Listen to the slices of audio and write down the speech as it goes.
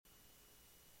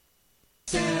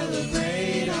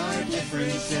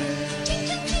differences.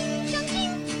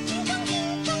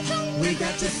 We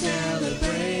got to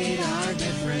celebrate our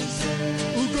differences.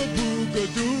 Ooga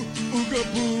booga doo, ooga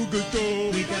booga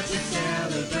doo. We got to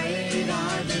celebrate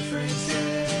our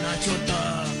differences. Nacho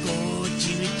taco,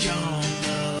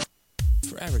 chimichanga.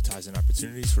 For advertising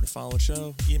opportunities for the following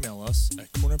show, email us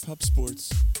at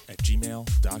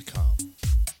cornerpubsports@gmail.com.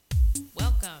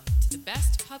 Welcome to the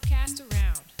best pubcast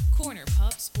around, Corner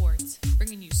Pub Sports,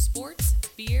 bringing you sports,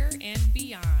 beer, and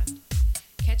beyond.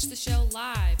 Catch the show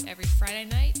live every Friday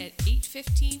night at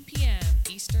 8:15 p.m.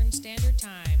 Eastern Standard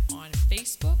Time on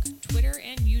Facebook, Twitter,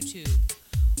 and YouTube.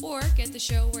 Or get the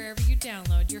show wherever you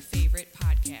download your favorite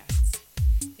podcasts.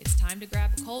 It's time to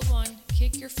grab a cold one,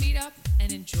 kick your feet up,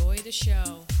 and enjoy the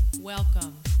show.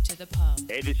 Welcome to the pub.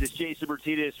 Hey, this is Jason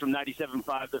Martinez from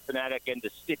 97.5 The Fanatic and the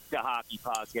Stick to Hockey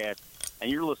podcast. And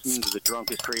you're listening to the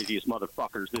drunkest, craziest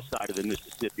motherfuckers this side of the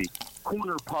Mississippi.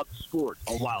 Corner Pub Sports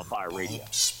on Wildfire Radio.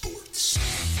 Sports.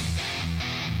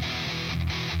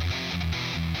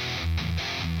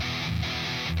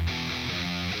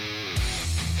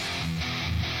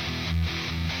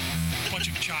 Bunch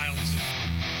of childs.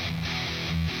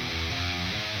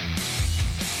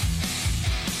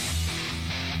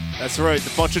 That's right, the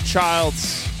bunch of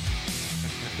childs.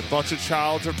 The bunch of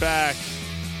childs are back.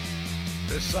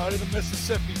 This side of the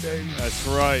Mississippi, baby. That's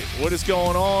right. What is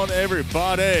going on,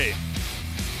 everybody?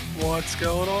 What's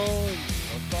going on?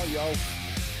 What's up, yo?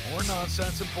 More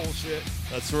nonsense and bullshit.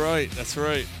 That's right. That's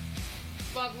right.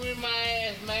 Fuck with my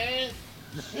ass, man.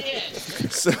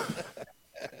 Shit.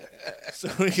 So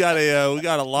we got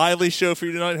a lively show for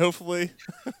you tonight. Hopefully,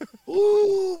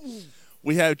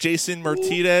 we have Jason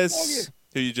Martinez,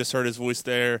 who you just heard his voice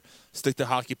there. Stick to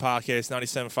Hockey podcast,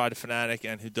 97.5 The Fanatic,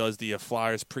 and who does the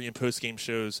Flyers pre and post game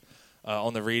shows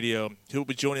on the radio. He'll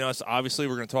be joining us. Obviously,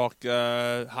 we're going to talk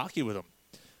hockey with him,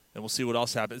 and we'll see what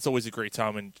else happens. It's always a great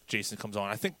time when Jason comes on.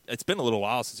 I think it's been a little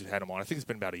while since we've had him on. I think it's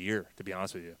been about a year, to be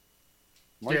honest with you.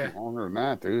 Might be longer than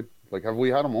that, dude. Like, have we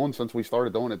had him on since we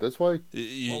started doing it this way?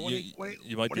 You might when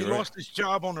be he right. lost his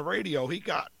job on the radio, he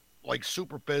got, like,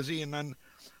 super busy, and then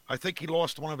I think he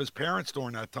lost one of his parents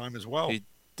during that time as well. He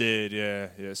did, yeah.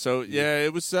 So,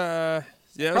 it was, it probably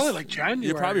was, like January.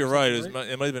 You're probably right. Right?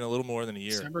 It might have been a little more than a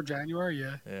year. December, January,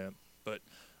 yeah. Yeah, but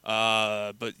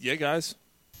yeah, guys.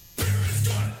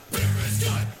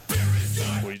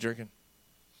 What are you drinking?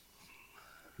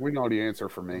 We know the answer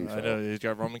for me. I know he's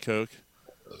got rum and Coke.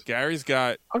 Gary's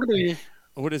got. I'm gonna be.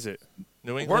 What is it?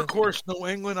 New England. Workhorse New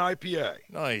England IPA.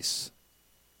 Nice.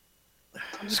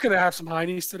 I'm just gonna have some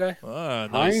Heinies today. Ah,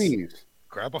 nice. Heinies.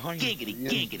 Grab a Heine.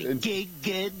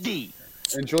 Giggity.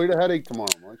 Enjoy the headache tomorrow,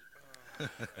 Mike.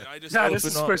 I just No, this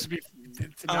is opened up. supposed to be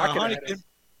to not get a headache.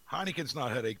 Heineken's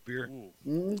not headache beer.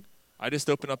 I just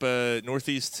opened up a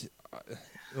Northeast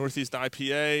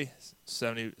IPA,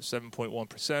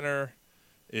 77.1%er.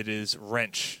 It is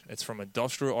Wrench. It's from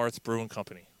Industrial Arts Brewing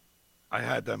Company. I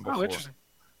had them before. Oh, interesting.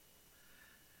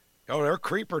 Oh, they're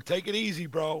creeper. Take it easy,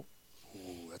 bro.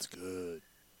 Ooh, that's good.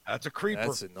 That's a creeper.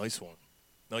 That's a nice one.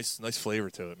 Nice flavor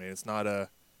to it, man. It's not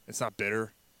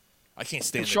bitter. I can't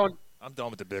stand it. Sean- I'm done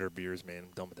with the bitter beers, man.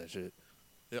 I'm done with that shit.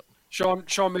 Yep. Sean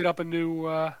made up a new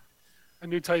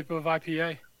type of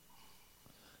IPA.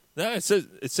 No, it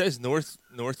says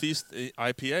Northeast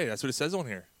IPA. That's what it says on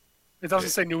here. It doesn't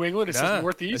say New England. It Nah, says It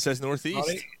Northeast. says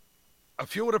Northeast. A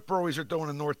few of the breweries are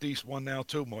doing a Northeast one now,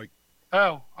 too, Mike.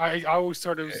 Oh, I always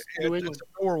thought it was New England. It's a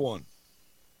newer one.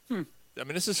 I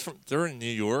mean, this is they're in New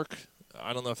York.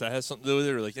 I don't know if that has something to do with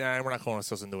it. Or like, we're not calling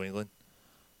ourselves in New England.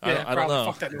 Yeah, I don't probably. know.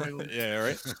 Fuck that New England. Yeah,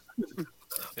 right.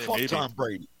 Yeah, Fuck maybe. Tom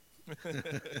Brady.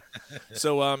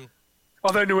 So,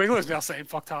 Although New England's now saying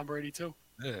fuck Tom Brady too.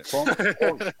 Yeah.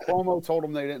 Cuomo told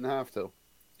them they didn't have to.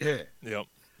 Yeah. yep.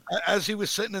 As he was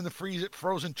sitting in the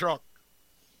frozen truck.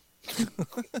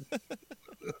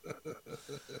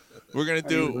 We're gonna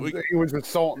do. He was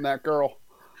assaulting that girl.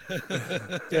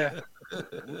 Yeah.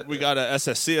 We got a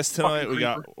SSCS tonight. We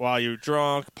got While You're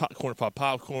Drunk, Corner Pop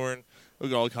Popcorn. We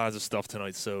got all kinds of stuff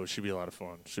tonight, so it should be a lot of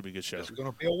fun. Should be a good show. It's going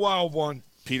to be a wild one.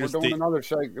 Peter's We're doing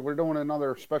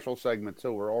another special segment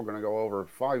too. We're all going to go over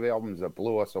 5 albums that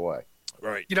blew us away.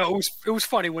 right. You know, it was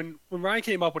funny when Ryan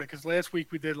came up with it because last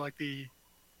week we did like the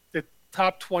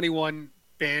top 21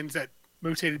 bands that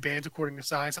mutated bands according to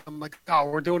science. I'm like, oh,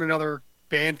 we're doing another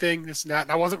band thing, this and that.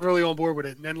 And I wasn't really on board with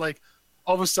it. And then like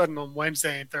all of a sudden on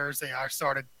Wednesday and Thursday, I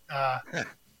started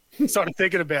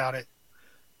thinking about it,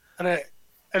 and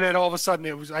then all of a sudden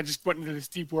I just went into this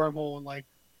deep wormhole and like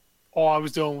all I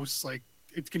was doing was like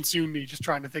it consumed me just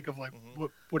trying to think of like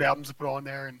what albums to put on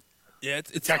there and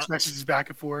it's text messages back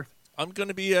and forth. I'm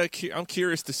gonna be I'm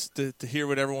curious to hear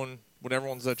what everyone's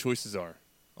choices are.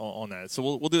 on that. So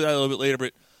we'll do that a little bit later.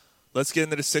 But let's get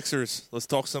into the Sixers. Let's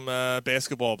talk some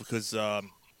basketball because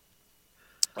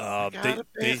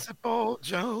basketball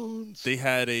Jones. They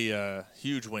had a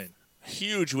huge win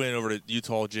over the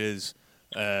Utah Jazz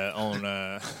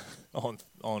on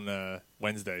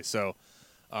Wednesday. So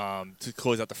to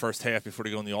close out the first half before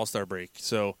they go in the All-Star break.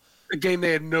 So a game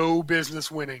they had no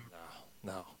business winning.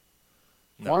 No.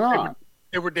 Why not?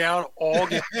 They were down all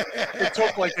game. It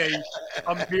took like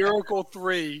a miracle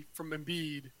 3 from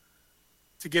Embiid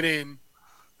to get in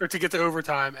or to get to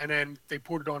overtime, and then they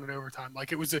poured it on in overtime.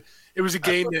 Like it was a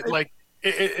game that like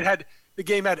it had the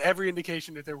game had every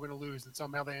indication that they were going to lose, and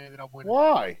somehow they ended up winning.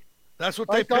 Why? That's what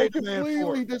I they paid the man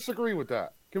completely for. disagree with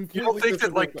that. You don't think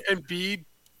that like disagree with Embiid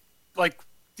like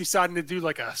deciding to do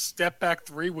like a step back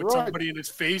 3 with Right. somebody in his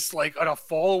face, like on a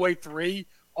fall away 3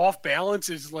 off balance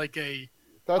is like a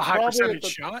That's high probably percentage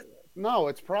shot? No,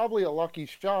 it's probably a lucky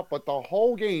shot, but the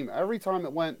whole game, every time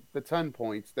it went to 10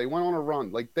 points, they went on a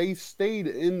run. Like they stayed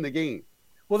in the game.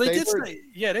 Well, they did were- stay.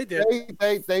 Yeah, they did.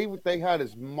 They had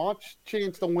as much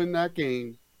chance to win that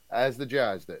game as the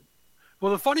Jazz did.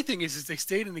 Well, the funny thing is they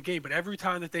stayed in the game, but every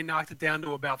time that they knocked it down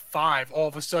to about 5, all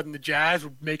of a sudden the Jazz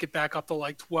would make it back up to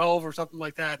like 12 or something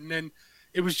like that, and then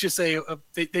it was just they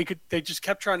just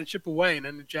kept trying to chip away, and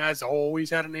then the Jazz always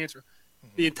had an answer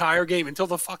the entire game until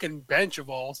the fucking bench of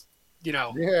all,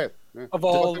 Yeah.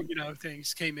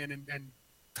 things came in and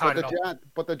tied it up.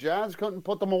 But the Jazz couldn't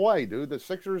put them away, dude. The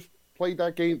Sixers played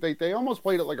that game. They almost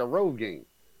played it like a road game.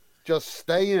 Just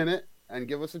stay in it and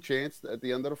give us a chance at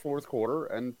the end of the fourth quarter.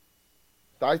 And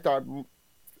I thought,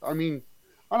 I mean,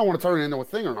 I don't want to turn it into a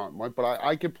thing or not, Mike, but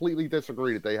I completely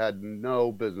disagree that they had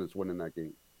no business winning that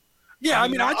game. Yeah,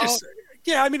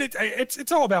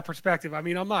 it's all about perspective. I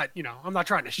mean, I'm not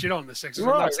trying to shit on the Sixers. I'm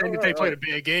not saying that they played a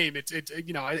bad game.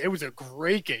 It was a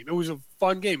great game. It was a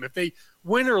fun game. If they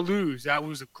win or lose, that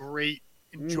was a great,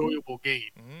 enjoyable game.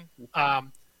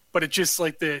 But it's just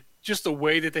like the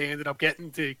way that they ended up getting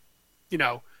to,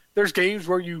 there's games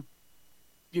where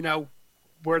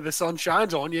where the sun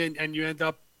shines on you and you end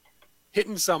up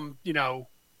hitting some,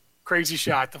 crazy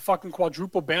shot, the fucking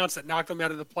quadruple bounce that knocked them out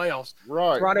of the playoffs.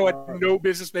 Right. Toronto had no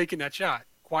business making that shot.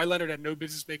 Kawhi Leonard had no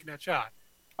business making that shot.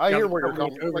 I hear what you're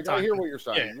saying. Like, I hear what you're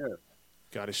saying. Yeah.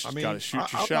 Gotta shoot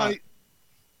your shot.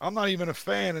 I'm not even a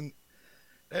fan,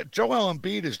 and Joel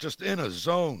Embiid is just in a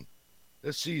zone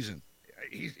this season.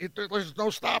 There's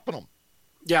no stopping him.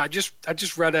 Yeah, I just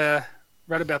read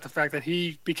about the fact that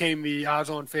he became the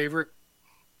odds-on favorite,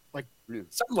 like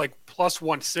something like plus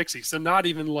 160. So not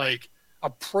even like a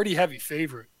pretty heavy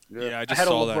favorite. Yeah, I just ahead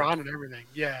saw of LeBron that. and everything.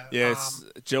 Yeah. Yeah, it's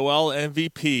Joel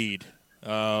MVP'd.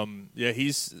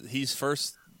 He's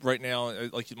first right now,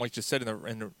 like Mike just said in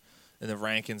the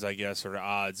rankings, I guess, or the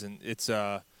odds, and it's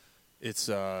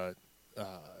Joel,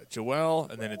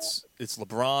 and then it's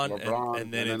LeBron,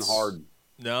 and then it's Harden.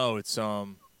 No, it's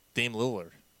Dame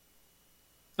Lillard.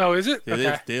 Oh, is it? Yeah,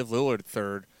 Okay. they have Lillard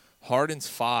third, Harden's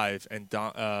 5, and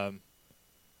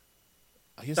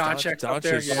I guess Doncic's up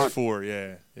there, Doncic's yeah. 4.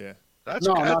 Yeah. That's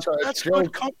Jokic.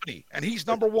 good company, and he's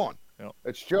number 1.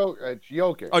 It's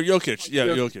Jokic. Oh, Jokic. Yeah,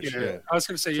 Jokic. Yeah. I was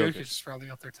going to say Jokic. Jokic is probably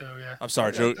up there too. Yeah. I'm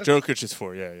sorry, Yeah, Jokic is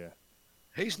 4. Yeah.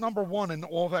 He's number 1 in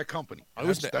all that company.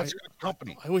 That's good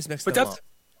company. I always mix But them that's up.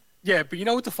 yeah. But you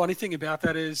know what the funny thing about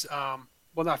that is,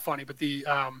 well, not funny, but the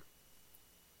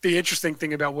interesting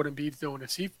thing about what Embiid's doing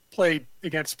is he played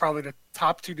against probably the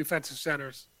top 2 defensive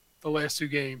centers the last 2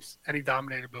 games, and he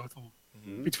dominated both of them.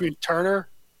 Between Turner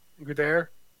and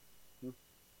Gobert,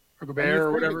 or Gobert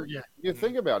or whatever. Yeah. You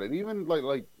think about it, even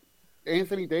like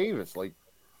Anthony Davis, like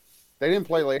they didn't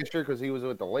play last year because he was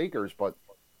with the Lakers, but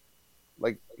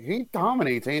like he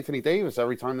dominates Anthony Davis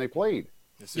every time they played.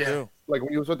 Yes, they do. Like when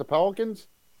he was with the Pelicans.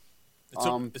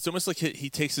 It's almost like he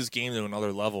takes his game to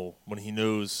another level when he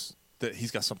knows that he's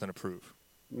got something to prove.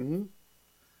 Mm-hmm.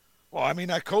 Well, I mean,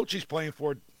 that coach he's playing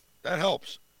for, that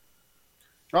helps.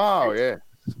 Oh yeah,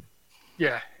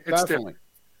 Yeah. It's definitely. different.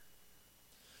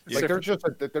 Like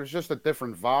there's just a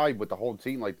different vibe with the whole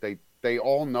team. Like they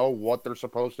all know what they're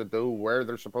supposed to do, where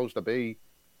they're supposed to be.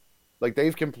 Like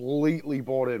they've completely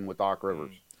bought in with Doc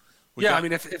Rivers. I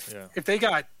mean, if they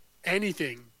got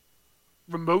anything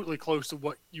remotely close to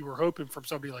what you were hoping from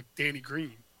somebody like Danny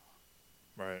Green,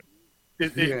 right?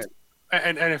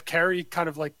 And if Carey kind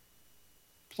of like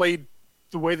played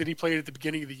the way that he played at the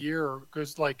beginning of the year,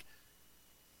 because like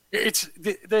it's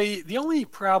the only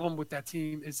problem with that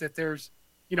team is that there's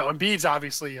Embiid's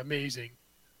obviously amazing.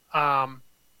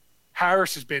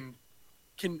 Harris has been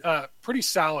pretty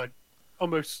solid,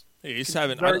 almost. Yeah, he's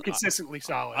having very consistently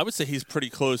solid. I would say he's pretty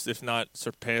close, if not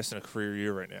surpassing a career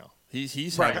year right now.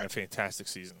 He's having a fantastic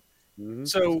season. Mm-hmm.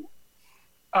 So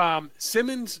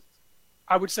Simmons,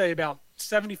 I would say about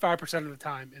 75% of the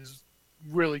time is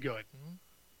really good. Mm-hmm.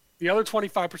 The other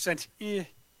 25%,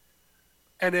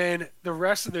 and then the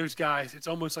rest of those guys, it's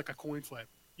almost like a coin flip.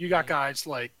 You got guys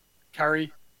like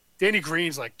Curry, Danny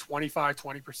Green's like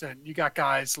 20%. You got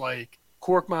guys like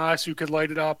Korkmaz who could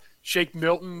light it up. Shake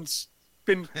Milton's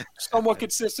been somewhat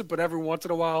consistent, but every once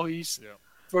in a while he's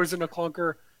throws in a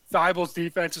clunker. Thibel's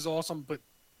defense is awesome, but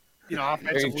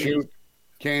offensively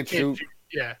can't shoot.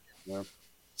 Yeah. Yeah.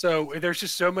 So there's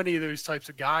just so many of those types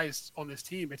of guys on this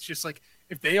team. It's just like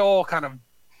if they all kind of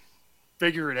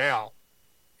figure it out,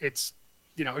 it's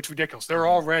it's ridiculous. They're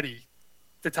already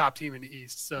the top team in the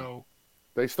East. So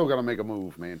they still got to make a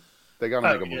move, man. They got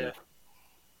to make a move.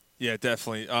 Yeah,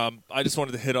 definitely. I just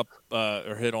wanted to hit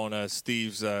on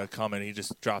Steve's comment. He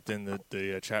just dropped in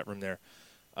the chat room there.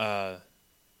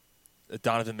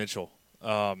 Donovan Mitchell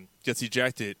gets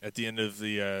ejected at the end of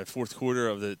the fourth quarter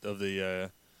of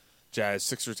the Jazz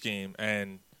Sixers game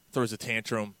and throws a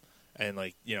tantrum and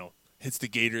hits the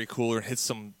Gatorade cooler and hits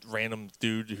some random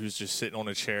dude who's just sitting on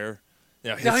a chair.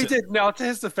 No, he did. No, to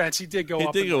his defense, he did go. He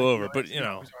up did go over, but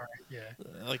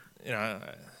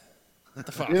what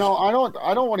the fuck? I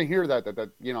don't want to hear that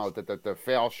the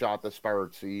foul shot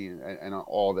disparity and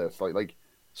all this like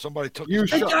somebody took you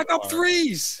shot up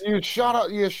threes. You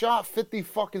shot 50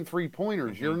 fucking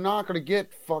 3-pointers. Mm-hmm. You're not gonna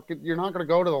you're not gonna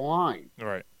go to the line.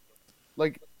 Right.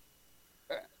 Like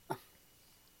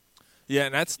yeah,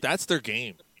 and that's their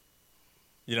game.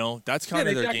 That's kind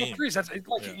of their game. Threes. That's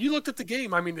you looked at the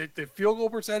game. I mean, the field goal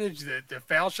percentage, the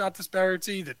foul shot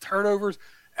disparity, the turnovers,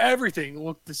 everything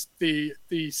looked the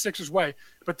Sixers' way.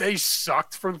 But they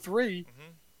sucked from three,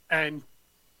 and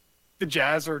the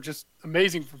Jazz are just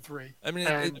amazing from three. I mean,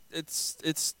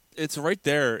 it's right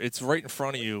there. It's right in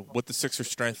front of you what the Sixers'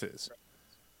 strength is,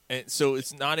 and so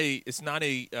it's not a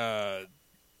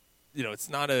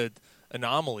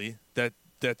anomaly that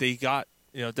they got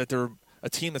that they're a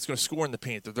team that's going to score in the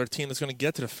paint. They're a team that's going to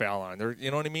get to the foul line.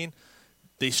 You know what I mean?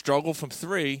 They struggle from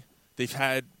three. They've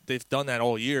done that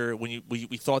all year. When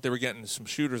we thought they were getting some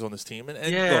shooters on this team, and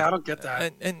look, I don't get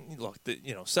that. And look,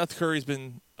 Seth Curry's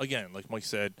been again, like Mike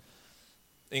said,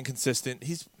 inconsistent.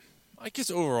 I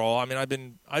guess overall, I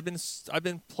mean, I've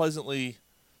been pleasantly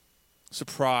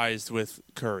surprised with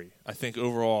Curry. I think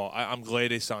overall, I'm glad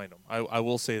they signed him. I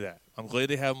will say that. I'm glad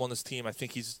they have him on this team. I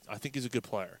think he's a good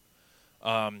player.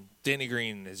 Danny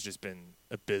Green has just been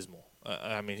abysmal.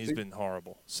 I mean, he's been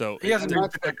horrible. So he hasn't been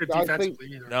that good defensively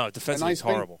either. No, defensively he's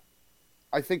horrible.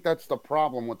 I think that's the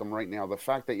problem with them right now. The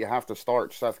fact that you have to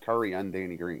start Seth Curry and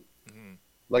Danny Green. Mm-hmm.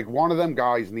 Like one of them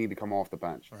guys need to come off the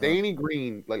bench. Uh-huh. Danny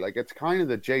Green, like it's kind of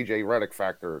the JJ Redick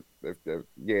factor. If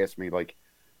you ask me, like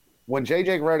when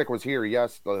JJ Redick was here,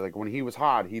 yes, like when he was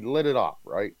hot, he lit it up,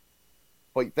 right?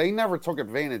 But they never took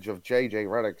advantage of JJ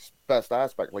Redick's best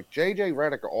aspect. Like JJ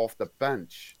Redick off the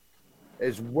bench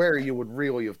is where you would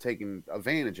really have taken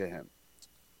advantage of him.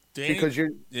 Because you're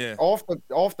off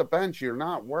the bench, you're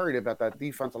not worried about that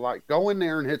defensive line. Go in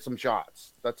there and hit some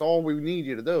shots. That's all we need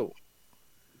you to do.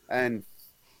 And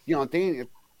Danny,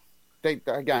 they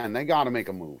got to make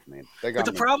a move, man. But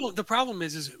the problem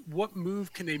is what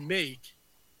move can they make?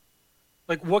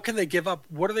 Like, what can they give up?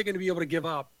 What are they going to be able to give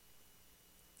up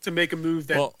to make a move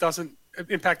that doesn't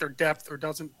impact their depth or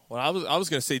doesn't? Well, I was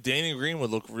going to say Danny Green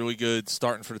would look really good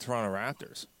starting for the Toronto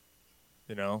Raptors.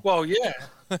 Well, yeah.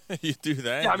 You do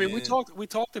that. Yeah, I mean, we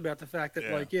talked about the fact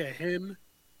that him,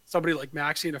 somebody like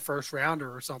Maxey in a first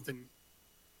rounder or something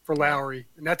for Lowry,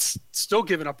 and that's still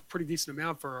giving up a pretty decent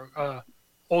amount for a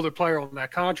older player on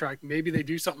that contract. Maybe they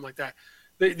do something like that.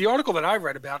 The article that I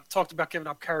read about talked about giving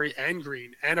up Curry and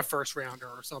Green and a first rounder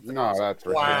or something. No, that's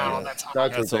ridiculous. Wow, that's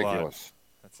ridiculous.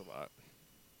 That's a lot.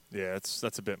 Yeah,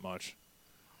 that's a bit much.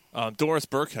 Doris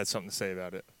Burke had something to say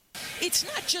about it. It's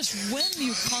not just when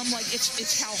you come, like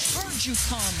it's how hard you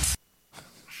come.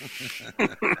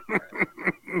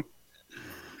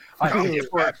 I hate it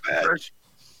for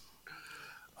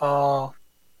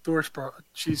Doris Burke,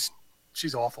 she's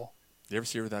awful. You ever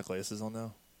see her without glasses on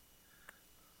though?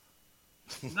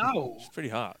 No. She's pretty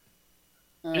hot.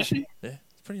 Is she? Yeah,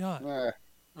 it's pretty hot.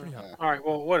 Pretty hot. All right,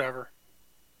 well, whatever.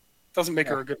 Doesn't make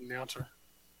her a good announcer.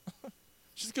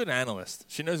 She's a good analyst.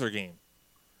 She knows her game.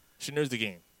 She knows the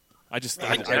game. I just don't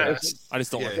like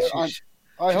it.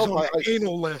 I hope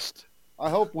anal list. I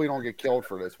hope we don't get killed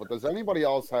for this. But does anybody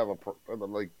else have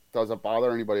does it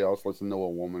bother anybody else listening to a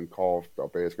woman call a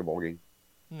basketball game?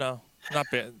 No, not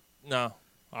bad. No,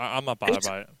 I'm not bothered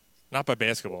by it. Not by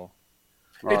basketball.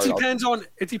 It depends on.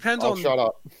 Shut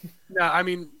up. No, I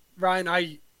mean,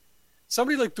 Ryan,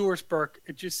 somebody like Doris Burke,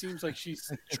 it just seems like she's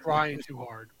trying too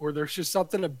hard, or there's just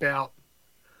something about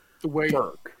the way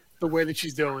Burke. the way that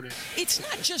she's doing it. It's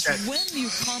not just when you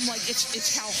come, like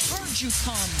it's how hard you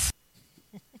come.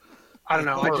 I don't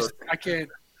know. I can't.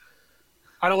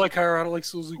 I don't like her. I don't like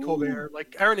Susie Colbert.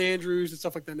 Like Erin Andrews and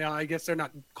stuff like that. Now I guess they're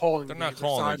not calling. They're not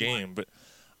calling the game, but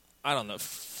I don't know.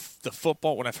 The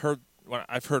football when I've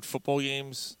heard football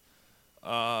games,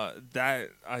 that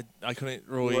I couldn't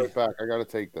really. Right back. I got to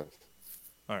take this.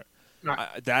 All right.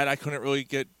 I couldn't really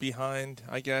get behind,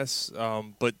 I guess.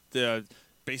 But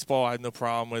baseball, I have no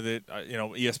problem with it.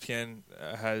 ESPN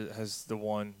has the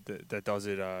one that does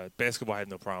it. Basketball, I have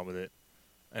no problem with it,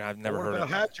 and I've never heard of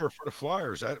it. Hatcher for the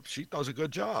Flyers. She does a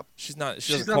good job. She's not.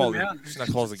 She doesn't call. She's not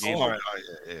calls the game.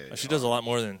 Oh, She does a lot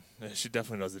more than. She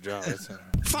definitely does the job.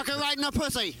 Fuck her right in the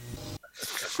pussy.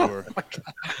 Sure.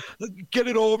 Get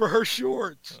it all over her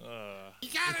shorts. You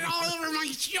got it all over my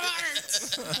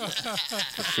shorts.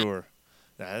 For sure.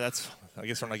 Nah, that's. I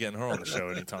guess we're not getting her on the show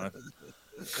anytime.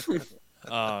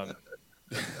 The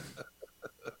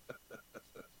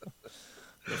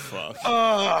fuck.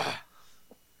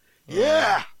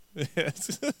 Yeah.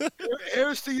 Yes.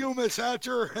 Here's to you, Miss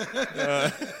Hatcher.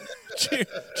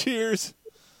 Cheers.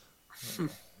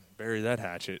 Bury that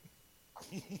hatchet.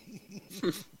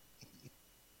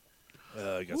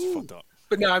 I got fucked up.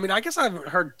 But no, I mean, I guess I haven't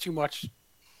heard too much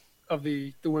of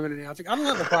the women announcing. I don't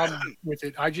have a problem with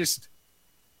it. I just,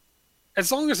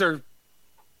 as long as they're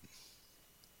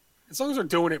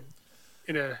doing it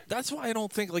in a. That's why I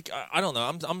don't think I don't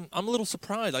know. I'm a little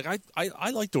surprised. Like I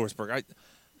like Doris Burke.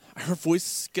 Her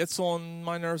voice gets on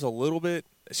my nerves a little bit.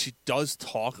 She does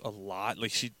talk a lot.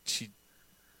 Like she.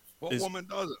 What woman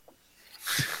doesn't?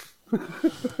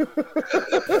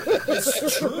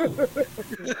 It's true.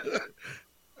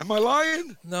 Am I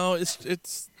lying? No, it's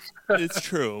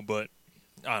true, but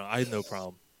I don't know, I have no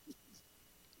problem.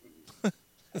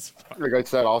 Like I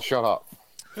said, I'll shut up.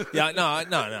 Yeah, no. I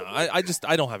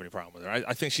don't have any problem with her.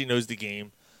 I think she knows the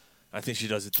game. I think she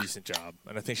does a decent job,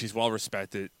 and I think she's well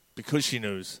respected because she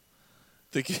knows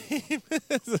the game.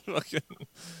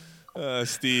 Fucking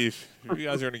Steve, you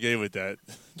guys are gonna get with that.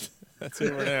 That's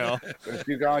over now. But if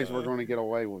you guys were going to get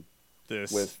away with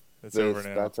this, that's over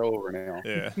now. That's over now.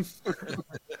 Yeah.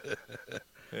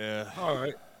 Yeah. All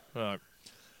right.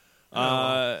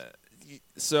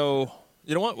 So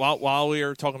you know what? While we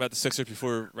are talking about the Sixers,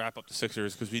 before we wrap up the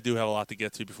Sixers, because we do have a lot to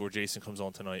get to before Jason comes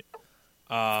on tonight.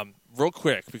 Real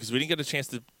quick, because we didn't get a chance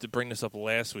to bring this up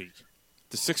last week.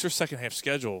 The Sixers' second half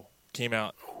schedule came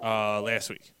out last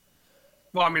week.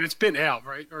 Well, I mean, it's been out,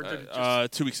 right? Or did it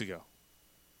just... 2 weeks ago.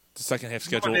 The second half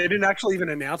schedule. They didn't actually even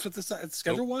announce what the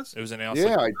schedule was? It was announced.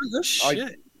 Yeah.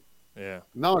 Shit. Yeah.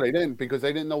 No, they didn't, because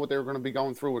they didn't know what they were going to be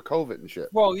going through with COVID and shit.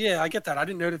 Well, yeah, I get that. I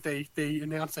didn't know that they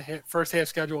announced the first half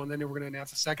schedule and then they were going to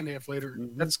announce the second half later.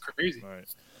 Mm-hmm. That's crazy. All right.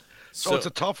 So it's a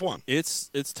tough one. It's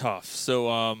tough.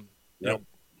 So you know,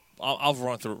 I'll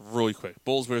run through it really quick.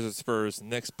 Bulls versus Spurs,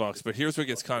 Knicks, Bucks. But here's where it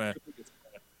gets kind of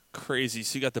crazy.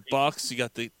 So you got the Bucks, you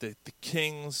got the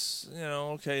Kings. You know,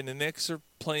 okay, and the Knicks are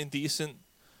playing decent.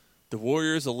 The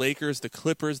Warriors, the Lakers, the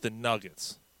Clippers, the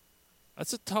Nuggets.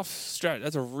 That's a tough stretch.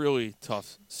 That's a really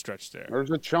tough stretch there.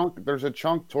 There's a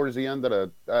chunk towards the end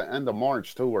of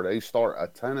March too, where they start a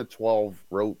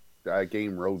 10-12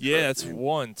 game road. Yeah, trip, it's man.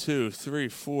 1, 2, 3,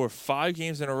 4, 5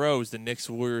 games in a row. Is the Knicks,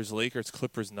 Warriors, Lakers,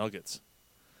 Clippers, Nuggets.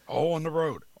 All on the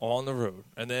road. All on the road,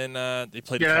 and then they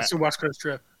played. Yeah, that's the West Coast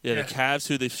trip. Yeah, the Cavs,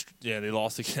 who they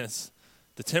lost against.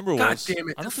 The Timberwolves. God damn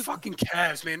it! The fucking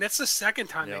Cavs, man. That's the second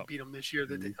time they beat them this year.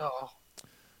 That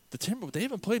They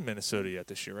haven't played Minnesota yet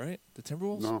this year, right? The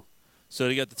Timberwolves? No. So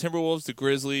they got the Timberwolves, the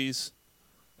Grizzlies,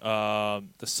 the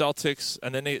Celtics,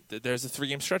 and then there's a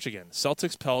 3-game stretch again.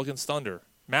 Celtics, Pelicans, Thunder.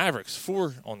 Mavericks,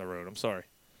 4 on the road. I'm sorry.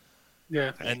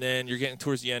 Yeah. And then you're getting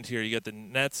towards the end here. You got the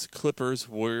Nets, Clippers,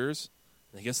 Warriors.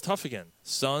 And it gets tough again.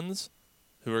 Suns,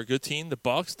 who are a good team. The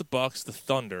Bucks, the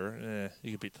Thunder.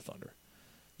 You can beat the Thunder.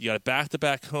 You got a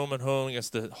back-to-back home and home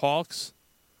against the Hawks.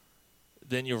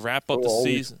 Then you wrap up the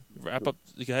season. Go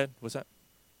ahead. What's that?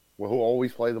 Well, who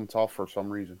always play them tough for some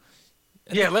reason.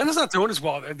 Yeah, Atlanta's not doing as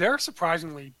well. They're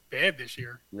surprisingly bad this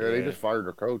year. Yeah, they just fired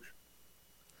their coach.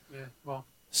 Yeah, well.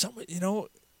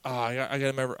 I gotta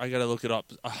remember. I gotta look it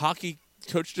up. A hockey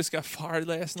coach just got fired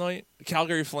last night. The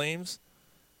Calgary Flames.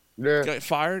 Yeah. Got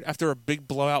fired after a big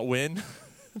blowout win.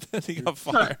 Then he got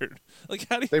fired. Like,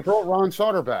 how do you... They brought Ron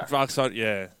Sutter back. Ron Sutter,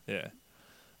 yeah.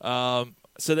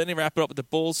 So then they wrap it up with the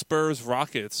Bulls, Spurs,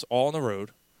 Rockets, all on the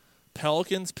road.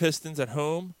 Pelicans, Pistons at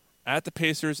home, at the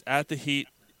Pacers, at the Heat,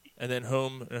 and then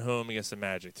home and home against the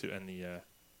Magic to end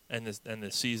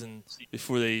the season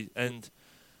before they end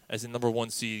as the number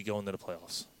 1 seed going to the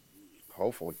playoffs.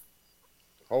 Hopefully,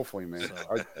 man.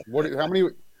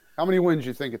 How many wins do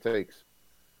you think it takes?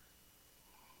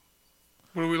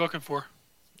 What are we looking for?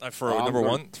 For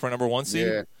number one seed?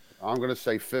 Yeah, I'm going to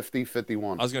say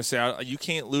 50-51. I was going to say you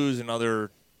can't lose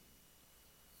another.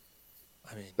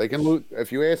 I mean, they can lose.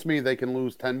 If you ask me, they can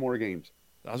lose 10 more games.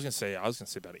 I was going to say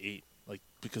about 8, like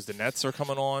because the Nets are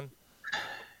coming on.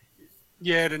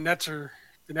 Yeah, the Nets are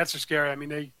scary. I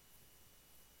mean,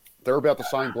 they're about to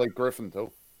sign Blake Griffin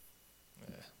too.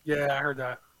 Yeah, I heard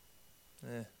that.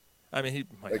 Yeah, I mean he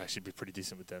might actually be pretty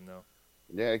decent with them though.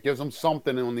 Yeah, it gives them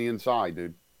something on the inside,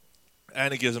 dude.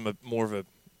 And it gives them more of a.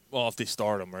 Well, if they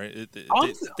start him, right?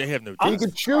 They have no. He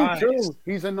can shoot too.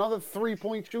 He's another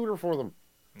 3-point shooter for them.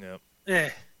 Yeah. Yeah.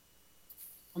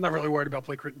 I'm not really worried about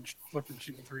Blake Griffin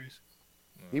shooting threes.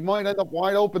 He might end up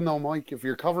wide open though, Mike. If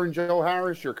you're covering Joe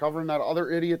Harris, you're covering that other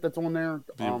idiot that's on there.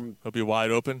 He'll be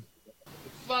wide open.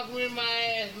 Fuck with my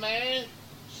ass, man.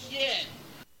 Shit.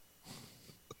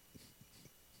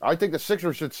 I think the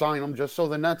Sixers should sign him just so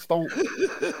the Nets don't.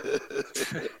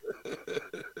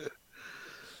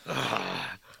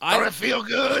 Don't it feel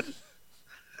good?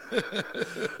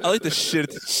 I like the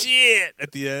shit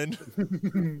at the end.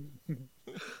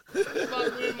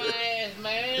 Fuck with my ass,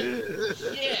 man.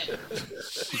 Shit.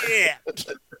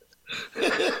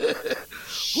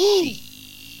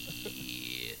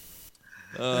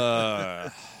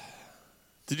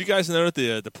 Did you guys know that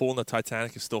the pool in the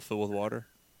Titanic is still filled with water?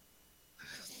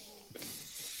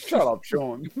 Shut up,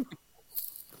 Sean.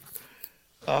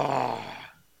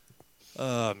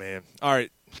 Oh man! All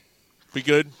right, we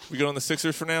good? We good on the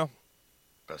Sixers for now?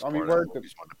 Best I mean, part of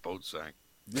is when the boat sank.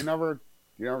 You never.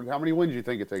 How many wins do you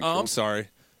think it takes? Oh, I'm sorry.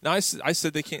 No, I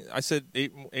said they can't. I said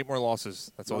eight more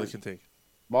losses. That's all they can take.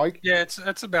 Mike? Yeah,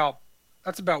 that's about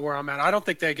where I'm at. I don't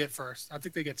think they get first. I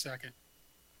think they get second.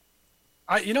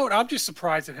 You know what? I'm just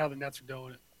surprised at how the Nets are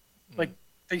doing it. Like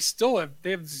they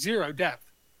have zero depth.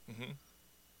 Mm-hmm.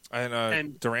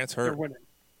 And Durant's hurt. They're winning.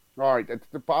 All right,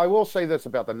 I will say this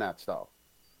about the Nets though.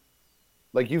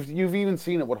 Like you've even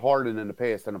seen it with Harden in the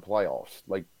past in the playoffs.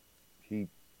 Like he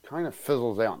kind of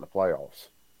fizzles out in the playoffs.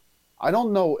 I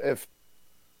don't know if,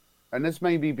 and this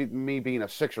may be me being a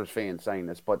Sixers fan saying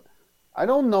this, but I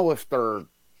don't know if they're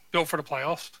built for the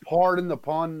playoffs. Pardon the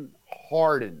pun,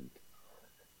 hardened.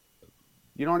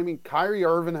 You know what I mean? Kyrie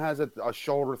Irving has a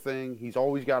shoulder thing. He's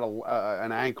always got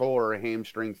an ankle or a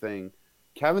hamstring thing.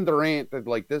 Kevin Durant did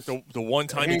like this. The one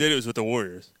time he did it was with the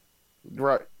Warriors.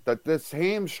 Right. That this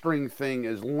hamstring thing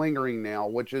is lingering now,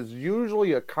 which is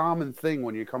usually a common thing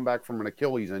when you come back from an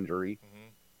Achilles injury. Mm-hmm.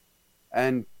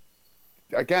 And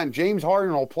again, James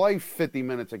Harden will play 50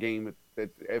 minutes a game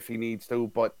if he needs to,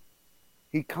 but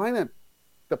he kind of,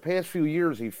 the past few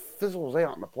years, he fizzles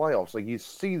out in the playoffs. Like you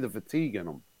see the fatigue in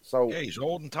him. So yeah, he's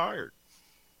old and tired.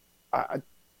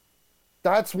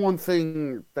 That's one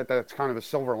thing that's kind of a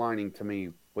silver lining to me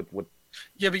with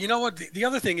Yeah, but you know what? The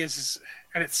other thing is,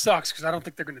 and it sucks because I don't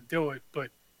think they're going to do it, but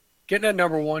getting that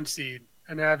number 1 seed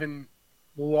and having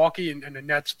Milwaukee and the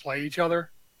Nets play each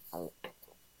other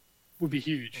would be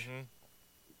huge.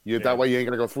 Mm-hmm. That way you ain't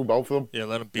going to go through both of them? Yeah,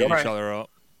 let them beat each other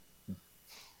up.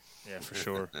 Yeah, for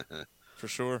sure. For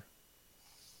sure.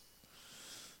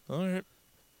 All right.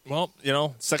 Well,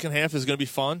 second half is going to be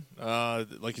fun.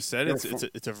 Like you said,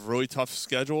 it's a really tough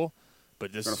schedule,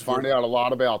 but this is going to find out a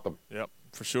lot about them. Yep,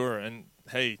 for sure. And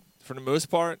hey, for the most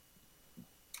part,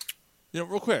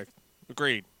 real quick, a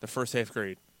grade, the first half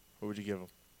grade. What would you give them?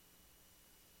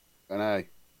 An A.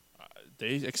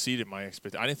 They exceeded my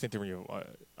expectations. I didn't think they were.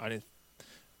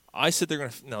 I said they're going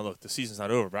to. No, look, the season's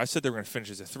not over, but I said they were going to finish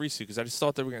as a 3 seed because I just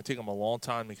thought they were going to take them a long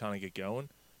time to kind of get going.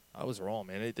 I was wrong,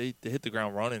 man. They hit the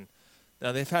ground running.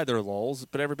 Now, they've had their lulls,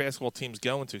 but every basketball team's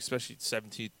going to, especially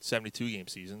 72-game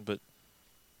season. But,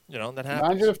 that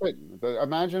happens.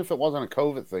 Imagine if it wasn't a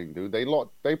COVID thing, dude.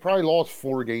 They probably lost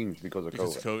 4 games because of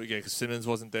COVID. Yeah, because Simmons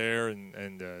wasn't there,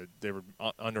 and they were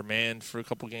undermanned for a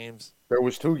couple games. There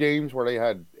was 2 games where they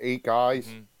had 8 guys.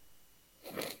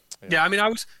 Mm-hmm. Yeah, I mean, I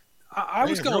was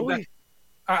going back.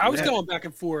 I was going back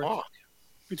and forth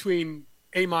between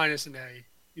A- and A.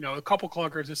 A couple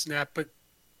clunkers, this and that, but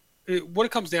what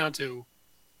it comes down to,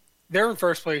 they're in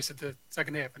first place at the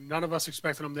second half, and none of us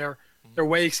expected them there. Mm-hmm. They're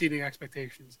way exceeding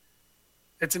expectations.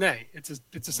 It's an A. It's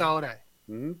a solid A.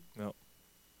 Mm-hmm. Yep.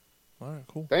 All right,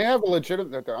 cool. They have a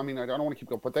legitimate. I mean, I don't want to keep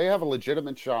going, but they have a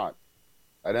legitimate shot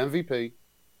at MVP,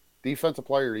 Defensive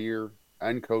Player of the Year,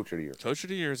 and Coach of the Year. Coach of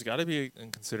the Year has got to be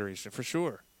in consideration for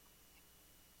sure.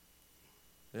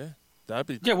 Yeah, that'd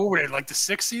be. Yeah, what were they, like the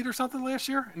 6th seed or something last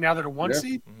year? And now they're a 1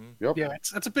 seed. Mm-hmm. Yep. Yeah,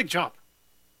 that's a big jump.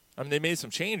 I mean, they made some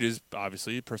changes,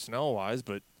 obviously, personnel-wise,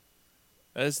 but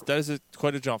that is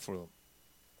quite a jump for them.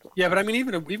 Yeah, but I mean,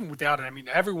 even without it, I mean,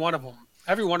 every one of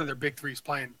their big 3 is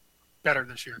playing better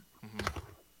this year. Mm-hmm.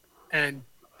 And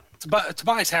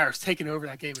Tobias Harris taking over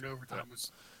that game in overtime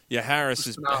was. Yeah, Harris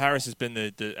has been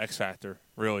the X factor.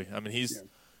 Really, I mean he's. Yeah.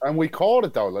 And we called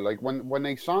it though, like when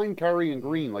they signed Curry and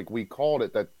Green, like we called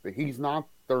it that he's not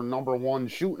their number one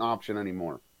shooting option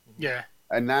anymore. Yeah.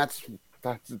 And that's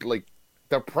like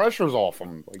the pressure's off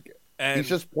him. Like he's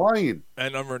just playing.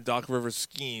 And under Doc Rivers'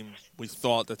 scheme, we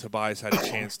thought that Tobias had a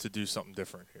chance to do something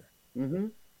different here. Mm-hmm.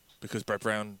 Because Brett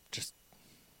Brown just,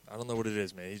 I don't know what it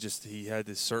is, man. He had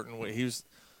this certain way. He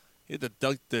had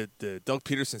the Doug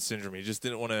Peterson syndrome. He just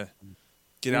didn't want to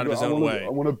get out of his own way. I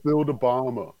want to build a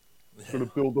bomber. I'm going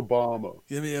to build a bomber.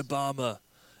 Give me a bomber.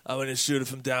 I'm going to shoot it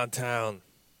from downtown.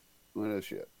 Oh,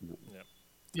 shit.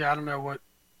 Yeah, I don't know what.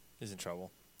 He's in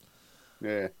trouble.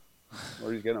 Yeah.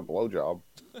 Or he's getting a blowjob.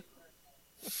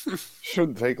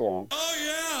 Shouldn't take long. Oh,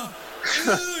 yeah.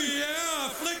 Oh, yeah.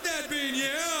 Flick that bean,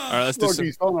 yeah. All right, let's do Look, some.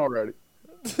 he's done already.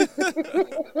 Open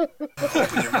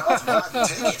your mouth wide and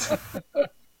take it.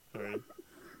 All right.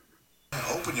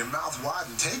 Open your mouth wide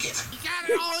and take it. You got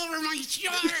it all over my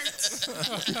shorts.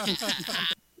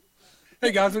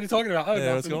 Hey guys, what are you talking about? Oh,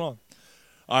 Yeah, what's going on?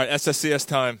 All right, SSCS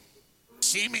time.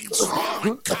 Seeming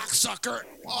swallowing cocksucker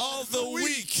of the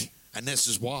week. And this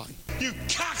is why. You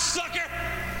cocksucker!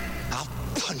 I'll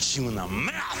punch you in the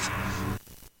mouth.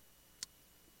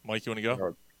 Mike, you want to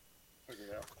go?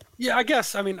 Yeah, I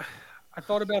guess. I mean, I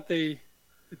thought about the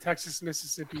Texas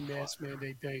Mississippi mask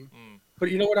mandate thing,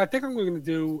 but you know what? I think I'm going to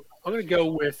do. I'm going to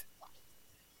go with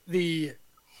the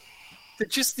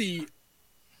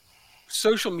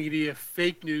social media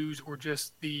fake news or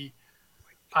just the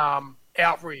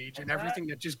outrage and everything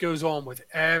that just goes on with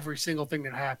every single thing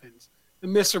that happens. The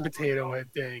Mr. Potato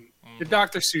Head thing, the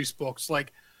Dr. Seuss books.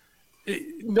 Like,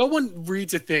 no one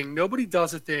reads a thing. Nobody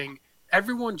does a thing.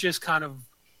 Everyone just kind of,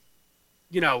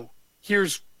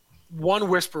 hears one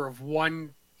whisper of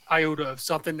one iota of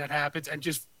something that happens and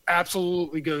just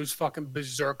absolutely goes fucking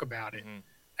berserk about it.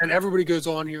 And everybody goes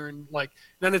on here and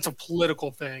then it's a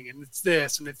political thing and it's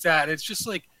this and it's that. It's just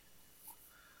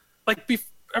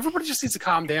everybody just needs to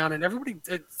calm down and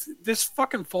this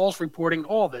fucking false reporting,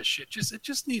 all this shit, it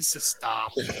just needs to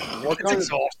stop. It's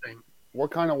exhausting.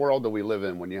 What kind of world do we live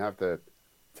in when you have to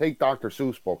take Dr.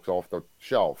 Seuss books off the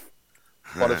shelf?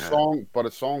 But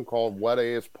a song called "Wet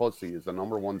Ass Pussy" is the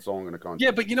number one song in the country. Yeah,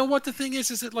 but you know what the thing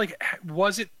is it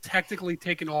was it technically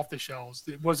taken off the shelves?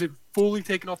 Was it fully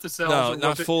taken off the shelves? No,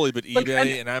 not fully, but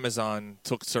eBay and Amazon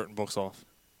took certain books off.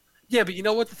 Yeah, but you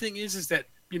know what the thing is that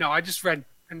I just read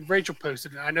and Rachel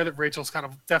posted, and I know that Rachel's kind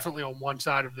of definitely on one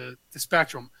side of the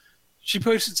spectrum. She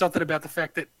posted something about the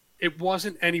fact that it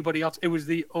wasn't anybody else. It was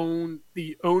the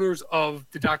owners of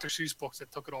the Dr. Seuss books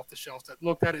that took it off the shelves, that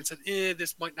looked at it and said,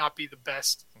 this might not be the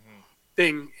best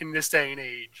thing in this day and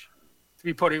age to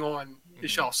be putting on the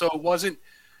shelf. So it wasn't,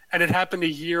 and it happened a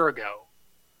year ago.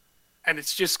 And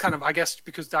it's just kind of, I guess,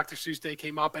 because Dr. Seuss Day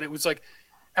came up, and it was like,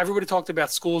 everybody talked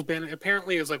about schools banning.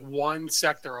 Apparently it was like one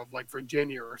sector of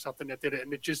Virginia or something that did it,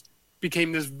 and it just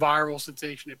became this viral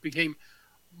sensation. It became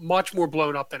much more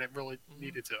blown up than it really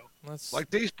needed to. Like,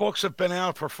 these books have been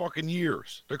out for fucking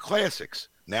years. They're classics.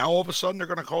 Now all of a sudden they're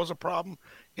going to cause a problem.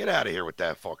 Get out of here with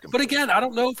that fucking. But again, I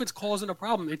don't know if it's causing a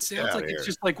problem. It sounds like it's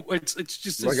just it's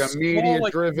just like a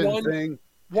media-driven thing.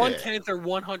 1/10 or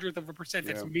 100%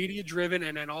 that's media driven,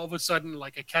 and then all of a sudden,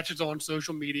 it catches on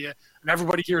social media, and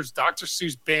everybody hears Dr.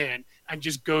 Seuss banned and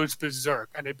just goes berserk,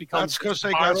 and it becomes. That's because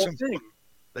they got some.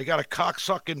 They got a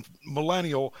cocksucking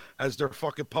millennial as their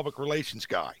fucking public relations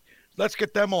guy. Let's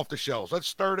get them off the shelves. Let's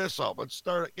stir this up.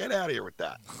 Get out of here with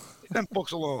that. Leave them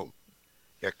books alone.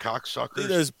 Yeah, cocksuckers. Leave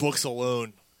those books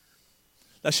alone.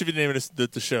 That should be the name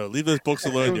of the show. Leave those books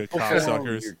alone, you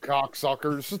cocksuckers. You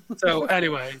cocksuckers. So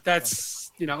anyway,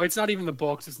 that's it's not even the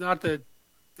books. It's not the.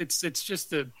 It's just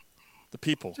the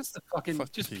people. Just the fucking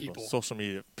people. Social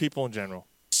media. People in general.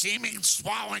 Seeming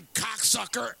swallowing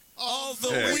cocksucker of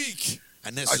the week.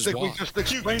 And this is why. I think we just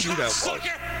explained who that was.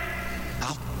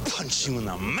 I'll punch you in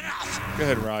the mouth. Go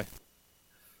ahead, Rye.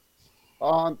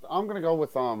 I'm gonna go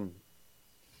with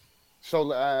So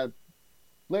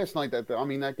last night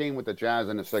that game with the Jazz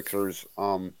and the Sixers.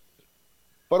 But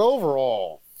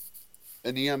overall,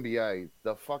 in the NBA,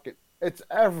 it's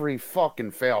every fucking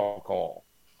foul call.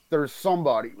 There's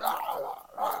somebody.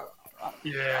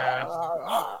 Yeah.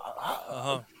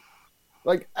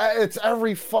 It's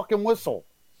every fucking whistle.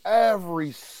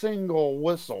 Every single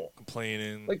whistle.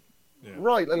 Complaining.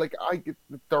 Right. The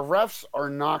refs are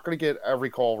not going to get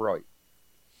every call right.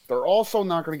 They're also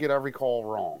not going to get every call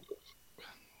wrong.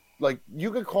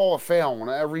 You could call a foul on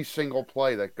every single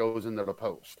play that goes into the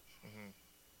post.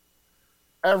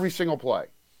 Every single play.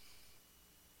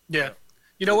 Yeah.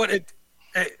 You know what?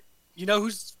 You know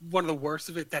who's one of the worst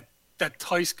of it? That that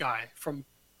Tice guy from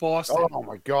Boston. Oh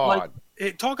my God!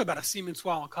 Talk about a semen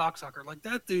swallowing cocksucker. Like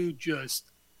that dude just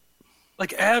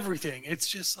like everything. It's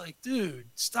just like, dude,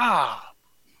 stop.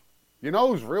 You know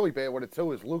who's really bad with it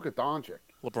too is Luka Doncic.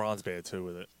 LeBron's bad too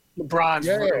with it. LeBron's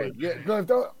really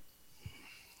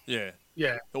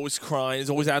yeah. Always crying. He's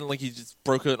always acting like he just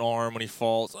broke an arm when he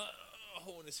falls.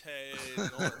 Holding his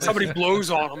head. Somebody blows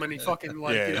on him and he fucking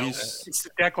hits the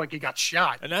deck like he got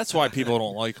shot. And that's why people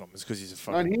don't like him. Is because he's a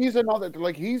fucking. And he's another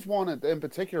he's one in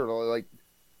particular. Like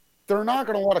they're not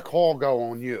going to let a call go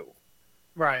on you.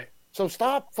 Right. So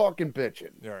stop fucking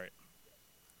bitching. You're right.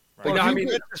 Like,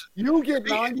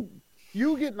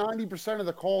 you get 90% of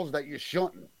the calls that you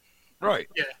shouldn't. Right.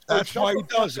 Yeah. That's So why he shut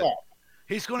the does fuck it. up.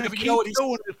 He's going to but keep you know what,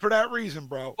 doing it for that reason,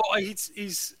 bro. Well, he's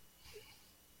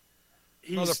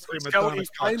prima playing donna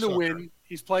to cocksucker. win.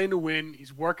 He's playing to win.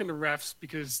 He's working the refs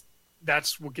because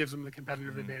that's what gives him the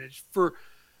competitive advantage.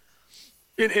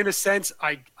 In a sense,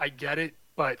 I get it,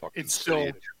 but Fucking it's still say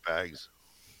it, bags.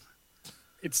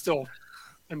 it's still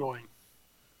annoying.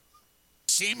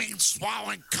 Seeming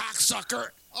swallowing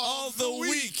cocksucker of the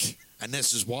week. And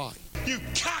this is why. You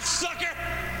cocksucker!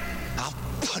 I'll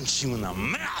punch you in the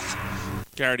mouth.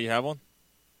 Gary, do you have one?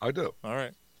 I do. All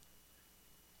right.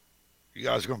 You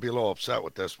guys are going to be a little upset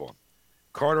with this one.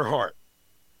 Carter Hart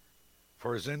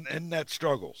for his in-net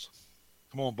struggles.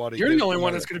 Come on, buddy. You're the only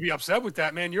one that's going to be upset with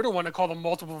that, man. You're the one that called them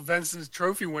multiple Vincent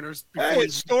Trophy winners. Hey,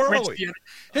 it's still early.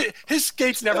 His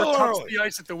skates never Still touched early. the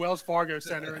ice at the Wells Fargo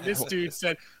Center, and this dude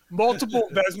said multiple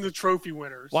Vezina Trophy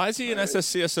winners. Why is he an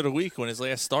SSCS of the week when his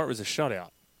last start was a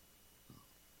shutout?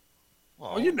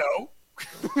 Well, you know.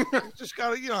 Just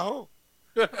got to, even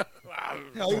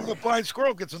a blind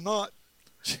squirrel gets a nut.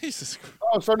 Jesus Christ.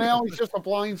 Oh, so now he's just a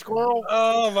blind squirrel?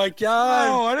 Oh, my God.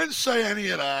 No, I didn't say any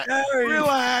of that. Gary.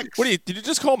 Relax. What did you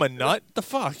just call him a nut? The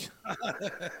fuck?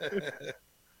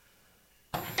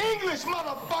 English,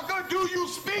 motherfucker, do you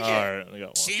speak All it? right, I got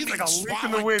one. Seeming like a leaf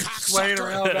in the swallowing wind swaying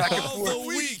around cocksucker back and of forth. the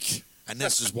week. And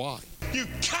this is why. You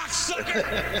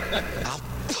cocksucker! I'll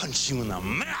punch you in the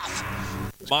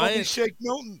mouth. Mine, Shake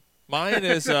Milton. mine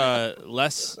is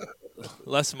Les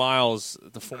Miles,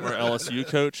 the former LSU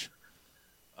coach.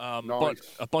 Nice.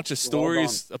 A bunch of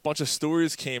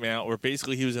stories came out where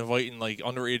basically he was inviting like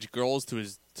underage girls to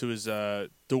his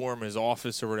dorm, his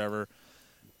office or whatever,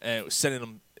 and was sending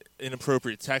them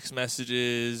inappropriate text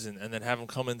messages and then have them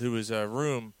come into his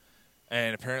room.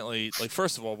 And apparently, like,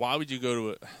 first of all, why would you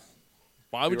go to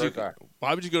why would you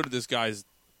go to this guy's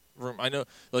room? I know,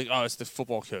 like, oh, it's the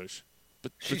football coach.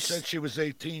 But She said she was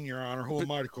 18, Your Honor. Who am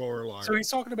I to call her a liar? So he's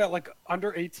talking about like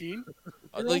under 18?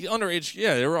 like underage,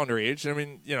 yeah, they were underage. I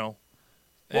mean, Well,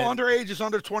 underage is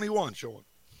under 21, Sean.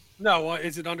 No,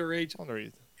 is it underage?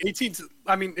 Underage. 18.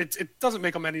 I mean, it doesn't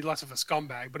make him any less of a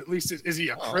scumbag, but at least is he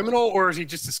a criminal or is he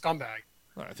just a scumbag?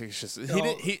 No, I think it's just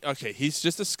he's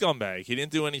just a scumbag. He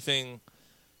didn't do anything.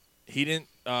 He didn't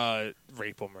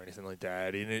rape him or anything like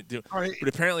that. He didn't do. Right. But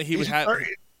apparently he would have.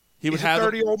 He's a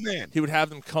 30-year-old man. He would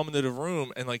have them come into the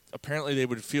room, and like apparently they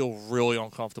would feel really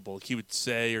uncomfortable. Like, he would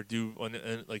say or do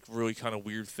like really kind of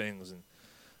weird things, and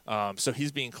so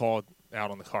he's being called out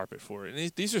on the carpet for it.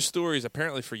 And these are stories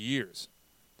apparently for years.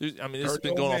 I mean, this has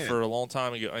been going on for a long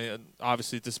time ago.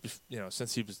 Obviously,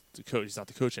 since he was the coach, he's not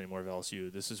the coach anymore of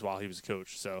LSU. This is while he was a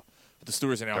coach. So, but the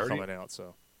stories are now coming out.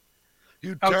 So,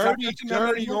 you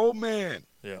dirty old man.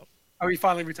 Yeah. Oh, he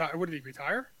finally retired. What did he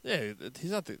retire? Yeah, he's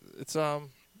not. It's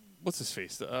what's his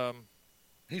face?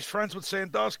 He's friends with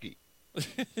Sandusky. I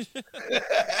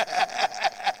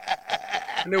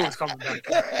knew it was coming back.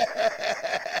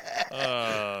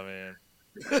 Oh man.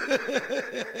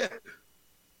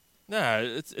 Nah,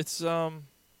 it's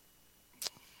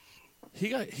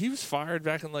he was fired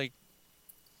back in like,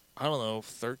 I don't know,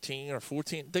 13 or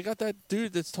 14. They got that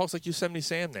dude that talks like Yosemite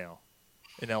Sam now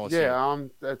in LSU. Yeah,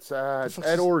 that's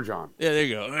Ed Orgeon. Yeah, there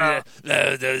you go.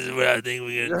 That's what I think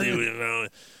we're gonna do.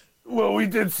 Well, we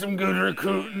did some good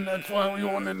recruiting. That's why we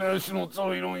won the national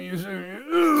title. You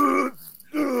sounds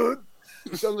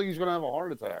like he's gonna have a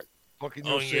heart attack. Fucking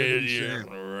Russian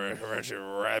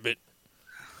rabbit.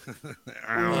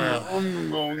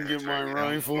 I'm gonna get my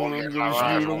rifle and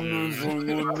I'm gonna shoot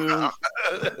him. That's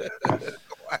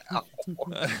what I'm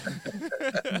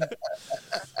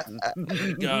gonna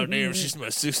do. Goddamn, she's my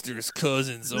sister's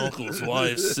cousin's uncle's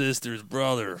wife's sister's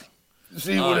brother.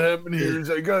 See what happened here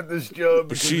is I got this job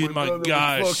because she's my brother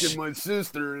gosh. was fucking my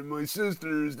sister, and my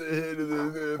sister is the head of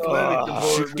the athletic department.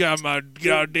 She's got my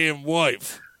goddamn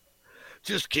wife.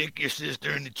 Just kick your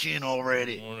sister in the chin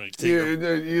already.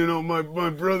 Yeah, my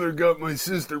brother got my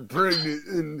sister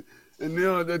pregnant, and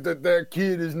now that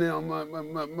kid is now my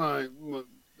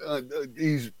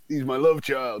he's my love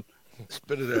child.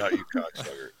 Spit it out, you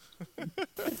cocksucker.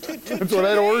 That's what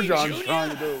Ed Orgeron's trying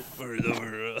to do.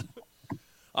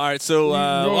 All right, so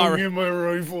Go get my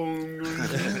rifle.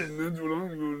 That's what I'm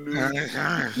gonna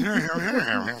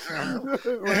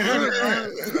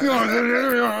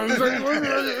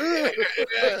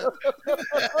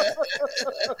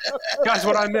Guys,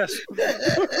 what I missed.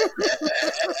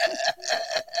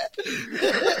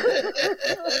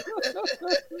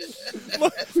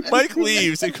 Mike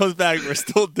leaves and comes back. We're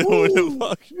still doing it.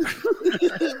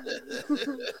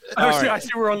 I see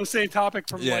we're on the same topic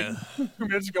from Yeah. like 2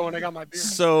 minutes ago when I got my beer.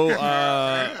 So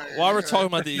while we're talking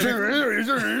about the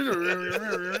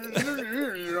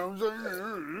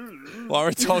while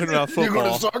we're talking about You football,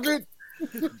 gonna suck it?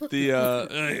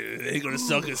 the he gonna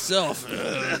suck himself. The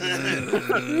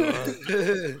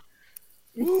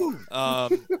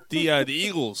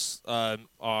Eagles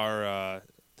are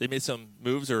they made some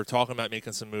moves or are talking about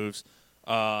making some moves.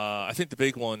 I think the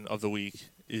big one of the week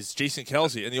is Jason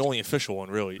Kelce, and the only official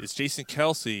one really is Jason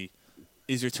Kelce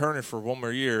is returning for one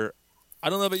more year. I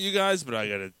don't know about you guys, but I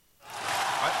gotta.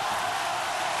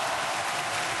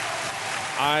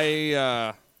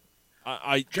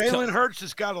 Jalen Hurts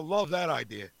has got to love that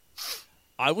idea.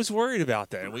 I was worried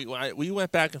about that. And we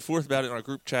went back and forth about it in our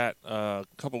group chat a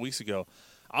couple weeks ago.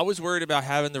 I was worried about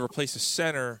having to replace a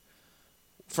center.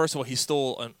 First of all, he's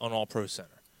still an all-pro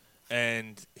center,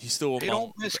 and he's still. He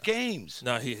don't miss games.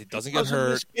 No, he doesn't get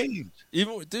hurt. Miss games.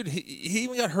 Even dude, he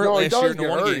even got hurt No, he last does year in the get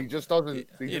one hurt. game. He just doesn't.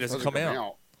 He doesn't come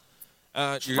out.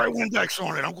 Spray Windex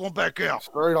on it. I'm going back out.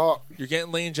 Straight up. You're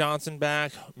getting Lane Johnson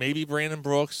back, maybe Brandon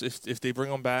Brooks if they bring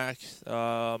him back,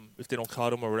 if they don't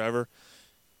cut him or whatever.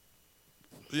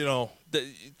 You know,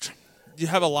 you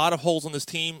have a lot of holes on this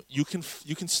team. You can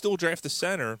still draft a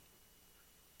center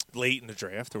late in the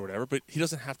draft or whatever, but he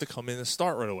doesn't have to come in and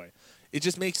start right away. It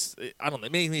just makes it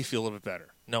made me feel a little bit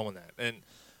better knowing that. And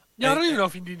I don't even know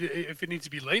if it needs to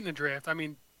be late in the draft. I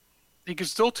mean, he can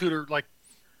still tutor like.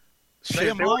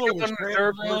 Sam They want to was get one in the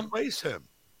third to round. replace him.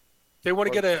 They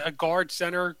want to get a guard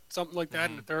center, something like that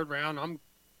in the third round. I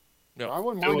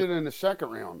wouldn't mind it in the second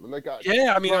round.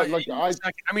 Yeah, I mean, I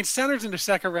mean, centers in the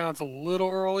second round's a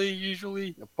little early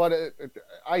usually. But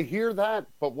I hear that.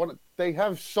 But they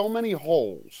have so many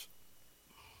holes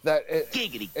that if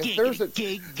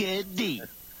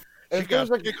there's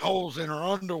big holes in her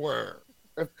underwear.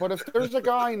 If there's a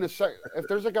guy in the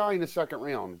second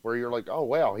round where you're like, oh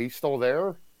wow, he's still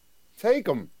there, take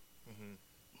him.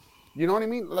 You know what I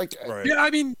mean? Like, yeah, I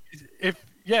mean, if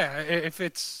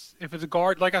it's a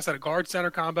guard, like I said, a guard center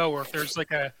combo, or if there's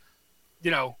like a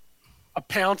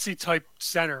Pouncey type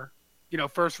center,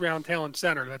 first round talent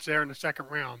center that's there in the second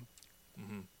round.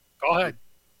 Go ahead,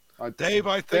 Dave.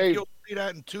 I think you'll see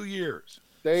that in 2 years.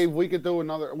 Dave, we could do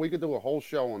a whole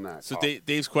show on that. So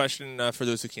Dave's question for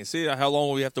those who can't see it: how long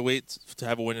will we have to wait to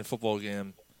have a winning football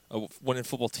game, a winning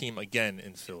football team again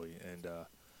in Philly? And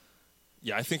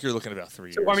yeah, I think you're looking at about 3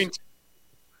 years. So, I mean,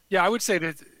 yeah, I would say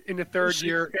that in the third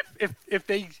year, if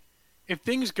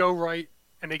things go right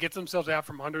and they get themselves out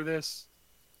from under this,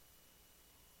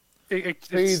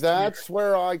 that's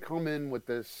where I come in with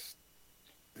this.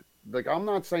 Like, I'm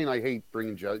not saying I hate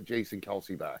bringing Jason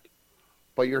Kelce back,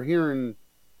 but you're hearing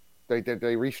they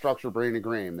restructured Brandon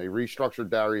Graham, they restructured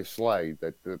Darius Slay,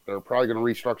 that they're probably going to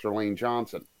restructure Lane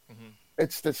Johnson.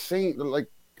 It's the same. Like,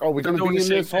 are we going to be in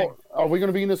this hole? Are we going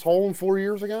to be in this hole in 4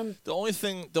 years again? The only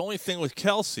thing with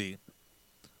Kelce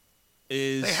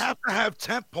is they have to have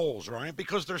temp poles, right?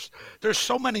 Because there's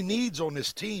so many needs on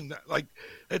this team that, like,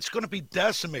 it's going to be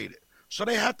decimated. So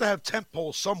they have to have temp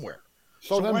poles somewhere.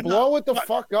 So then blow it the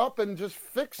fuck up and just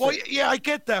fix it. Well, yeah, I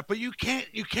get that, but you can't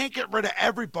get rid of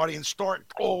everybody and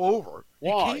start all over.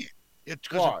 Why? You can't.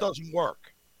 Because it doesn't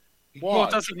work. Well, it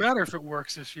doesn't matter if it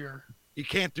works this year. You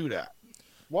can't do that.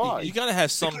 Why? You got to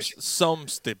have some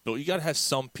stability. You got to have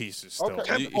some pieces still.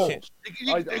 Okay. You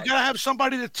got to have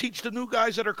somebody to teach the new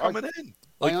guys that are coming in.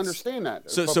 I understand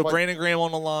that. So Brandon Graham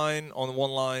on the line, on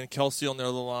one line, Kelce on the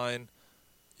other line.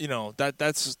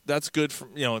 That's good for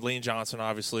Lane Johnson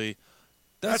obviously.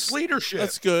 That's leadership.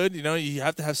 That's good. You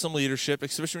have to have some leadership,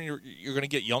 especially when you're going to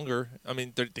get younger. I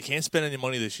mean, they can't spend any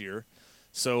money this year,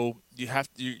 so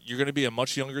you're going to be a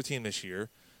much younger team this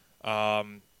year.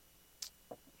 So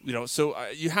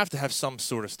you have to have some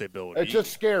sort of stability. It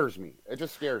just scares me. It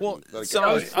just scares me. Like, so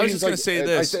I was just going to say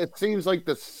this. It seems like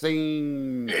the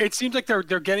same. It seems like they're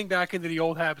getting back into the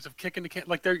old habits of kicking the can.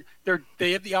 Like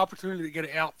they have the opportunity to get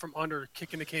it out from under,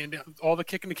 kicking the can down,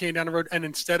 kicking the can down the road, and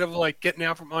instead of like getting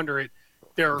out from under it,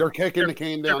 they're kicking the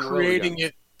can down the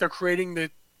road. They're creating the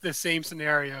same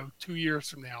scenario 2 years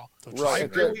from now.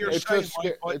 Right.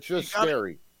 It's just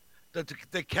scary.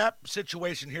 the cap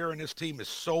situation here in this team is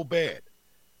so bad.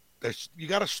 You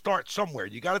got to start somewhere.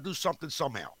 You got to do something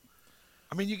somehow.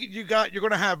 I mean, you're going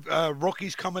to have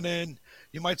rookies coming in.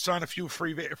 You might sign a few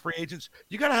free agents.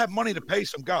 You got to have money to pay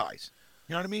some guys.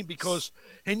 You know what I mean? Because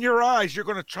in your eyes, you're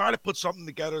going to try to put something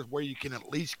together where you can at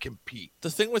least compete. The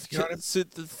thing with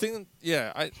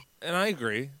I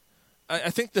agree. I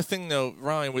think the thing though,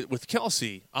 Ryan, with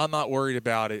Kelsey, I'm not worried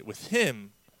about it with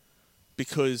him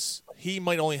because he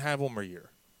might only have one more year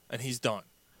and he's done.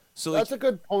 So that's a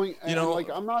good point. And,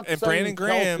 I'm not saying Brandon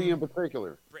Graham Kelsey in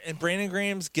particular. And Brandon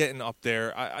Graham's getting up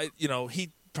there.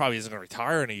 He probably isn't going to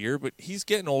retire in a year, but he's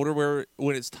getting older. Where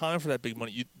when it's time for that big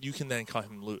money, you can then cut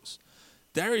him loose.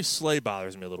 Darius Slay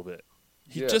bothers me a little bit.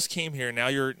 He just came here. Now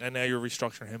you're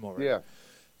restructuring him already.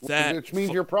 Yeah, which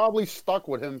means you're probably stuck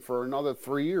with him for another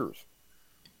 3 years.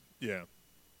 Yeah.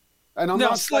 And I'm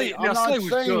not saying he's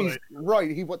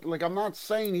right. I'm not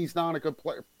saying he's not a good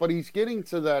player, but he's getting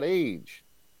to that age.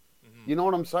 Mm-hmm. You know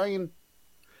what I'm saying?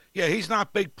 Yeah, he's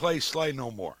not big play Slay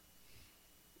no more.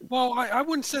 Well, I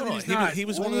wouldn't say that he's not. He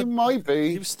was well, one of the. He might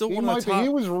be. He was still one of the top. He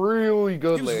was really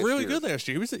good. He was really good last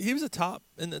year. He was in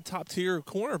the top tier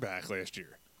cornerback last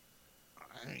year.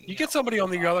 You get somebody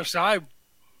on the other side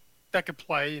that could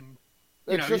play, and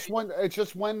it's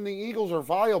just when the Eagles are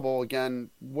viable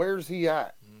again. Where's he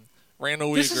at?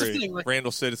 Randall, we agree.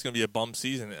 Randall said it's going to be a bum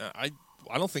season. I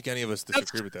don't think any of us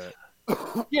disagree with that.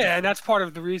 Yeah, and that's part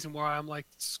of the reason why I'm like,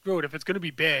 screw it. If it's going to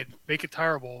be bad, make it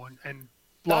terrible and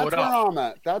blow it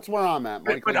up. That's where I'm at,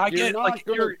 Mike. But I get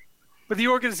but the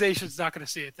organization's not going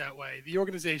to see it that way. The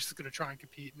organization's going to try and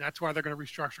compete, and that's why they're going to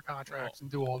restructure contracts and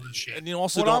do all this shit. And you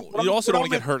also don't want to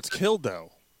get Hurts killed,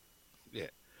 though. Yeah.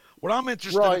 What I'm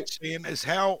interested in seeing is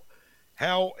how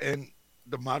in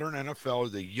the modern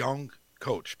NFL the young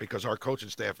coach, because our coaching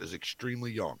staff is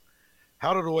extremely young,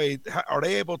 are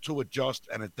they able to adjust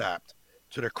and adapt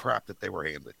to the crap that they were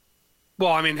handed?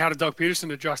 Well, I mean, how did Doug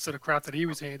Peterson adjust to the crap that he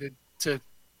was handed to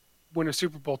win a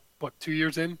Super Bowl, 2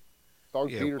 years in? Doug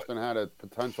Peterson had a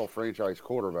potential franchise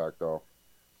quarterback, though.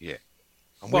 Yeah.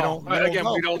 And we don't know.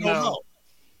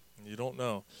 You don't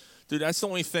know. Dude, that's the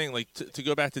only thing. Like, to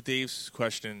go back to Dave's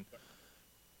question,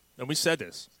 and we said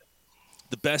this,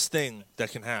 the best thing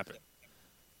that can happen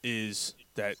is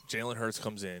that Jalen Hurts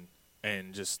comes in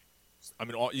and just, I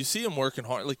mean, you see him working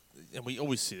hard, like, and we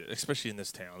always see it, especially in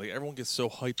this town. Like, everyone gets so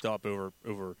hyped up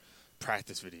over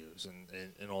practice videos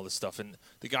and all this stuff, and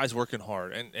the guy's working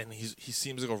hard, and he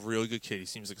seems like a really good kid. He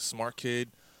seems like a smart kid.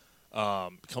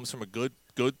 Comes from a good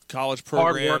college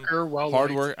program.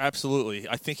 Hard worker, absolutely.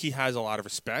 I think he has a lot of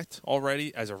respect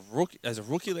already as a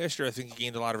rookie last year. I think he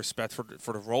gained a lot of respect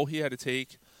for the role he had to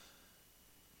take.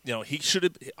 You know, he should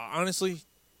have, honestly,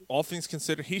 all things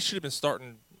considered, he should have been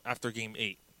starting after game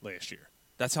 8 last year.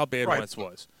 That's how bad Wentz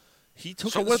was. He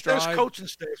took it in stride. This coaching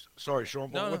staff, sorry, Sean,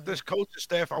 but with this coaching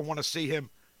staff, I want to see him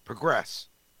progress.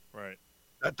 Right.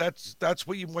 That's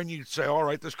when you say, all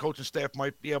right, this coaching staff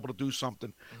might be able to do something.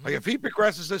 Mm-hmm. Like if he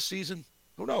progresses this season,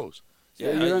 who knows?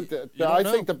 I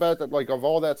think the bet that, like, of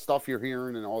all that stuff you're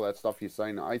hearing and all that stuff you're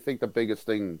saying, I think the biggest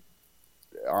thing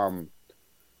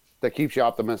that keeps you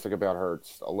optimistic about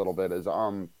Hurts a little bit is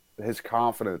his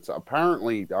confidence.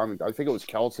 Apparently, I think it was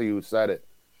Kelsey who said it.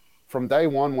 From day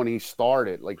one when he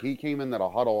started, like, he came into the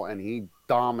huddle and he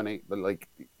dominated. Like,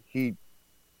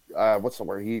 what's the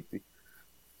word?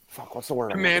 What's the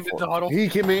word? Commanded the huddle. He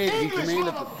commanded.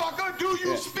 Motherfucker, do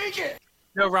you speak it?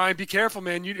 No, Ryan, be careful,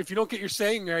 man. If you don't get your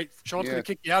saying right, Sean's going to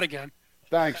kick you out again.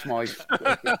 Thanks, Mike.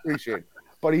 Appreciate it.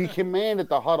 But he commanded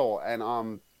the huddle,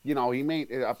 and he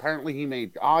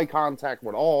made eye contact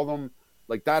with all of them.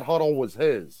 Like, that huddle was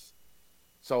his.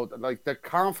 So, like, the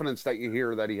confidence that you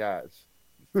hear that he has.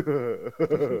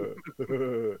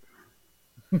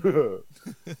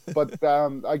 But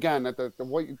again,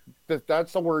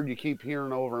 that's the word you keep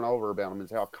hearing over and over about him,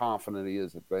 is how confident he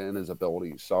is in his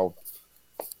abilities. So,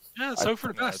 yeah, so for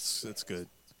the best. That's good.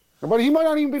 But he might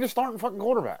not even be the starting fucking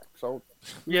quarterback. So,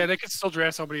 yeah, they could still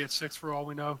draft somebody at 6 for all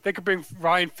we know. They could bring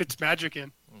Ryan Fitzmagic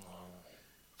in.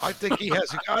 I think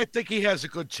he has a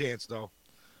good chance, though.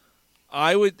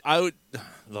 I would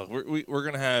look. We're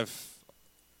gonna have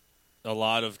a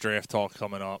lot of draft talk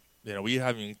coming up. You know, we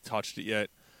haven't even touched it yet.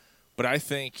 But I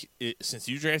think since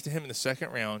you drafted him in the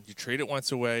second round, you traded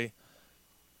Wentz away.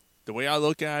 The way I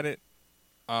look at it,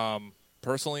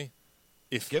 personally,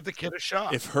 give the kid a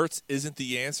shot. If Hurts isn't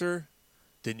the answer,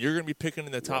 then you're going to be picking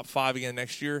in the top 5 again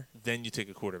next year. Then you take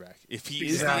a quarterback. If he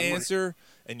is the answer,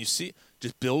 and you see,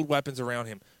 just build weapons around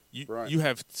him. You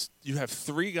have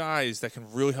 3 guys that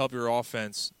can really help your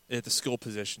offense at the skill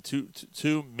position.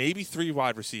 Two, maybe 3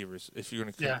 wide receivers if you're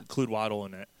going to include Waddle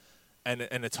in that. and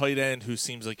a tight end who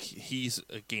seems like he's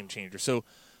a game changer. So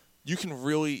you can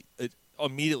really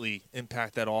immediately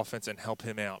impact that offense and help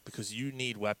him out because you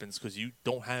need weapons because you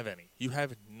don't have any. You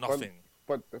have nothing.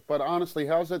 But honestly,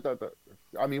 how's it that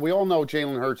I mean, we all know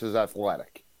Jalen Hurts is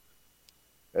athletic.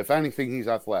 If anything, he's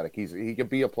athletic. He could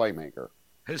be a playmaker.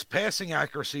 His passing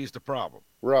accuracy is the problem.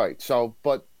 Right. So,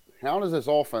 but how does this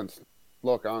offense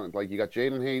look on? Like, you got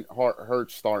Jalen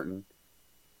Hurts starting.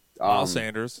 Miles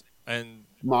Sanders,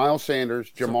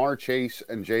 Jamar Chase,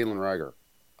 and Jalen Reagor.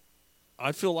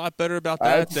 I feel a lot better about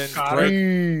that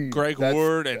than Greg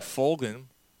Ward and Fulgham.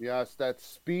 Yes, that's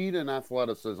speed and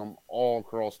athleticism all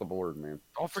across the board, man.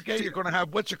 Don't forget you're going to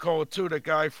have too, the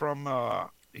guy from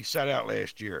he sat out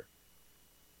last year.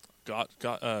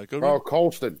 Goodwin? Oh,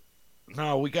 Colston.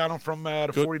 No, we got him from the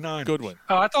 49ers. Goodwin.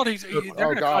 Oh, I thought they're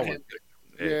going to cut him.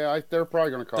 Yeah, they're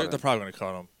probably going to cut him. They're probably going to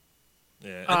cut him.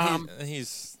 Yeah, and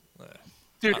he's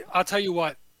dude, I'll tell you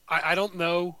what. I don't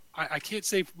know. I can't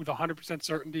say with 100%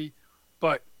 certainty,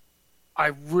 but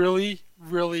I really,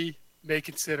 really may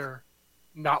consider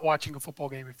not watching a football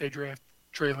game if they draft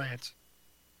Trey Lance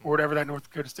or whatever that North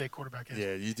Dakota State quarterback is.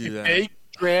 Yeah, you do if that. They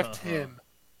draft him.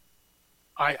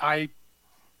 I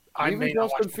may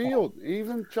not watch football.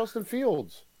 Even Justin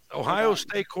Fields. Ohio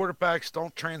State quarterbacks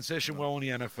don't transition well in the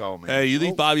NFL, man. Hey, you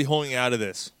leave Bobby Holding out of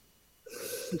this.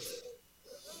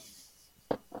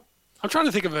 I'm trying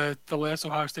to think of the last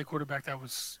Ohio State quarterback that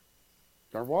was.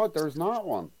 There what? There's not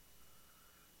one.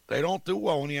 They don't do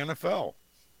well in the NFL.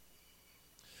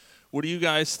 What do you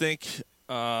guys think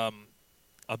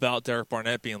about Derek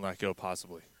Barnett being let go?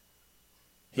 Possibly,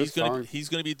 he's going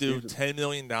to be due $10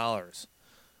 million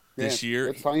this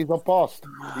year. He's a bust.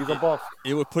 He's a bust.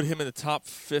 It would put him in the top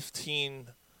 15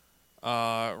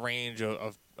 range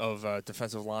of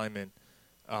defensive linemen.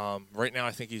 Right now,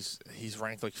 I think he's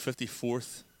ranked like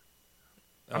 54th.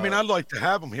 I mean, I'd like to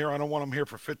have him here. I don't want him here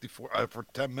for for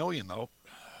 $10 million though.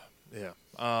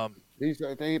 Yeah. He's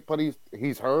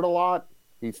hurt a lot.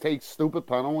 He takes stupid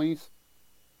penalties.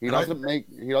 He doesn't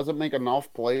make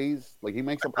enough plays. Like, he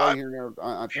makes a play here and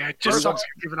there. Yeah, it just sucks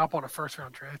giving up on a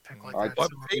first-round draft pick like that. But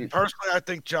personally, I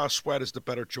think Josh Sweat is the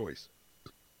better choice.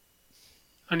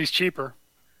 And he's cheaper.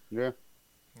 Yeah.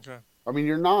 Okay. I mean,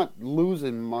 you're not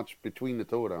losing much between the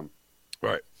two of them.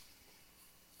 Right.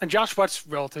 And Josh Sweat's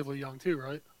relatively young too,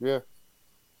 right? Yeah.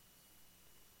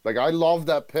 Like, I love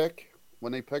that pick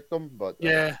when they picked him, but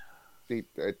yeah, he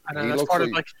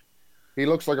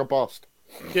looks like a bust.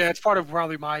 Yeah, it's part of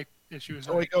probably my issue.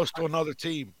 So he goes to another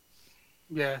team.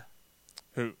 Yeah.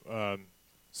 Who?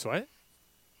 Sweat?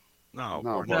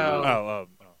 No.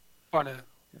 Barnett.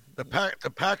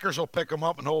 The Packers will pick him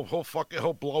up and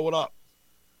he'll blow it up.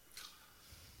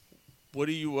 What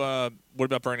do you? What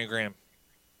about Brandon Graham?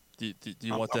 Do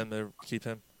you want them to keep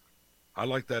him? I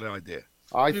like that idea.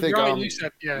 I think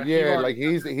yeah, like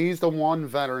he's the one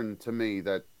veteran to me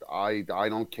that I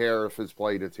don't care if his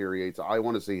play deteriorates. I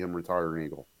want to see him retire an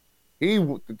Eagle.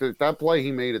 That play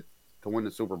he made it to win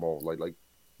the Super Bowl. Like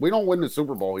we don't win the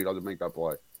Super Bowl, he doesn't make that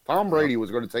play. Tom Brady was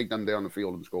going to take them down the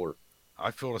field and score.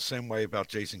 I feel the same way about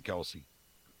Jason Kelce.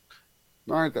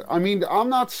 All right, I mean, I'm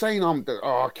not saying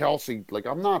Kelce. Like,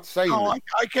 I'm not saying. No,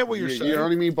 I get what you're saying. You know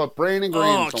what I mean? But Brandon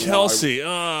Graham. Oh,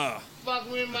 Kelce.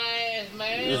 Fuck with my ass,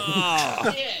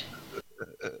 man. Shit.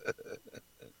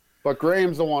 But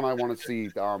Graham's the one I want to see.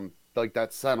 Like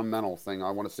that sentimental thing. I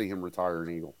want to see him retire an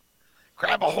Eagle.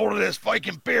 Grab a hold of this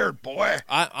Viking beard, boy.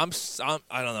 I don't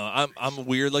know. I'm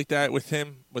weird like that with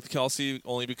him, with Kelce,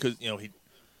 only because the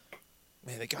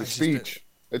guy's speech.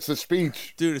 It's the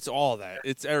speech, dude. It's all that.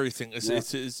 It's everything.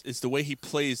 It's the way he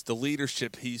plays, the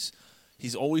leadership. He's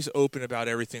always open about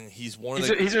everything. He's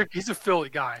he's a Philly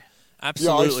guy.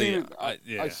 Absolutely.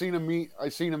 I seen a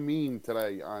meme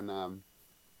today on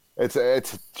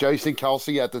it's Jason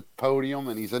Kelce at the podium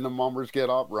and he's in the Mummers Get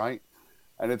Up, right?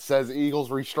 And it says Eagles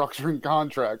restructuring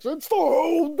contracts. It's the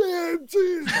whole damn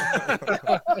team.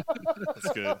 That's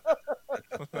good.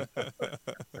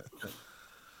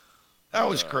 That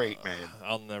was great, man.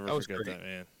 I'll never forget that,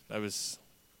 man. That was,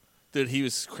 dude. He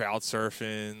was crowd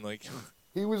surfing, like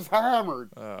he was hammered.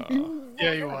 He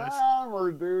was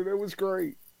hammered, dude. It was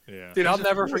great. Yeah, dude. I'll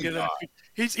never forget that.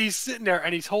 He's sitting there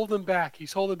and he's holding back. He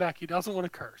doesn't want to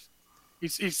curse.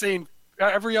 He's saying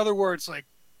every other word. It's like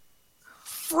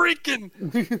freaking,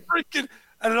 and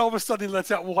then all of a sudden he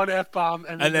lets out one F-bomb,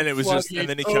 and then it was just, and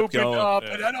then he kept going up,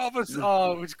 and then all of a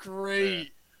sudden, it was great. Yeah.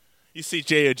 You see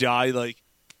Jay Ajayi like.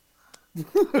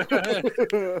 Just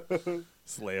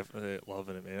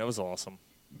loving it, man. That was awesome.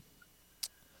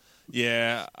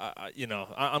 Yeah,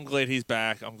 I'm glad he's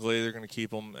back. I'm glad they're going to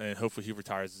keep him, and hopefully he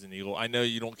retires as an Eagle. I know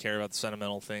you don't care about the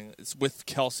sentimental thing. It's with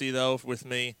Kelce, though, with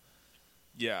me.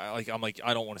 yeah, I'm like,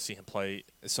 I don't want to see him play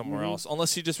somewhere Mhm. else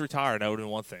unless he just retired. That would have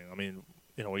been one thing. I mean,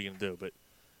 what are you gonna do? But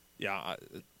yeah,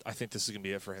 I think this is gonna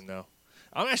be it for him, though.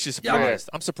 I'm actually surprised.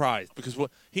 I'm surprised because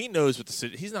he knows what the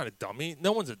city. He's not a dummy.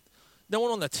 No one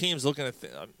on the team's looking at.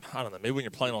 I don't know. Maybe when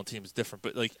you're playing on teams, it's different.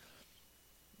 But like,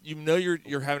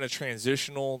 you're having a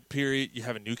transitional period. You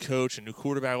have a new coach, a new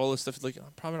quarterback, all this stuff. Like,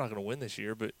 I'm probably not going to win this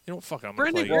year, but fuck, I'm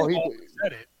going to play. Brandon Graham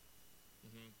said it.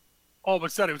 All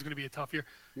but said it was going to be a tough year.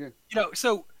 Yeah.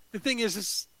 So the thing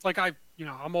is like I'm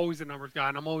always the numbers guy,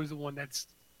 and I'm always the one that's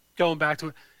going back to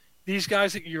it. These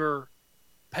guys that you're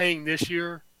paying this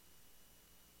year,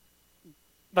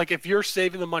 like if you're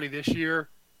saving the money this year,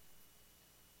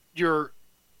 you're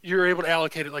able to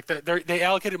allocate it. Like they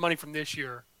allocated money from this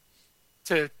year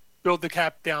to build the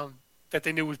cap down that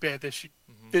they knew was bad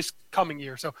this coming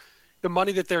year. So the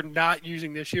money that they're not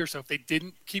using this year. So if they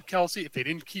didn't keep Kelsey, if they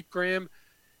didn't keep Graham,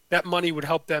 that money would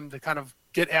help them to kind of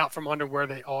get out from under where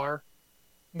they are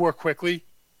more quickly.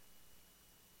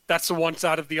 That's the one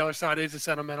side. Of the other side is the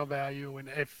sentimental value, and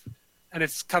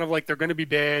it's kind of like they're going to be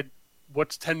bad.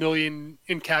 What's $10 million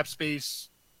in cap space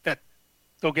that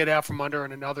they'll get out from under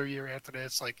in another year after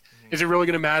this? Like, is it really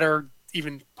going to matter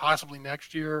even possibly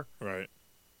next year? Right.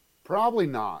 Probably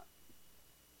not.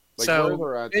 Like so where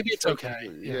they're at, maybe it's okay.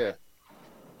 Yeah.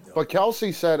 But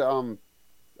Kelsey said,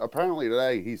 apparently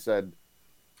today he said,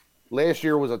 last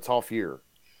year was a tough year.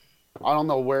 I don't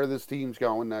know where this team's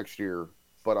going next year,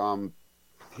 but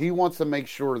he wants to make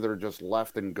sure they're just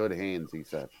left in good hands. He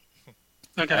said.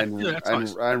 Okay. And, that's and,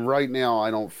 nice. and right now,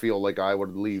 I don't feel like I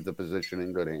would leave the position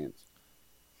in good hands.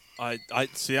 I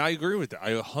see. I agree with that.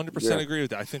 I 100% agree with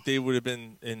that. I think they would have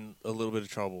been in a little bit of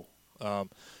trouble.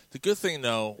 The good thing,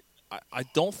 though, I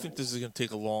don't think this is going to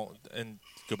take a long. And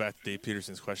go back to Dave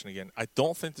Peterson's question again. I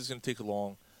don't think this is going to take a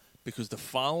long, because the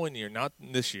following year, not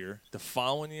this year, the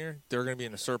following year, they're going to be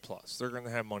in a surplus. They're going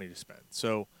to have money to spend.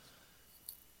 So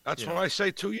that's what I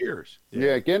say. 2 years.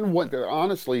 Yeah, getting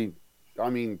honestly, I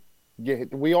mean,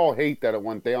 we all hate that it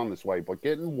went down this way, but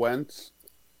getting Wentz,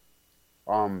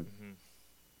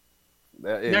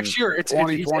 next year it's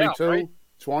 2022, out, right?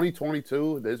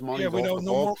 2022, there's money. Yeah, we know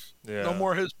no no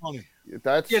more his money.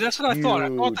 That's what I thought. I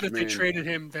thought that if they man. traded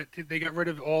him, that they got rid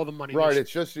of all the money. Right,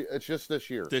 this it's just this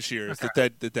year. This year, Okay.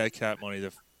 it's the dead cap money.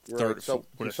 The third, Right. So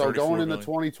what, going 34 into million?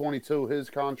 2022,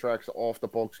 his contract's off the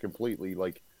books completely.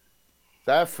 Like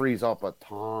that frees up a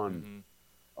ton,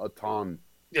 a ton.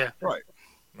 Yeah. Right.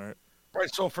 Right.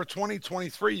 Right. So for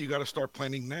 2023, you got to start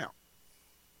planning now.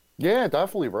 Yeah,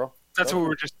 definitely, bro. That's what we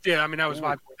were just. Yeah, I mean that was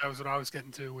my point. That was what I was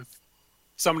getting to with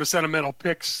some of the sentimental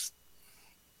picks.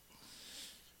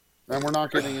 And we're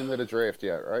not getting into the draft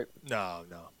yet, right? No.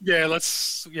 Yeah,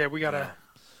 we gotta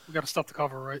stuff to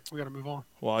cover, right? We gotta move on.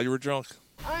 While you were drunk.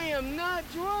 I am not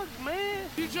drunk, man.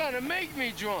 You trying to make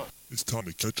me drunk? It's time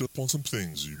to catch up on some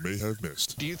things you may have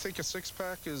missed. Do you think a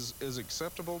six-pack is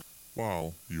acceptable?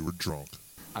 While you were drunk.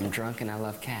 I'm drunk and I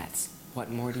love cats. What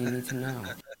more do you need to know?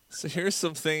 So here's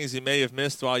some things you may have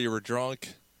missed while you were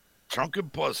drunk. Drunken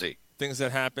pussy. Things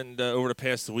that happened over the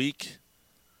past week.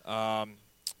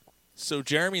 So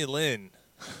Jeremy Lin,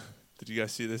 did you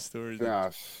guys see this story?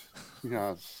 Yes.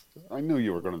 I knew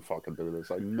you were going to fucking do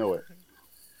this. I knew it.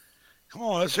 Come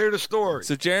on, let's hear the story.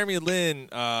 So Jeremy Lin,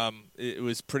 it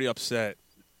was pretty upset.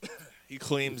 He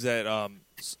claims that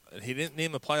he didn't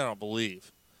name the player, I don't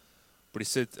believe, but he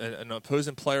said an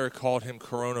opposing player called him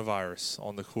coronavirus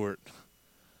on the court.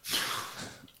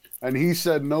 And he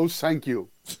said, no, thank you.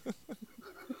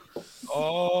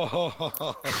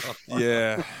 Oh.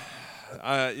 Yeah.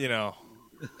 I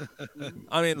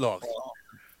mean, look.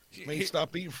 May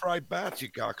stop eating fried bats,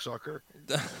 you cocksucker.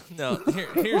 No,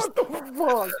 here's what the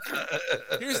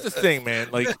fuck? Here's the thing, man.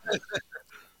 Like,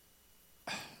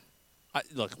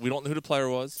 look, we don't know who the player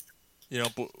was,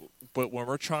 but when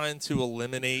we're trying to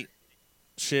eliminate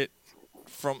shit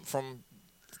from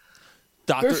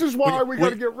Dr. This is why we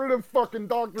got to get rid of fucking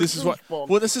Dr. This is Seuss what. books.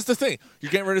 Well, this is the thing.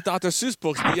 You're getting rid of Dr. Seuss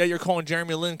books, but you're calling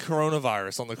Jeremy Lin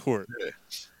coronavirus on the court.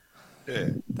 Yeah.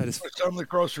 That is. It's on the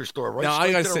grocery store, right? Now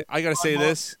I gotta say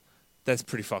this. That's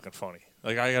pretty fucking funny.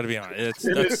 Like, I gotta be honest.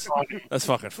 That's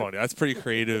fucking funny. That's pretty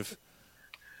creative.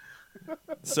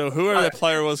 So whoever that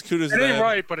player was, kudos to It ain't them.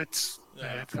 right, but it's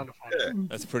kind of funny. Yeah.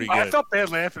 That's pretty good. I felt bad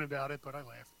laughing about it, but I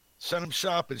laughed. Send him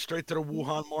shopping straight to the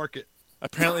Wuhan market.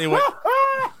 Apparently, it went.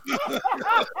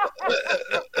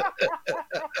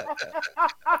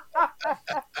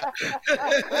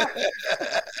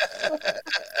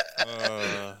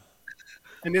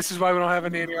 And this is why we don't have a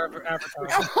nanny advertising.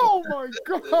 Oh my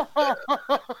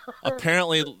god!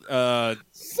 Apparently,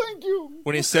 Thank you.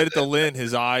 when he said it to Lynn,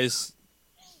 his eyes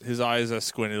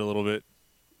squinted a little bit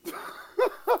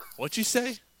What'd you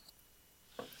say?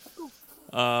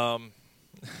 You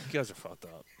guys are fucked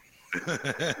up.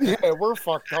 Yeah, we're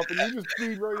fucked up, and you just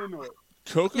feed right into it.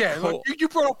 Coca-Cola. Yeah, look, you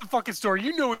brought up the fucking story.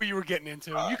 You knew what you were getting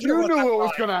into. You knew what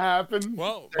was going to happen.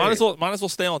 Well, might as well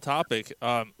stay on topic.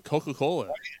 Coca-Cola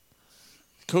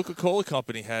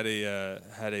Company had an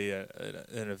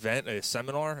event, a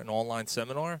seminar, an online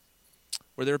seminar,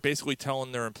 where they were basically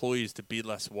telling their employees to be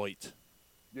less white.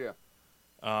 Yeah.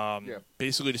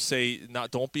 Basically to say,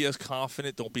 don't be as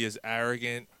confident, don't be as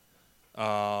arrogant,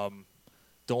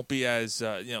 don't be as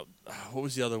what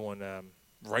was the other one?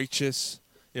 Righteous.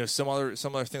 Some other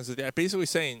things like that. Basically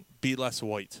saying, be less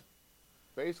white.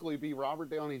 Basically, be Robert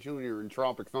Downey Jr. in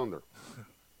Tropic Thunder.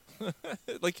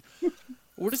 Like,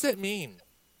 what does that mean?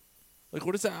 Like,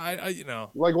 what is that?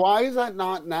 Like, why is that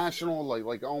not national?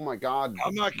 Like, oh my God!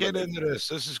 I'm not getting into this.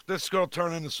 This is going to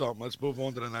turn into something. Let's move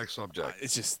on to the next subject.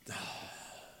 It's just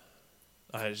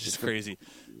crazy.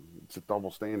 It's a double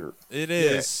standard. It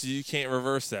is. You can't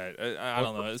reverse that. I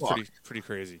don't know. It's pretty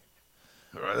crazy.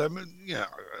 All right.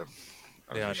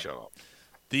 Shut up.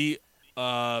 The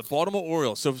Baltimore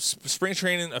Orioles. So spring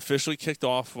training officially kicked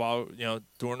off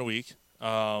during the week.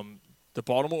 The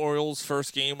Baltimore Orioles'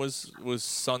 first game was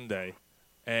Sunday,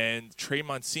 and Trey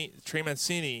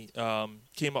Mancini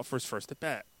came up for his first at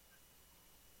bat.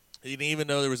 He didn't even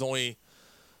know there was only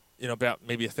about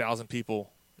maybe 1,000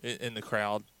 people in the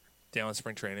crowd down in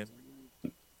spring training.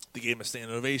 They gave him a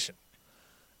standing ovation,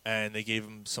 and they gave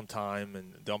him some time,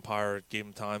 and the umpire gave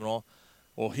him time and all.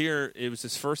 Well, here it was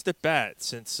his first at bat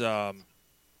since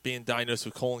being diagnosed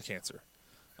with colon cancer.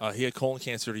 He had colon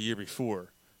cancer the year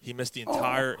before. He missed the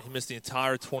entire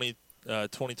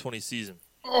 2020 season.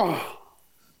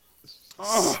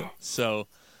 So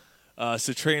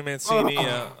Trey Mancini.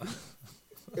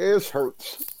 It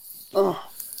hurts.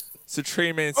 So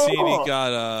Trey Mancini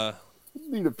got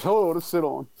need a pillow to sit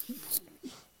on.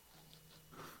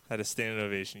 Had a standing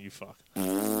ovation. You fuck.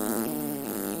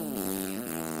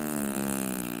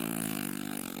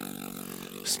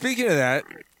 Speaking of that,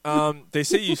 they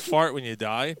say you fart when you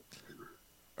die.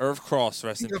 Irv Cross,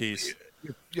 rest in peace.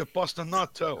 You bust a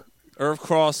nut too. Irv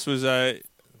Cross was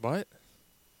what?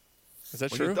 Is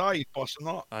that when true? You die, you bust a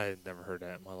nut. I had never heard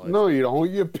that in my life. No, you don't.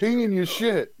 You pee in your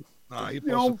shit. Nah, you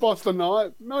don't bust a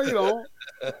nut. No, you don't.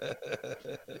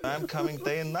 I'm coming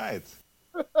day and night.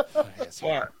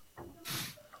 What?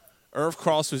 Irv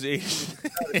Cross was 80.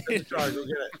 Sorry, go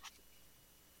get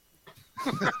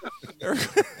it.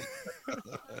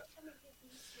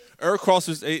 Irv Cross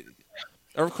was 8.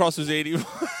 Irv Cross was 81.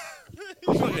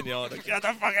 He's fucking yelling, "Get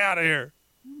the fuck out of here!"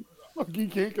 Fuck, you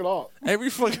can't get off.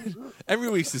 Every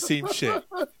week's the same shit.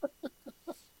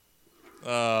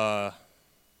 Hold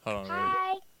on.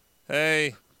 Hi.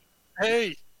 Hey.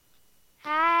 Hey.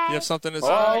 Hi. You have something to say?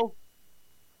 Oh.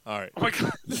 All right. Oh my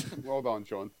God. Well done,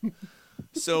 Sean.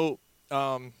 So,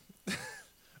 Irv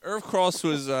Cross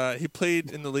was he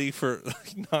played in the league for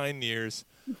like 9 years.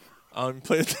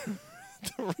 Played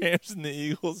the Rams and the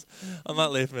Eagles. I'm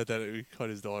not laughing at that. We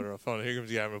cut his daughter off. Oh, here comes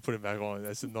the guy. I'm gonna put him back on.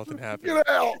 I said nothing happened. Get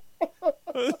out.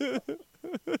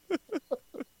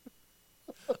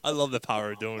 I love the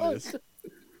power of doing this.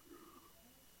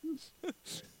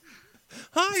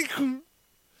 Hi.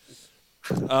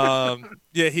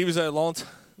 Yeah, he was a long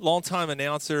time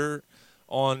announcer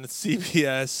on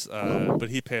CBS,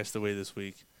 but he passed away this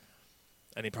week,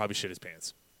 and he probably shit his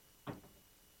pants.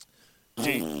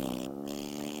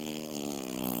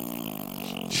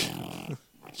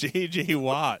 J.J.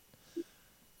 Watt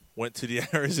went to the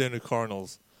Arizona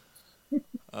Cardinals.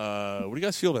 What do you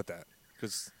guys feel about that?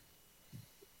 Because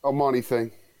a money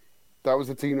thing. That was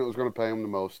the team that was going to pay him the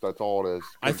most. That's all it is.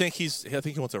 I think he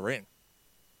wants a ring.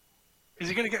 Is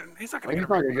he going to get? He's not going to get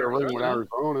a ring with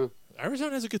Arizona.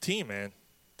 Arizona has a good team, man.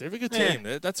 They have a good team.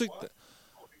 That's a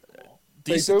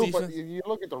they decent do, defense. but you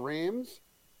look at the Rams,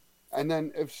 and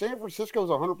then if San Francisco's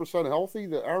 100% healthy,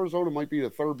 the Arizona might be the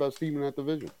third best team in that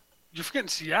division. You're forgetting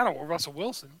Seattle with Russell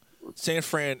Wilson. San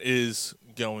Fran is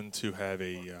going to have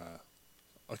a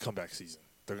comeback season.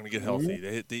 They're going to get healthy.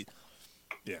 Mm-hmm.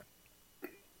 Yeah.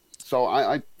 So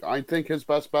I think his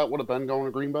best bet would have been going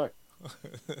to Green Bay.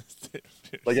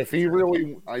 Like if he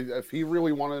really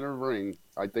wanted a ring,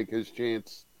 I think his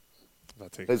best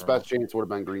chance would have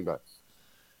been Green Bay.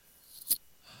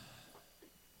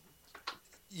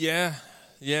 Yeah.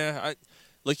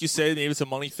 Like you said, maybe it's a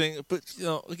money thing, but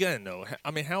again, no. I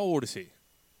mean, how old is he?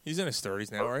 He's in his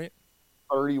 30s now, right?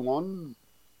 31.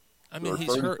 I mean, he's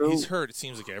 32. hurt. He's hurt. It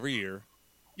seems like every year.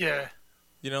 Yeah.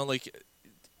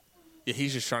 Yeah,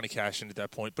 he's just trying to cash in at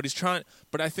that point. But he's trying.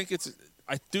 But I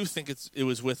do think it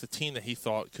was with a team that he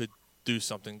thought could do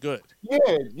something good.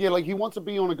 Yeah. Like he wants to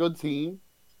be on a good team,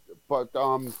 but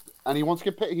and he wants to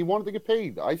get paid. He wanted to get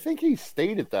paid. I think he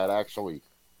stated that actually.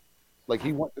 Like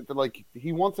he wants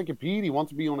to compete. He wants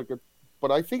to be on a good.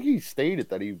 But I think he stated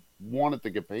that he wanted to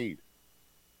get paid.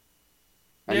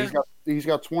 And he's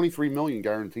got $23 million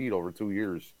guaranteed over 2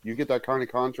 years. You get that kind of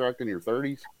contract in your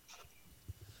 30s.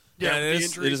 Yeah, it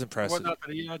is impressive.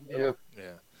 Yeah.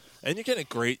 And you're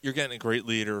getting a great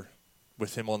leader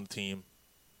with him on the team.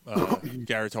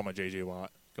 Gary talking about J.J.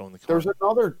 Watt going the.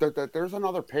 There's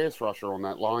another pass rusher on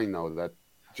that line though that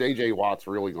J.J. Watt's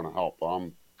really going to help.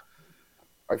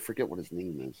 I forget what his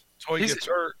name is. So he gets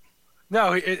hurt.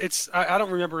 No, I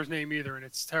don't remember his name either, and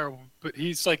it's terrible. But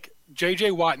he's like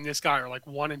J.J. Watt and this guy are like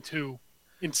 1 and 2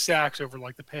 in sacks over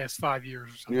like the past 5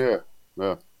 years or something.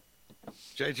 Yeah.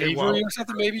 J.J. Avery Watt or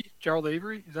something maybe. Gerald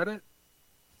Avery, is that it?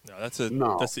 No, that's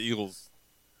the Eagles.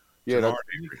 Yeah, that's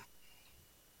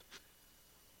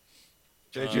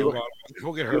J.J. Watt.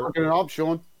 He'll get hurt. Looking it up,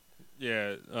 Sean.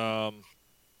 Yeah. Trying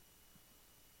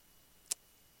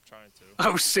to.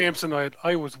 Oh, Samsonite.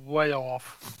 I was way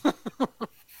off.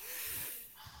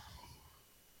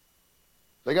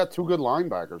 They got 2 good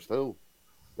linebackers too.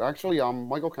 Actually,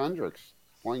 Michael Kendricks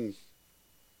playing.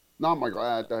 Not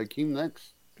Michael. Hakeem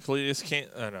Nicks. Cletus can't.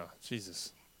 Oh no,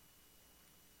 Jesus.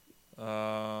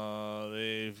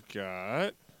 They've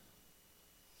got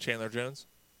Chandler Jones.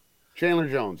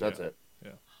 That's it.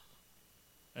 Yeah.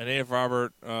 And they have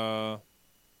Robert, the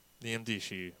MD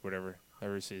sheet, whatever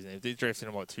his season. They drafted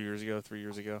him 3 years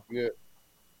ago. Yeah.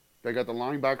 They got the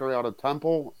linebacker out of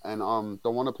Temple and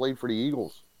the one that played for the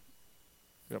Eagles.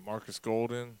 They got Marcus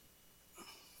Golden.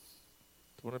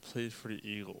 The one that played for the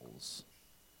Eagles.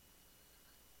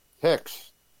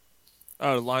 Hicks.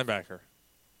 Oh, the linebacker.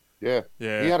 Yeah.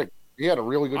 Yeah. He had a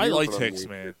really good year. I liked Hicks,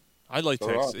 man. I liked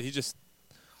Hicks.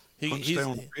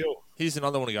 He's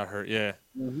another one who got hurt. Yeah.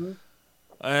 Mm-hmm.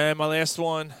 And my last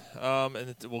one,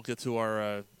 and we'll get to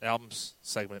our albums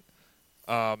segment.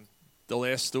 The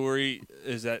last story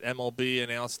is that MLB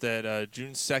announced that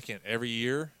June 2nd every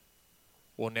year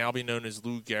will now be known as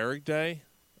Lou Gehrig Day,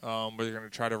 where they're going to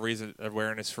try to raise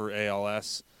awareness for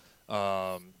ALS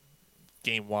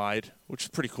game-wide, which is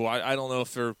pretty cool. I don't know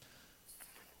if they're,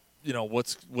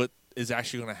 what is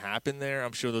actually going to happen there.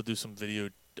 I'm sure they'll do some video,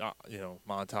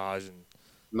 montage and.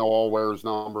 No all wears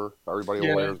number. Everybody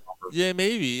all wears number. Yeah,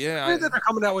 maybe. Yeah. I think they're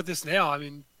coming out with this now. I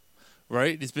mean,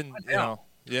 right? He's been,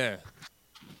 yeah.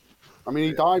 I mean,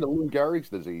 he died of Lou Gehrig's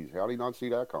disease. How did he not see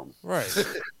that coming? Right.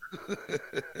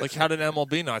 Like, how did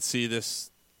MLB not see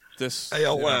this?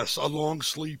 ALS, a long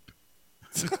sleep.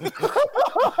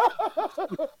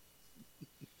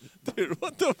 Dude,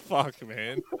 what the fuck,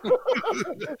 man?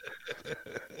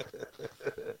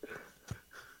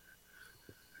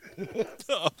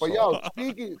 But yo,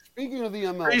 speaking of the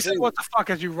MLB, you said what the fuck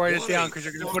as you write it down because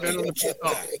you're going to put it on the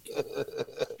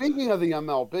Speaking of the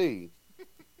MLB,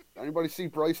 anybody see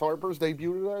Bryce Harper's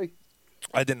debut today?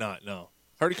 I did not. No,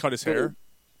 heard he cut his hair.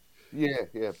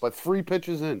 Yeah, but 3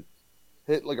 pitches in,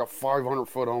 hit like a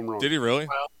 500-foot home run. Did he really?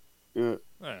 Yeah.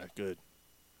 Good.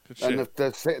 Good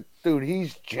and shit. Dude,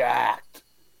 he's jacked.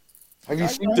 Have you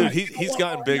seen? Dude, he's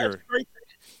gotten bigger.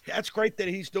 That's great that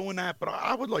he's doing that, but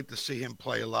I would like to see him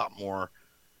play a lot more.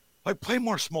 Like, play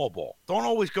more small ball. Don't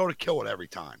always go to kill it every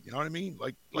time. You know what I mean?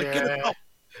 Like get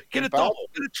a double,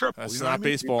 get a triple. That's you know not what I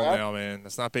mean? baseball now, man.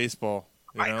 That's not baseball.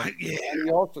 You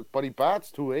know? But he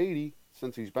bats 280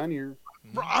 since he's been here.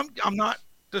 I'm not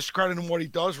discrediting what he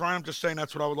does, Ryan. I'm just saying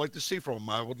that's what I would like to see from him.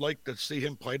 I would like to see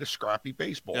him play the scrappy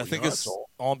baseball. Yeah, I think his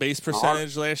on-base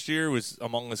percentage last year was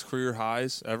among his career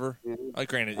highs ever.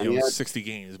 Granted, it was 60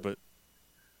 games, but...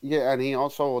 Yeah, and he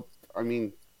also, I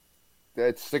mean,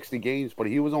 that's 60 games, but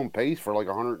he was on pace for like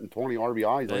 120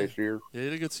 RBIs last year. Yeah, he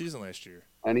had a good season last year.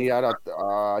 And he had,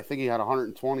 I think he had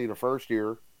 120 the first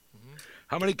year. Mm-hmm.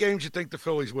 How many games do you think the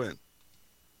Phillies win?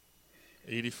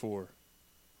 84.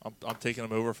 I'm taking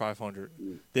them over 500.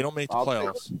 They don't make the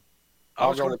playoffs.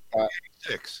 I'll go with that.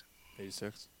 86.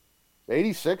 86.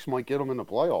 86 might get them in the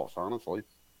playoffs, honestly.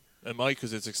 It might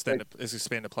because it's expanded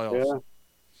playoffs. Yeah.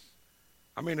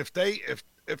 I mean, if their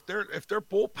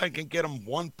bullpen can get them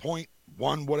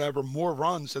 1.1 whatever more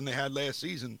runs than they had last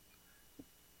season,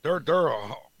 they're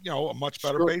a much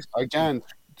better base. Again,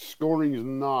 scoring is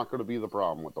not going to be the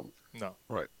problem with them. No,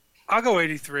 right. I'll go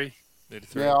 83.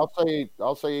 83. Yeah,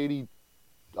 I'll say 80.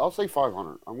 I'll say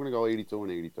 500. I'm going to go 82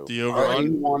 and 82. The over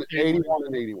 81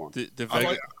 and 81.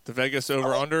 The Vegas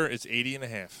over under is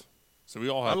 80.5. So we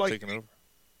all have taken over.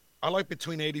 I like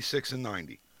between 86 and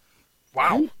 90.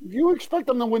 Wow. You expect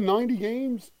them to win 90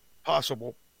 games?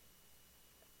 Possible.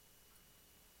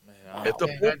 Man, if the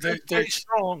bullpen stays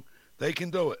strong, they can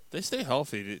do it. They stay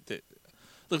healthy.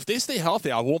 Look, if they stay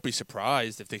healthy, I won't be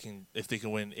surprised if they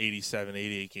can win 87,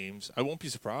 88 games. I won't be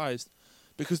surprised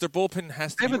because their bullpen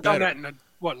has to They be haven't better. done that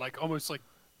in almost like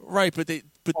Right, but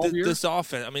all year? this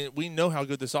offense. I mean, we know how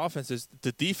good this offense is.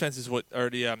 The defense is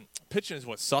the pitching is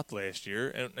what sucked last year,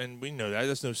 and we know that.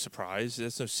 That's no surprise.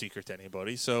 That's no secret to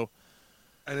anybody. So,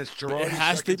 and it's but Girardi's it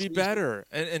has to second be season. better.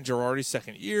 And Girardi's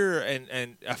second year,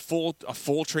 and a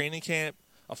full training camp,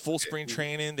 a full spring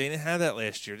training. They didn't have that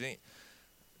last year.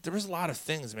 There was a lot of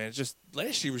things, man. It's just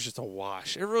last year was just a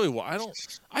wash. It really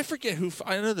was. I forget who.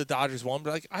 I know the Dodgers won,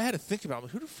 but I had to think about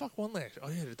who the fuck won last year. Oh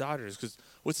yeah, the Dodgers. Because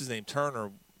what's his name?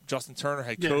 Justin Turner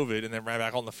had COVID and then ran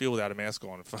back on the field without a mask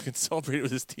on and fucking celebrated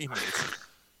with his teammates.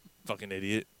 Fucking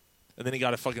idiot. And then he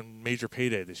got a fucking major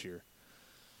payday this year.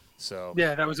 So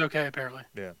yeah, that was okay apparently.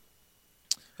 Yeah.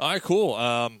 All right,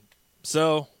 cool.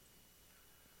 So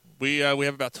we have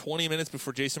about 20 minutes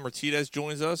before Jason Martinez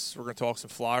joins us. We're going to talk some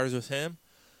Flyers with him.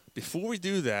 Before we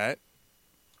do that,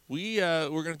 we're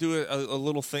going to do a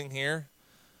little thing here.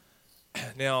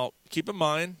 Now, keep in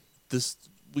mind this.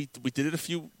 We did it a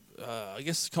few. I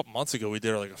guess a couple months ago we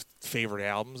did like favorite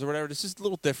albums or whatever. This is a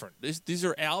little different. These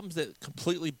are albums that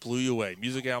completely blew you away.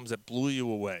 Music albums that blew you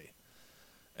away.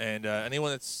 And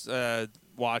anyone that's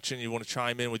watching, you want to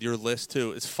chime in with your list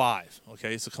too. It's 5.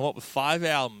 Okay, so come up with 5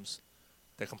 albums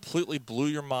that completely blew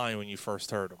your mind when you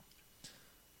first heard them.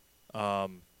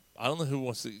 I don't know who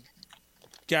wants to.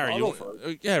 Gary,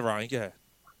 yeah, Ryan, go ahead.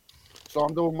 So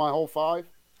I'm doing my whole 5?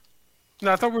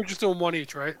 No, I thought we were just doing one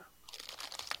each, right?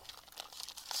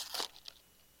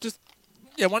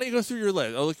 Yeah, why don't you go through your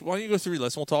list? Why don't you go through your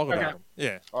list and we'll talk about them?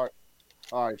 Yeah. All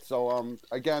right. So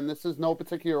again, this is no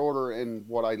particular order in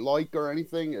what I like or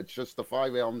anything. It's just the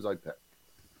 5 albums I picked.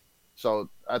 So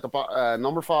at the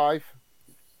number 5,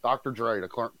 Dr. Dre, The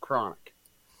Chronic.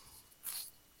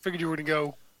 Figured you were gonna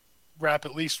go rap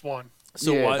at least one.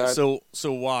 So Yeah, why? that-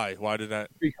 So why? Why did that?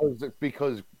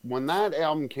 Because when that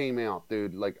album came out,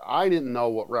 dude, like I didn't know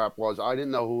what rap was. I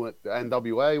didn't know who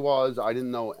NWA was. I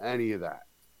didn't know any of that.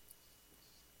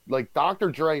 Like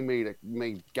Dr. Dre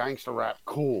made gangster rap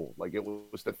cool. Like it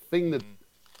was the thing to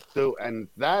do. And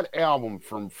that album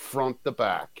from front to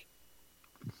back,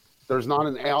 there's not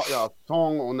a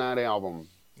song on that album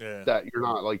that you're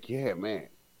not like, yeah, man,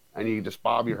 and you just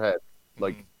bob your head.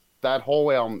 Like that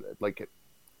whole album, like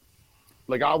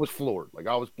I was floored. Like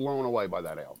I was blown away by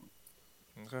that album.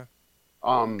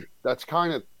 Okay. That's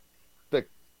kind of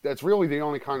that's really the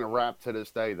only kind of rap to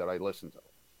this day that I listen to.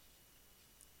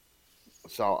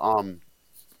 So,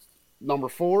 number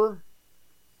 4,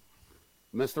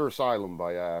 Mr. Asylum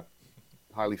by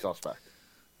Highly Suspect.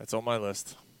 That's on my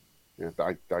list. Yeah,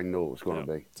 I knew it was going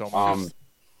to be. It's on my list.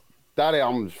 That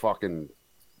album's fucking.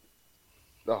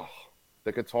 Oh,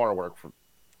 the guitar work for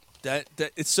that.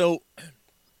 It's so.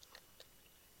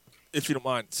 If you don't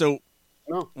mind, so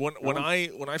when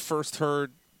I first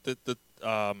heard the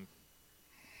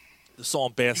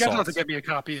song Bath You guys have Salts. to get me a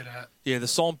copy of that. Yeah, the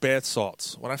song Bath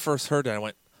Salts. When I first heard that, I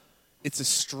went, it's a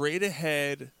straight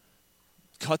ahead,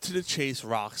 cut to the chase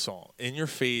rock song, in your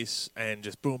face, and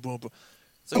just boom, boom, boom.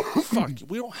 It's like fuck,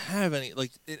 we don't have any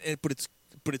but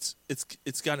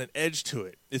it's got an edge to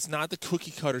it. It's not the cookie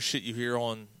cutter shit you hear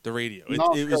on the radio.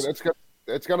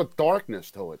 It's got a darkness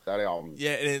to it. That album.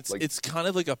 Yeah, and it's kind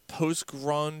of like a post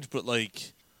grunge, but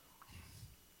like.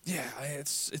 Yeah,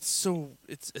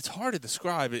 it's hard to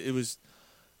describe. It was,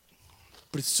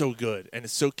 but it's so good and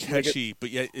it's so catchy.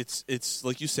 But yet it's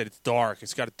like you said, it's dark.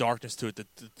 It's got a darkness to it.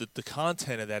 The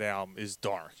content of that album is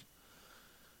dark,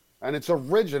 and it's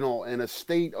original in a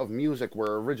state of music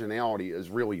where originality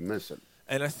is really missing.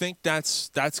 And I think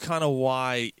that's kind of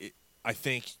why I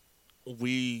think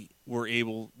we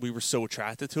were so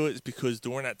attracted to it, is because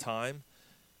during that time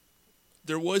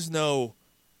there was no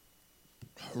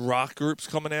rock groups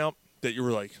coming out that you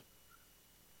were like,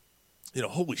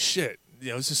 holy shit,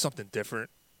 this is something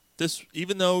different. This,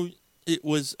 even though it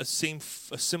was a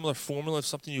similar formula of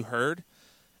something you heard,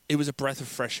 it was a breath of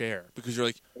fresh air because you're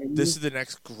like, this is the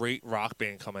next great rock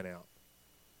band coming out.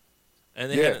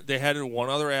 And they had one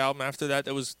other album after that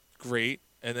was great,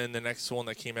 and then the next one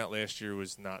that came out last year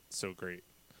was not so great.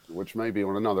 Which may be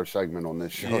on another segment on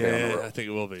this show. Yeah, I think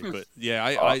it will be. But yeah,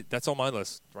 I that's on my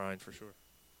list, Ryan, for sure.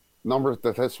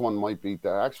 This one might be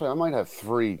actually I might have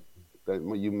 3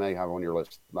 that you may have on your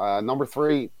list. Number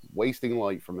 3, Wasting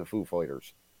Light from the Foo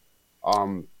Fighters.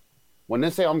 When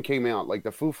this album came out, like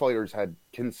the Foo Fighters had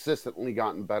consistently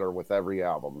gotten better with every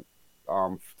album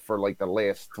for like the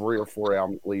last 3 or 4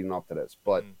 albums leading up to this.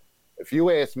 But if you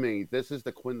ask me, this is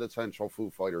the quintessential Foo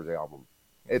Fighters album.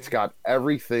 It's got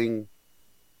everything.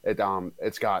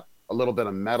 It's got a little bit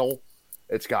of metal.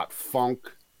 It's got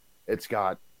funk. It's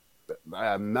got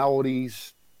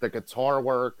melodies, the guitar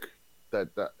work. That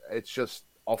it's just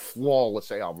a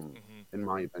flawless album, in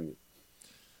my opinion.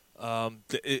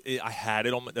 I had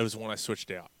it on. That was the one I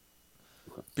switched out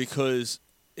because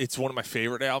it's one of my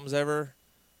favorite albums ever.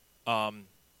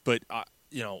 But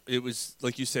it was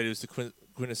like you said, it was the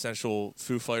quintessential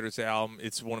Foo Fighters album.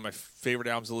 It's one of my favorite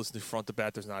albums to listen to front to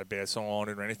back. There's not a bad song on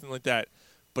it or anything like that.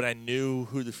 But I knew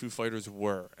who the Foo Fighters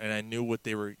were, and I knew what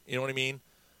they were. You know what I mean?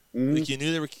 Like you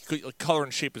knew they were. Like, Color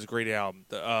and Shape is a great album.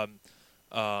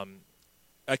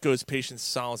 Echoes, Patience,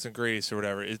 Silence, and Grace, or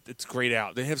whatever. It's great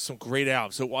out. They have some great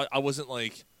albums. So I wasn't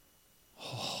like,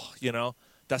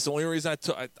 that's the only reason I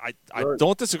took. I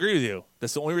don't disagree with you.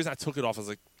 That's the only reason I took it off. I was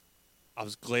like, I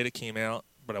was glad it came out,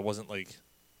 but I wasn't like,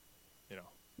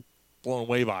 blown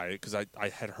away by it because I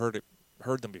had heard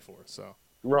them before. So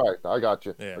right, I got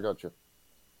you. Yeah. I got you.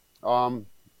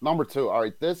 Number 2. All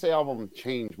right, this album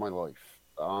changed my life.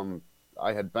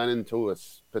 I had been into a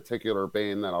particular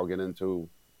band that I'll get into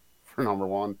for number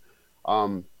 1.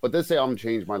 But this album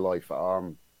changed my life.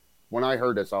 When I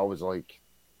heard this, I was like,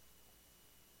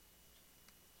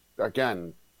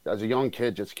 again, as a young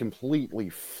kid, just completely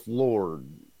floored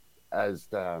as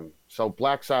so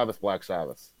Black Sabbath.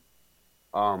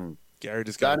 Gary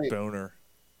just got a boner.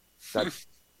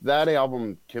 That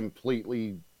album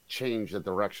completely changed the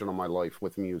direction of my life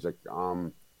with music.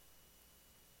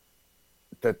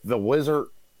 The Wizard,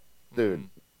 dude,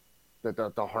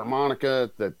 the harmonica,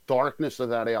 the darkness of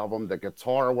that album, the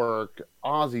guitar work,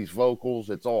 Ozzy's vocals,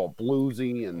 it's all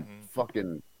bluesy and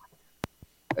fucking.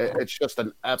 It's just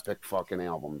an epic fucking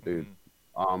album, dude.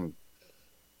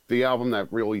 The album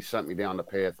that really sent me down the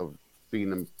path of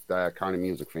being the kind of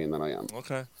music fan that I am.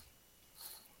 Okay.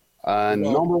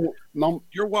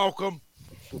 You're welcome.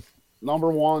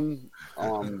 Number 1,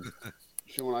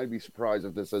 Sean, I'd be surprised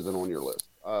if this isn't on your list.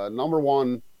 Number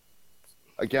 1,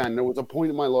 again, there was a point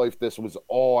in my life, this was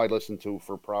all I listened to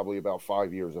for probably about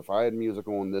 5 years. If I had music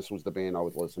on, this was the band I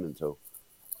was listening to.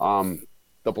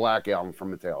 The Black Album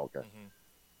from Metallica.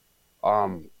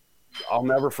 I'll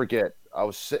never forget, I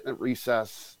was sitting at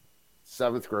recess,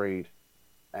 7th grade,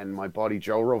 and my buddy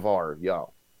Joe Rovar,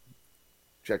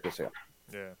 check this out.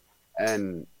 Yeah.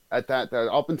 And at that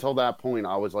up until that point,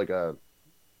 I was like a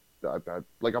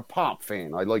pop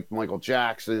fan. I liked Michael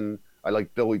Jackson. I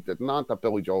liked not that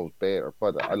Billy Joel's bad,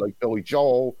 but I liked Billy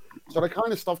Joel. So the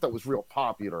kind of stuff that was real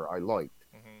popular, I liked.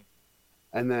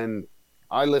 And then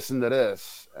I listened to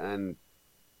this, and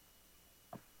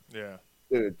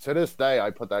dude, to this day, I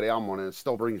put that album on, and it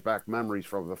still brings back memories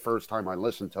from the first time I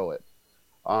listened to it.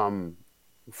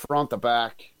 Front to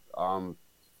back.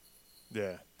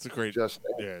 It's a great.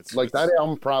 It's like that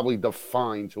album probably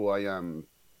defined who I am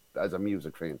as a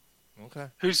music fan. Okay.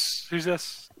 Who's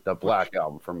this? The Black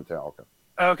Album from Metallica.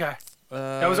 Okay.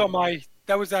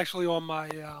 That was actually on my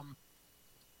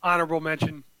honorable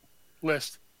mention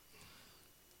list.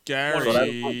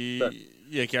 Gary.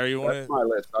 Gary, you want That's my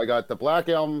list. I got the Black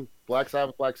Album, Black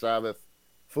Sabbath,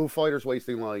 Foo Fighters,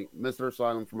 Wasting Light, Mr.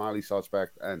 Asylum from Highly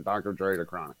Suspect, and Dr. Dre, The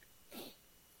Chronic.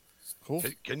 Cool.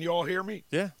 Can you all hear me?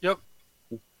 Yeah. Yep.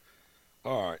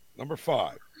 All right. Number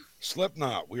 5,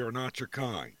 Slipknot, We Are Not Your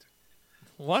Kind.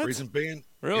 What? Reason being?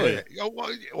 Really? Yeah.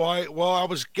 Well, I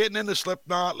was getting into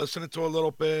Slipknot, listening to a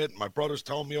little bit. My brother's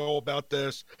telling me all about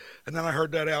this. And then I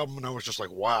heard that album, and I was just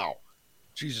like, wow.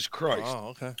 Jesus Christ. Oh,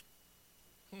 okay.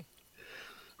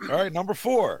 All right, number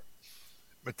 4,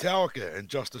 Metallica and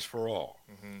Justice for All.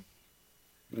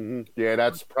 Yeah,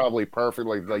 that's probably perfect.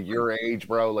 Like your age,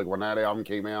 bro. Like when that album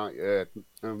came out. Yeah.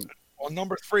 Well,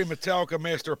 number 3, Metallica,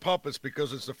 Master of Puppets,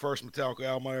 because it's the first Metallica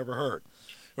album I ever heard.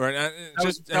 Right.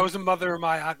 That was the mother of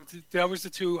my. That was the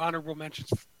 2 honorable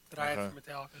mentions that I had for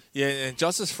Metallica. Yeah, and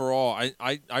Justice for All,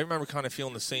 I remember kind of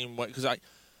feeling the same way because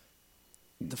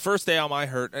the first album I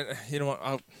heard, and you know what,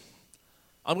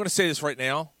 I'm going to say this right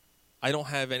now. I don't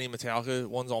have any Metallica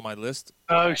ones on my list.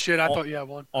 Oh shit! I thought you had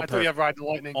one. I thought you had Ride the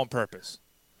Lightning on purpose.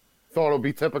 Thought it would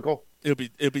be typical.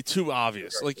 It'd be too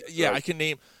obvious. Like, yeah, I can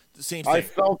name the same thing. I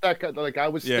felt that. Like I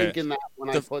was thinking that when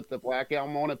I put the Black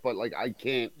Album on it, but like I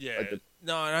can't. Yeah.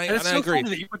 No, and I agree. agree.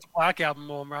 That you put the Black Album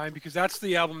on, Ryan, because that's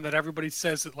the album that everybody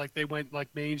says that like they went like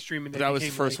mainstream and that was the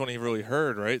first one he really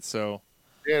heard, right? So.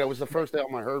 Yeah, that was the first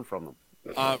album I heard from them.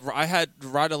 I had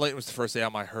Ride the Lightning was the first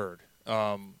album I heard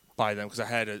by them because I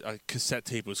had a cassette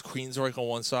tape. It was Queensryche on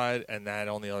one side and that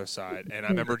on the other side, and I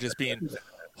remember just being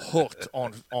hooked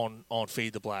on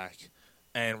Fade to Black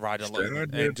and Ride the Lightning,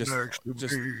 and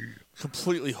just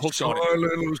completely hooked on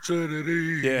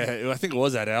it. Yeah, I think it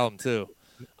was that album too.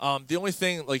 The only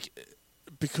thing, like,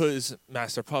 because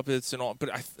Master Puppets and all,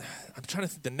 but I'm trying to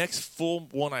think. The next full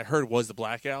one I heard was the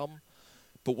Black Album,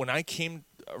 But when I came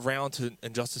around to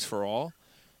Injustice for All,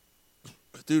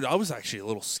 dude, I was actually a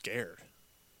little scared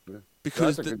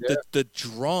because the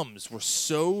drums were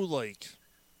so like.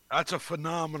 That's a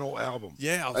phenomenal album.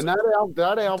 Yeah, and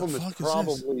that album is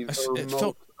probably their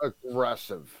most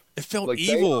aggressive. It felt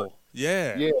evil.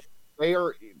 Yeah, they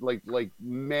are like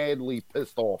madly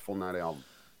pissed off on that album.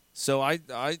 So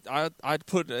I'd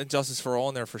put Injustice for All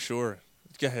in there for sure.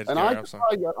 Go ahead. And Gary,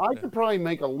 I could probably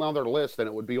make another list, and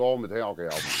it would be all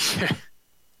Metallica albums.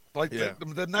 Like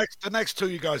the next two,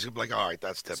 you guys would be like, all right,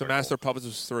 that's typical. So Master of Puppets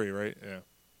was 3, right? Yeah.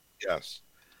 Yes.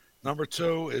 Number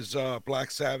 2 is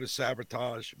Black Sabbath,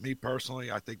 Sabotage. Me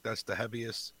personally, I think that's the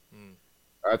heaviest.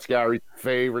 That's Gary's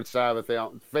favorite Sabbath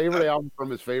album. Favorite album from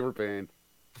his favorite band.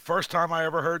 The first time I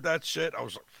ever heard that shit, I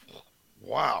was like,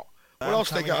 wow. What else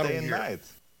they got on here?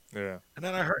 Yeah. And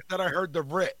then I heard The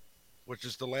Writ, which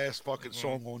is the last fucking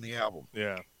song on the album.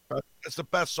 Yeah. It's the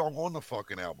best song on the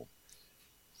fucking album.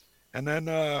 And then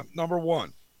number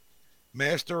 1,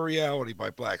 Master of Reality by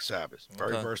Black Sabbath.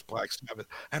 Very first Black Sabbath.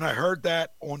 And I heard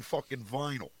that on fucking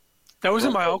vinyl. That was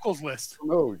in my uncle's list.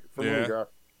 Yeah.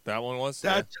 That one was?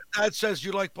 Dad says,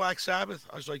 you like Black Sabbath?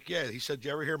 I was like, yeah. He said,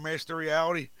 you ever hear Master of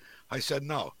Reality? I said,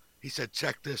 no. He said,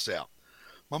 check this out.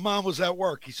 My mom was at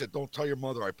work. He said, don't tell your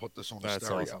mother I put this on the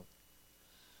stereo. Awesome.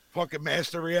 Fucking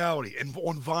Master of Reality and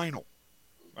on vinyl.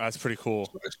 That's pretty cool.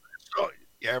 So,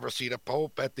 you ever see the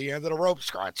Pope at the end of the rope?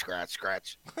 Scratch, scratch,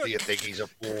 scratch. Do you think he's a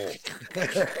fool?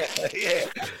 Yeah.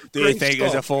 Do you think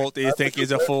he's a fool? Do you think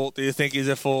he's a fool? Do you think he's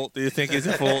a fool? Do you think he's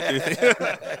a fool? Do you think...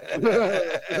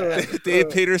 Dave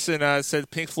Peterson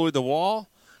said Pink Floyd The Wall,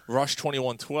 Rush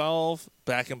 2112,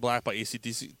 Back in Black by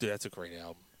AC/DC. Dude, that's a great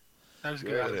album. That was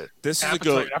good. This is a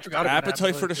good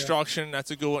Appetite for Destruction. That's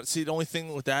a good one. See, the only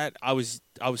thing with that, I was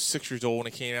 6 years old when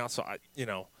it came out, so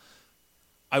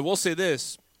I will say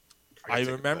this. I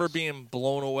remember being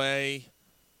blown away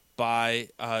by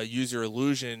Use Your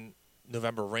Illusion,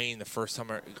 November Rain, the first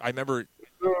time I remember.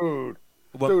 Dude,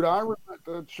 I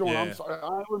remember, Sean, Yeah. I'm sorry.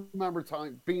 I remember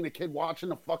being a kid watching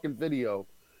the fucking video,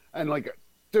 and like,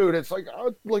 dude, it's like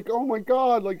oh my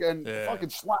god, like, and fucking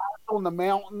slash on the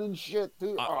mountain and shit,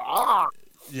 dude.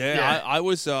 Yeah. I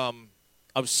was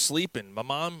sleeping. My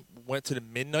mom went to the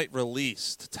midnight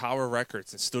release to Tower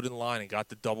Records and stood in line and got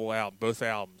the double album, both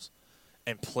albums,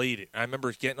 and played it. I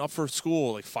remember getting up for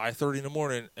school like 5:30 in the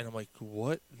morning, and I'm like,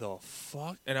 "What the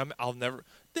fuck?" And I'll never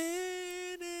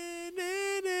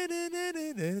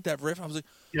that riff. I was like,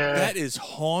 "That is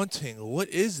haunting. What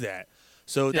is that?"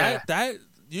 So that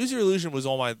Use Your Illusion was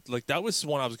on my that was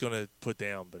one I was gonna put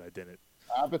down, but I didn't.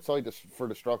 Appetite for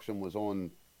Destruction was on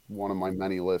one of my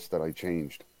many lists that I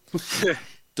changed.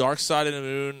 Dark Side of the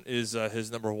Moon is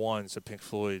his number 1. So Pink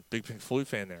Floyd, big Pink Floyd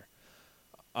fan there.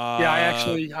 I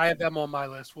have them on my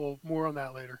list. We'll more on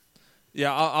that later.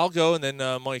 Yeah, I'll go, and then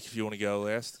Mike, if you want to go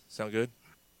last. Sound good?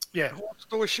 Yeah. Let's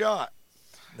do a shot.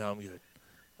 No, I'm good.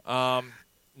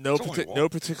 No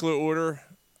particular order.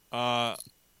 I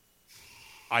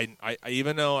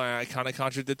even though I kind of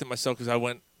contradicted myself because I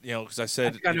went, because I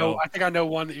said I think I know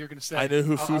one that you're going to say. I knew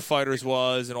who Foo Fighters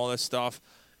was and all that stuff.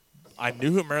 I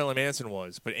knew who Marilyn Manson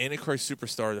was, but Antichrist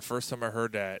Superstar, the first time I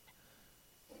heard that,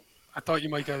 I thought you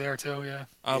might go there too. Yeah.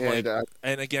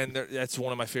 And again, that's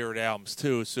one of my favorite albums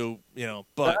too. So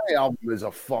but that album is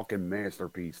a fucking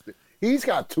masterpiece. He's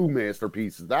got 2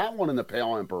 masterpieces. That one and the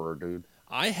Pale Emperor, dude.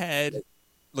 I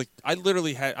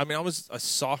literally had. I mean, I was a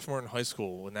sophomore in high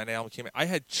school when that album came out. I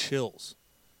had chills.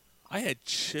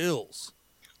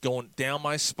 Going down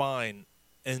my spine,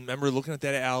 and remember looking at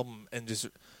that album and just.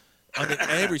 I mean,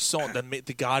 every song,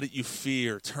 the God That You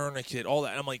Fear, Tourniquet, all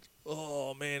that. I'm like,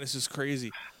 oh man, this is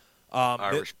crazy.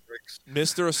 Irish Bricks.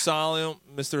 Mr. Asylum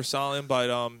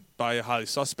by Highly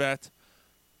Suspect.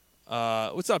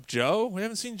 What's up, Joe? We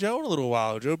haven't seen Joe in a little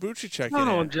while. Joe Bucci checking in. What's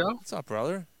going on, Joe? What's up,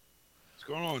 brother? What's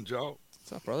going on, Joe?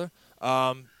 What's up, brother?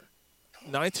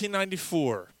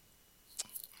 1994.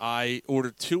 I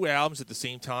ordered 2 albums at the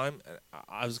same time.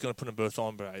 I was going to put them both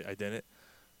on, but I didn't.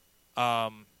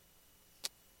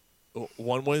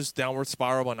 One was Downward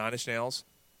Spiral by Nine Inch Nails,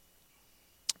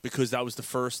 because that was the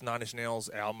first Nine Inch Nails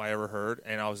album I ever heard,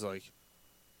 and I was like,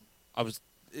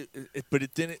 but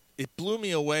it didn't. It blew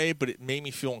me away, but it made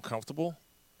me feel uncomfortable.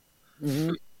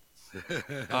 Mm-hmm.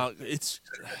 It's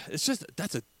just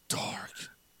that's a dark.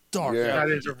 Yeah, album. that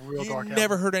is a real dark album.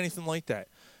 Never heard anything like that.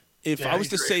 If I was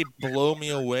to say blow me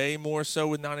away more so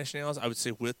with Nine Inch Nails, I would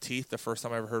say With Teeth. The first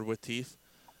time I ever heard With Teeth.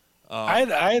 I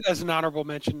had as an honorable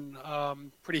mention,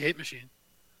 Pretty Hate Machine.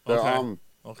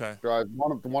 Okay.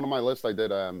 One of my lists I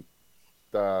did the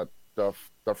the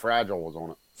Fragile was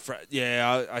on it.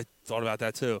 Yeah, I thought about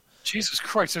that too. Jesus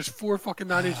Christ, there's 4 fucking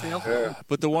 9 Inch Nails. Yeah.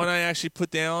 But the one I actually put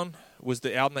down was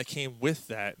the album that came with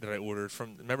that I ordered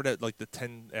from. Remember that, like the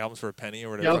 10 albums for a penny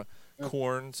or whatever. Yep.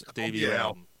 Korn's debut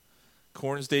album.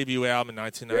 Korn's debut album in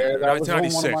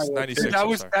 1996.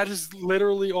 96. That is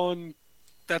literally on.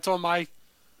 That's on my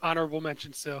honorable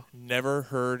mention. So never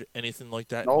heard anything like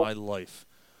that in my life.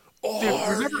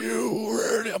 You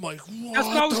ready? I'm like, what that's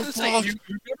what I was the going to say. fuck? You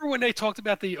remember when they talked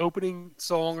about the opening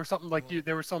song or something like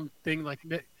there was something like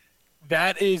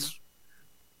that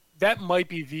might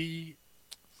be the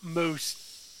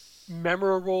most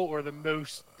memorable or the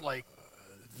most like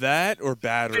that or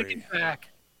Battery.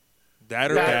 That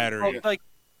or That- Battery. Like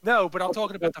no, but I'm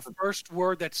talking about the first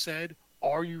word that said,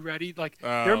 "Are you ready?" Like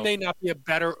there Oh. may not be a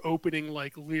better opening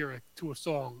like lyric to a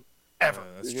song ever.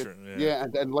 That's true. Yeah,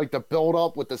 and like the build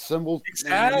up with the cymbals.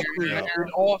 Exactly. Yeah.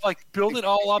 And all like build it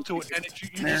all up to it, and you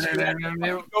just hear that and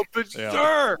go Yeah.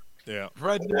 berserk. Yeah.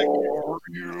 Redneck.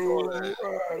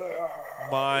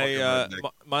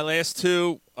 My last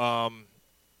two, and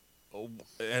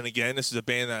again, this is a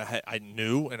band that I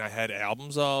knew and I had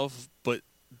albums of, but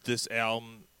this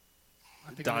album,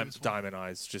 Diamond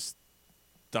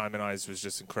Eyes was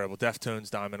just incredible. Deftones,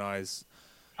 Diamond Eyes.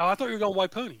 Oh, I thought you were going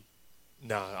White Pony.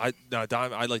 I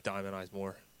like Diamond Eyes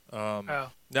more. Oh.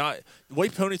 Now,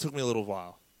 White Pony took me a little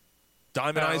while.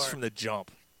 Diamond Oh, Eyes alright. from the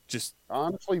jump. Just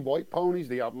Honestly, White Pony's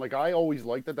the album. Like I always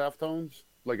liked the Deftones.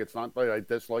 Like it's not that I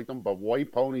dislike them, but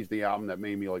White Pony's the album that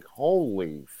made me like,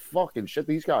 holy fucking shit,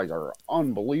 these guys are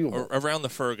unbelievable. Around the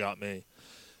Fur got me.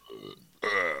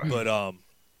 But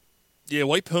yeah,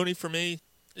 White Pony for me,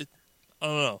 I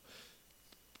don't know.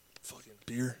 Fucking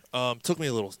beer. Took me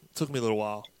a little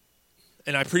while,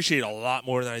 and I appreciate it a lot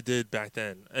more than I did back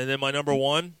then. And then my number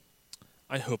one,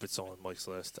 I hope it's on Mike's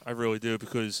list. I really do,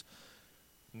 because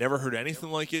never heard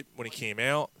anything like it when it came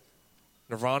out.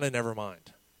 Nirvana,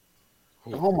 Nevermind.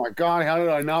 Oh my god, how did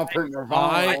I not put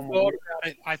Nirvana?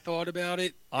 I thought about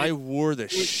it. I wore the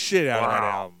shit out of that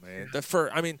album, man.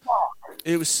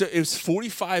 It was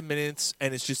 45 minutes,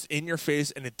 and it's just in your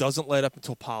face, and it doesn't let up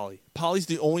until Polly. Polly's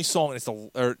the only song,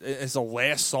 and it's the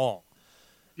last song.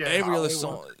 Yeah, Every other Polly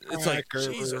song, was it's like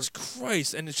cracker. Jesus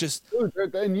Christ, and it's just Dude,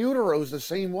 and Utero's the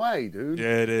same way, dude.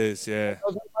 yeah, it is, yeah. It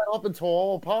doesn't let up until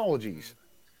All Apologies.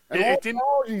 And It All didn't-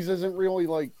 Apologies isn't really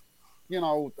like,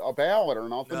 a ballad or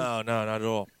nothing. No, not at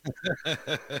all.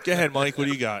 Go ahead, Mike. What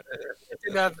do you got?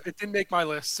 It didn't make my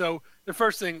list. So the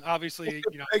first thing, obviously,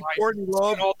 Hey, Courtney I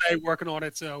Love. spent all day working on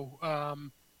it. So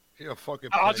Yeah, fucking.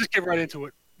 I'll pig. just get right into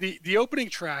it. The opening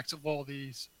tracks of all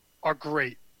these are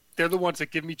great. They're the ones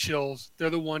that give me chills. They're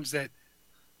the ones that,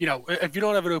 if you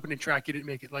don't have an opening track, you didn't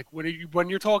make it. Like when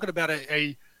you're talking about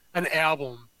an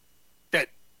album that,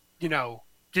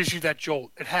 gives you that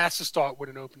jolt, it has to start with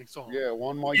an opening song. Yeah,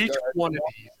 one Each one of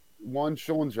these. One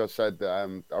Sean just said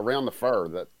Around the Fur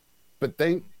that, but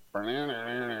think.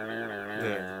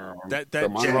 Yeah. That The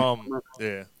money- drum,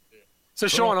 yeah. So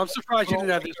Sean, I'm surprised you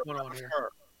didn't have this one on here.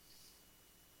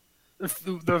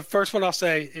 The first one I'll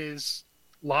say is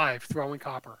Live, Throwing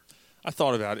Copper. I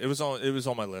thought about it. It was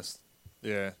on my list.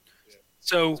 Yeah.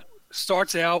 So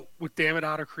starts out with Damn It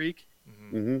Otter Creek.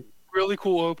 Mm-hmm. Really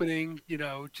cool opening,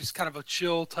 just kind of a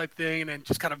chill type thing, and then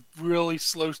just kind of really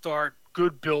slow start,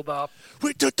 good build up.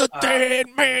 We took the dead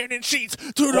man in sheets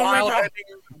to the river.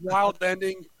 Wild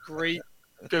ending, great.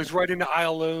 Goes right into I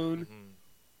Alone.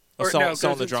 Oh, selling the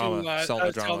goes drama. into, Selling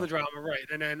the Selling the drama. drama, right.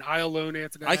 And then I Alone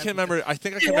after that. I can remember. I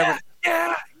think I can Yeah,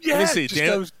 remember. yeah. Let me see. Just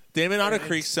goes- Damon Otter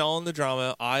Creek, Selling the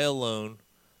Drama, I Alone.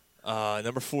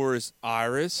 Number 4 is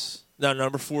Iris. No,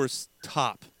 number 4 is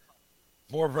Top.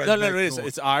 More of No, it is.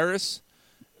 It's Iris.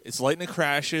 It's Lightning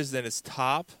Crashes. Then it's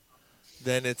Top.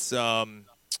 Then it's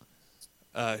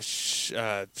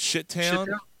Shit Town.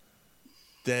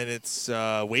 Then it's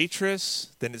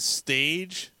Waitress. Then it's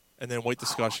Stage. And then White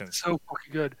Discussion. So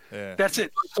fucking good. Yeah. That's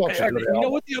it. Such a And good you know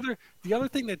album. what? The other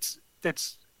thing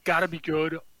that's got to be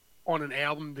good on an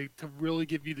album to really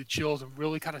give you the chills and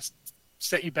really kind of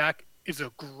set you back is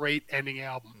a great ending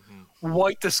album. Mm-hmm.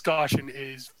 White Discussion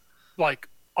is like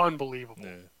unbelievable.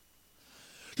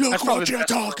 Look That's probably what the you're best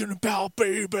talking about,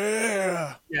 baby.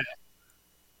 Yeah.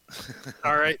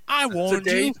 All right. I warned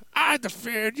Dave- you. I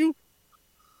defend you.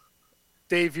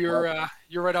 Dave, you're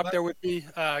right up there with me.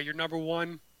 Your number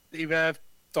one that you have,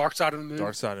 Dark Side of the Moon.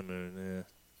 Dark Side of the Moon, yeah.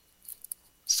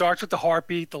 Starts with the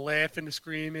heartbeat, the laughing, the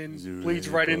screaming, bleeds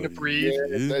right into Breathe.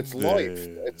 Yeah, it's life.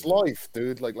 It's life,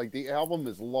 dude. Like the album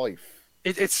is life.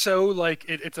 It's so like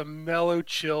it's a mellow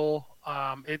chill.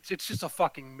 It's just a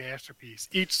fucking masterpiece.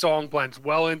 Each song blends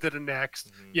well into the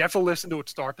next. You have to listen to it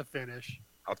start to finish.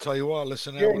 I'll tell you what.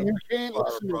 Listen, Yeah, you can't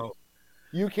listen.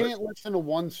 You can't listen to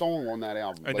one song on that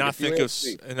album. And Like, not if you think of ask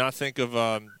me-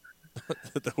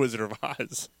 the Wizard of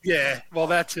Oz. Yeah, well,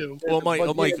 that too. Well, Mike,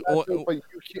 But, Mike, yeah, that's it, but you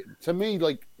can't, to me,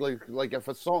 like if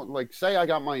a song, like say I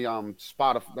got my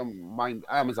Spotify, my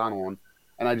Amazon on,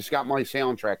 and I just got my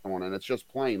soundtrack on, and it's just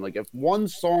playing. Like if one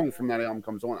song from that album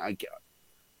comes on, I get.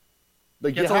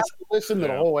 Like you It's have also- to listen to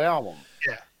the whole album.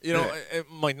 Yeah. You know,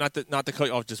 Mike, not to cut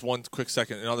you off just one quick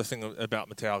second. Another thing about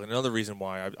Metallica, another reason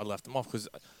why I left them off, because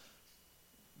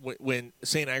when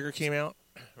Saint Anger came out,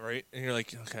 right, and you're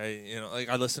like, okay, you know, like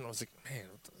I listened, I was like, man,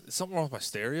 is something wrong with my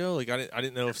stereo? Like I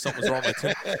didn't know if something was wrong with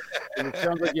my tip. It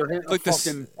sounds like you're hitting Like a this,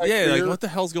 fucking yeah, like ear. what the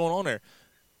hell's going on there?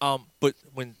 But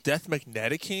when Death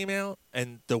Magnetic came out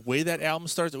and the way that album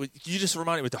starts, you just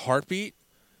reminded me with the heartbeat.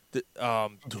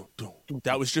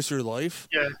 That was just your life.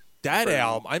 Yeah. That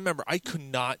album, I remember I could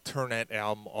not turn that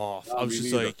album off. I was me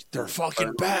just neither. like, they're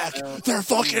fucking back. They're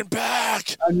fucking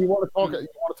back. And you want to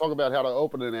talk about how to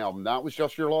open an album? That was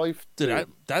just your life, Dude,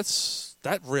 that's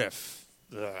that riff.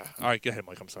 Ugh. All right, go ahead,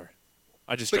 Mike. I'm sorry.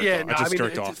 I just But jerked yeah, off. no, I just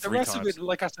jerked it's- off the 3 rest times. of it,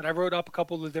 like I said, I wrote up a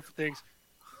couple of different things: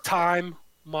 time,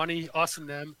 money, us and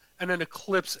them, and then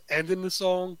Eclipse ending the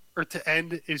song or to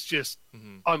end is just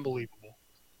unbelievable.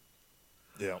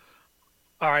 Yeah.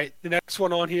 All right, the next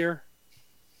one on here,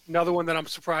 another one that I'm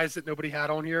surprised that nobody had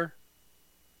on here.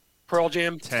 Pearl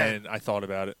Jam 10. 10. I thought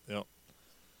about it. Yep.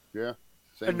 Yeah.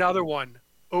 Another one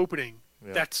opening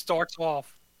Yeah. that starts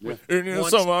off. With In the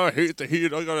one- summer, I hate the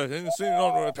heat. I got a insane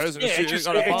on the peasant. Yeah, shit. it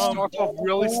Got a bomb. starts off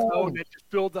really slow and it just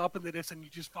builds up into this, and you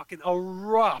just fucking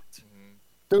erupt.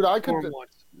 Dude, For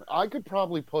once. I could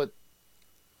probably put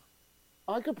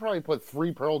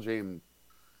 3 Pearl Jam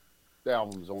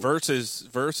albums on. Versus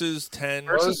 10.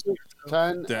 Versus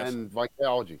 10 Death. and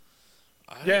Vitalogy.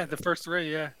 Yeah, the first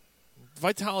 3, yeah.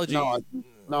 Vitalogy.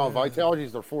 No,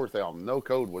 Vitalogy's their 4th album. No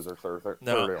Code was their third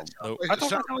No, album. nope. I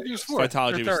thought Vitalogy was 4th.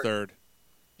 Vitalogy was third.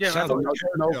 Yeah, I So thought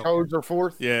no Code's their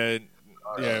 4th? Yeah,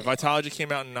 yeah. Vitalogy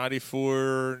came out in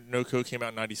 '94. No Code came out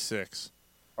in '96.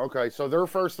 Okay, so their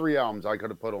first 3 albums I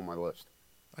could have put on my list.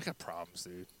 I got problems,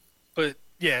 dude. But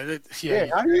yeah, Yeah,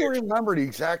 how do you remember the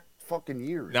exact fucking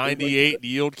years? '98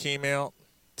 Yield came out.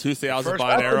 2000 That's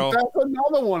Binaural.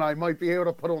 another one I might be able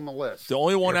to put on the list. The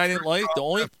only one I didn't like,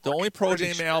 the only Pearl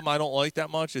Jam album I don't like that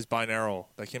much is Binaural.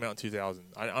 That came out in 2000.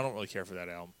 I don't really care for that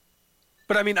album.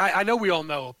 But I mean, I know we all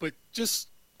know, but just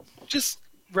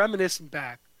reminiscing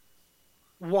back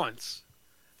once,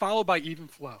 followed by Even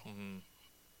Flow,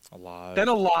 Alive. then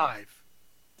Alive.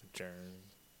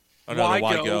 Oh, no, Why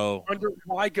Why Go? Go?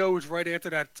 Why Go is right after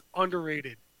that. It's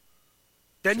underrated.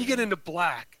 Then you get into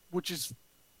Black, which is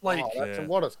like,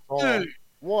 what a song! dude.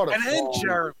 What a And then song.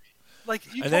 Jeremy, like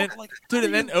you And talk then, like, dude,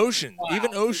 and how then do you- Ocean. Wow.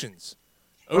 Even Oceans.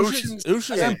 Oceans-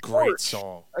 Oceans is and a great Porch.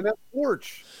 song. And then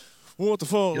Porch. What the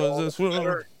fuck is this?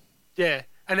 What- Yeah,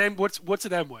 and then what's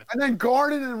it end with? And then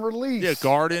Garden and Release. Yeah,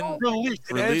 Garden. Release.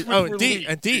 It ends Release. with Oh, and Release, Deep.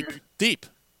 And Deep. dude. Deep.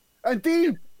 And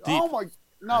Deep. Deep. Oh my!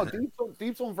 No,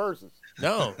 Deep's on verses.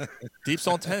 No. Deep's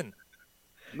on 10.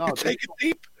 No, You take it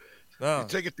deep. No. You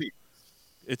take it deep.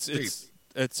 It's Deep.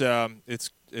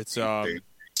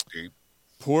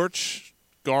 Porch,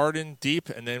 Garden, Deep,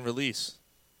 and then Release.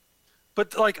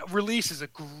 But like Release is a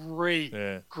great,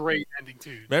 Yeah. great ending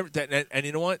too. Remember that, and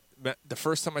you know what? The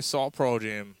first time I saw Pearl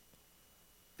Jam,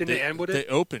 Did they end with They it?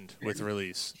 opened with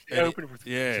Release. They And opened with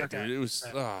yeah, Release, okay. dude, it was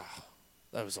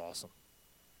that was awesome.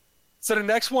 So the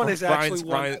next one is actually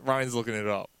one. Ryan's looking it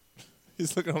up.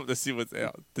 He's looking up to see what's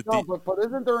out. The No, deep, but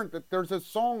isn't there's a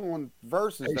song on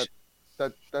verses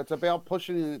that's about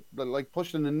pushing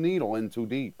the needle in too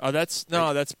deep. that's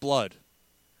Blood.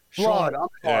 Blood. I'm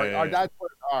sorry. Yeah, yeah.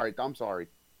 All right. I'm sorry.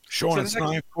 Sean, So it's the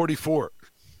next- 9:44.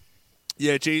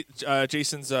 Yeah,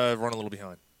 Jason's running a little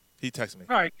behind. He texted me.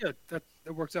 All right, good. That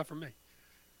works out for me.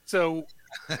 So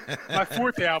my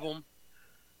 4th album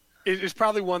is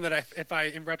probably one that if I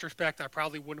in retrospect I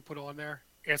probably wouldn't put on there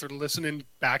after listening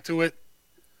back to it.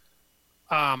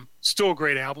 Still a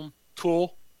great album.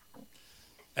 Tool.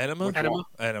 Enema.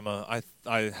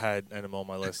 I had Enema on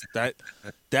my list. That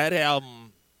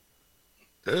album.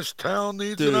 This town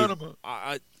needs Dude, an enema.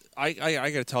 I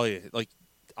gotta tell you, like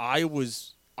I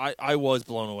was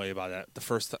blown away by that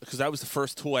because that was the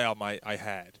first Tool album I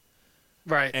had,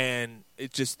 Right. and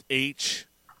it just H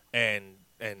and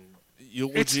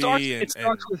Eulogy It starts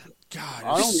and with God,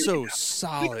 I don't it's so even-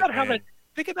 solid.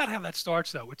 think man. about how that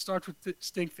starts though. It starts with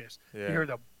Stinkfist. Yeah. You hear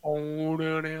the Yeah.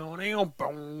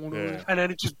 and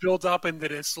then it just builds up into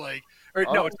this like, or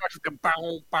no, it starts with the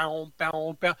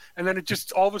bow, and then it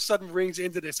just all of a sudden rings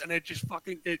into this, and it just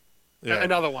fucking Yeah.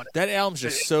 another one. That album's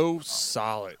just so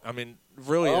solid. I mean,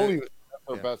 really. I don't even think that's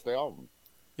their best album.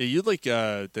 Yeah, you'd like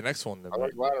the next one. I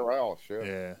like Lateralis.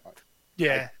 Yeah.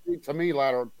 Yeah. To me,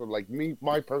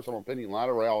 my personal opinion,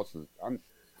 Lateralis is. I'm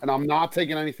not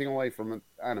taking anything away from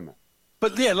anime.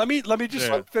 But yeah, let me just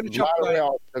finish up.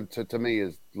 Lateralis to me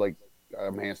is like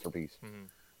a masterpiece. Mm-hmm.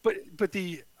 But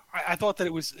I thought that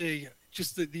it was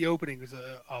just the opening was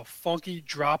a funky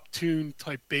drop tune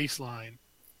type bass line,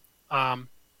 and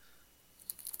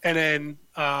then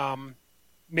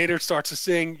Maynard starts to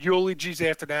sing eulogies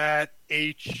after that.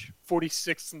 H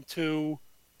 46 and 2,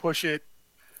 Push It,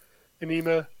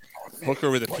 Anima,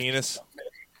 Hooker with a penis.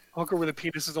 Hooker with a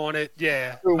penis is on it.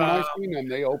 Yeah. Dude, when I've seen them,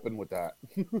 they open with that.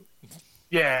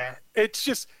 Yeah, it's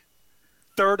just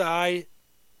Third Eye.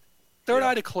 Third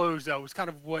Eye to Close though was kind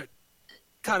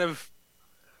of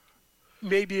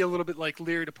maybe a little bit like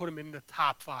leery to put him in the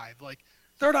top 5. Like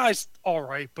Third Eye's all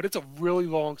right, but it's a really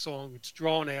long song. It's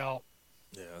drawn out.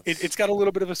 Yeah, it's got a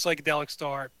little bit of a psychedelic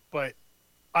start, but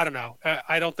I don't know.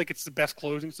 I don't think it's the best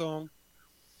closing song.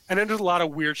 And then there's a lot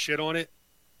of weird shit on it.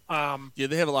 Yeah,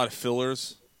 they have a lot of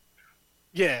fillers.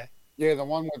 Yeah, the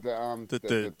one with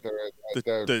the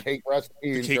cake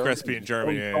recipe. The cake recipe in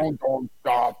German. Yeah.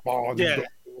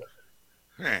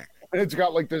 It's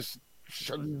got like this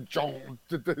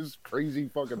crazy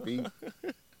fucking beat.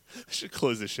 Should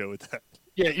close the show with that.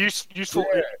 Yeah, useful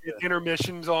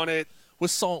intermissions on it.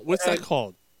 What's that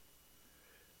called?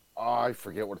 I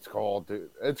forget what it's called, dude.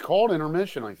 It's called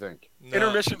Intermission, I think. No.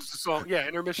 Intermission's the song. Yeah,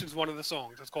 Intermission's one of the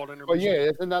songs. It's called Intermission. But yeah,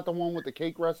 isn't that the one with the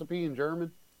cake recipe in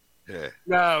German? Yeah.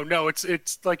 No,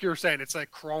 it's like you were saying. It's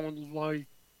like Kron, like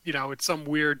it's some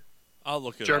weird. I'll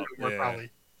look it German up. word Yeah.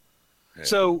 probably. Yeah.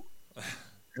 So.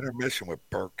 Intermission with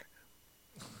Burke.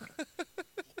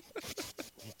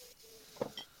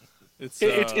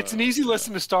 It's an easy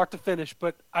listen to start to finish,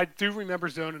 but I do remember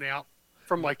zoning out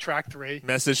from like track 3.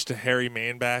 Message to Harry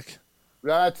Manback.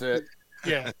 That's it.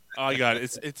 Yeah. Oh, I got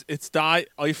it. It's Die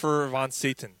Eifer von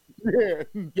Satan.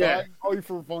 Yeah.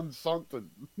 Eifer von something.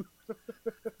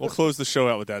 We'll close the show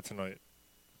out with that tonight.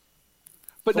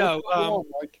 But no,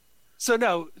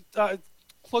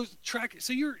 close track.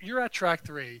 So you're at track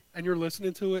 3 and you're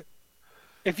listening to it.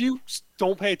 If you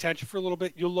don't pay attention for a little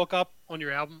bit, you'll look up on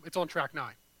your album. It's on track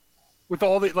 9, with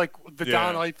all the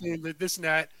Don Eiffel, the this and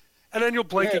that, and then you'll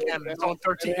blink again. It's on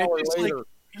 13.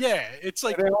 It's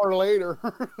like an hour later.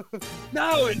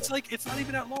 No, it's like it's not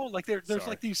even that long. Like there's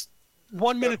like these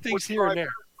 1 minute things here and there.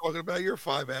 Talking about your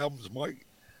 5 albums, Mike.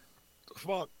 The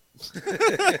fuck.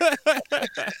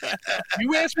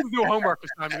 You asked me to do homework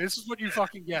this time, and this is what you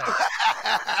fucking get.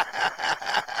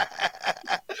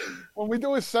 When we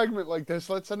do a segment like this,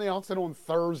 let's announce it on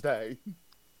Thursday.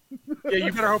 Yeah,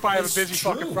 you better hope I have a busy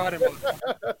fucking Friday month.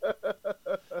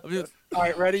 All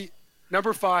right, ready?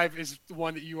 Number 5 is the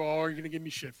one that you all are going to give me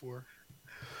shit for.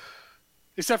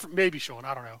 Except for maybe Sean,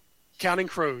 I don't know. Counting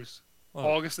Crows,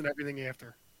 August and Everything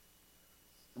After.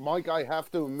 Mike, I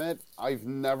have to admit, I've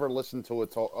never listened to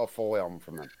a full album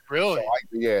from them. Really?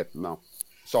 No.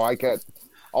 So I can't.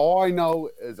 All I know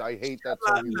is I hate that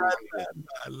song.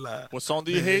 What song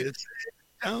do you hate?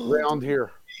 Round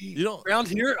Here. You don't Round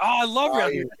Here? Oh, I love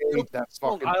Round Here.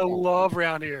 I love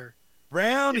Round Here.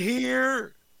 Round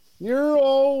Here. You're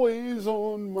always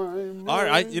on my mind. All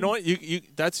right, you know what? You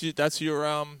that's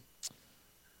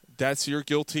your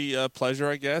guilty pleasure,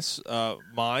 I guess.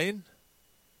 Mine,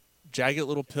 Jagged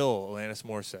Little Pill, Alanis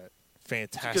Morissette.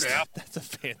 Fantastic. That's a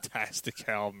fantastic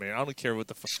album, man. I don't care what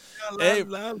the fuck.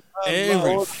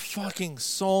 Every fucking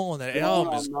song on that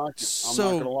album is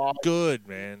so good,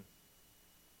 man.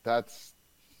 That's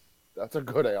a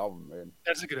good album, man.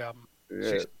 That's a good album.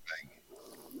 Yeah.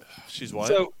 She's what?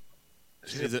 So,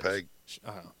 She's a peg.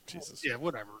 Oh, Jesus. Yeah,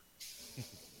 whatever.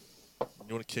 You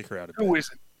want to kick her out of bed? Who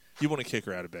isn't? You want to kick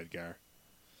her out of bed, Gar?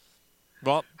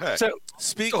 Well, hey. So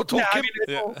speak. I'll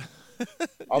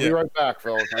be right back,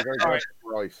 fellas. I gotta go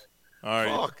for rice. All right.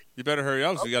 Fuck. You better hurry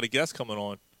up because we got a guest coming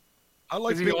on. I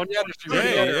like Is he on yet?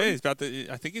 Yeah, he's about to.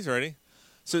 I think he's ready.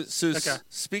 So Okay.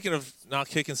 Speaking of not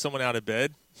kicking someone out of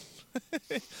bed,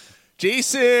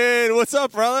 Jason, what's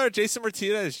up, brother? Jason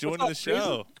Martinez joining the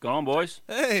show. What's going on, boys?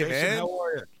 Hey, Jason, man. how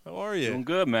are you? How are you? Doing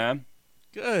good, man.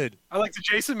 Good. I like the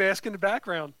Jason mask in the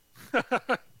background. He's got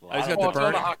the it's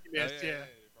Bernie. the hockey mask, yeah.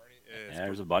 Yeah,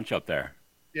 there's a bunch up there.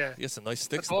 Yeah. You got some nice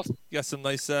sticks. That's awesome. You got some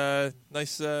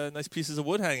nice pieces of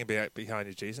wood hanging behind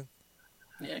you, Jason.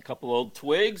 Yeah, a couple old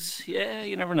twigs. Yeah,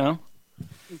 you never know.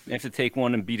 You have to take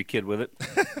one and beat a kid with it.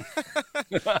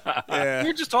 Yeah. We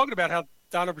were just talking about how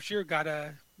Donna Bashir got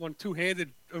one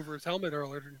two-handed over his helmet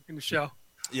earlier in the show.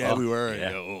 Yeah, we were.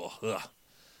 Yeah. Ugh.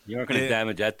 You aren't going to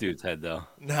damage that dude's head, though.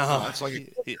 No, That's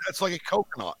like a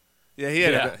coconut. Yeah, he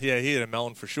had a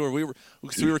melon for sure. We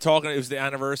were talking. It was the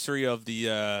anniversary of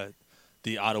the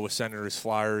Ottawa Senators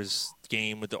Flyers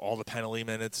game with all the penalty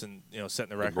minutes and setting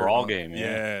the record. The brawl game,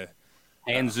 yeah.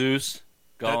 And Zeus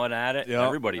going at it. Yeah.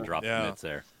 Everybody dropped minutes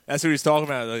there. That's what he was talking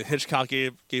about. Like, Hitchcock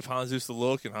gave Hanzus the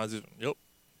look, and Hanzus,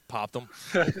 popped him.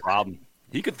 No problem.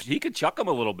 He could chuck him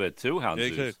a little bit too, Hanzus. Yeah,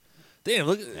 he could. Damn,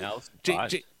 look.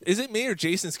 Is it me or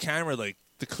Jason's camera like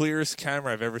the clearest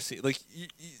camera I've ever seen? Like,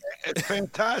 it's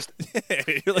fantastic.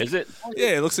 Is it?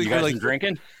 Yeah, it looks like you you're guys like been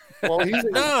drinking. Well,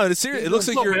 no, it's serious. It looks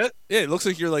like you're. Yeah, it looks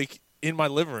like you're like in my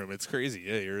living room. It's crazy.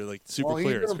 Yeah, you're like super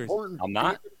clear. It's crazy. I'm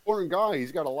not. He's an important guy.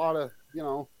 He's got a lot of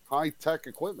high tech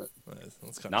equipment.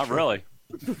 Not really.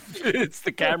 It's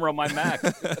the camera on my Mac.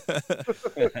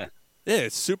 Yeah,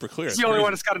 it's super clear. It's the only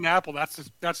one that's got an Apple. That's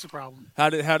the problem. How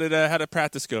did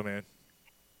practice go, man?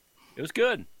 It was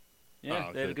good.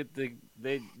 Yeah, they had a good.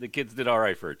 The kids did all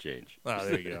right for a change. Oh,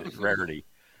 there you go. Rarity.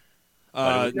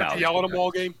 The yell at them all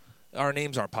game. Our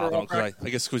names aren't popping up because I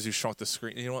guess because you shrunk the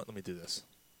screen. You know what? Let me do this.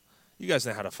 You guys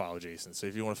know how to follow Jason. So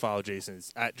if you want to follow Jason,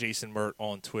 it's at Jason Mert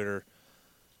on Twitter.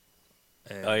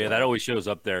 And, that always shows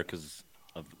up there because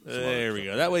of. There we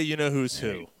go. That way you know who's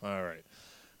who. All right.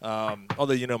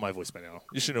 Although you know my voice by now,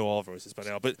 you should know all voices by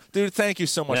now. But dude, thank you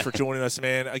so much for joining us,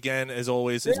 man. Again, as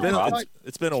always, it's been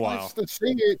a while. Nice to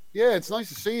see you. Yeah, it's nice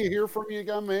to see you, hear from you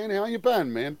again, man. How you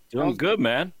been, man? Doing good,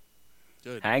 man.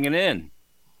 Good. Hanging in.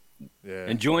 Yeah.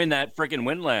 Enjoying that freaking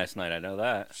win last night. I know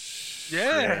that.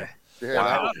 Yeah.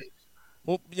 Wow.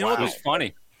 Well, you know what it was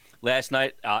funny. Last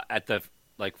night at the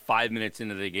 5 minutes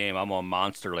into the game, I'm on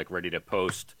Monster ready to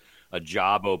post a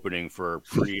job opening for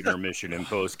pre-intermission and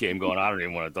post-game going, I don't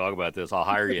even want to talk about this. I'll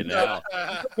hire you now.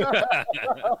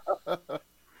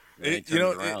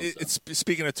 It's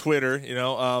speaking of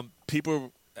Twitter,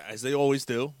 people, as they always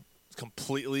do,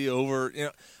 completely over,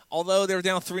 although they were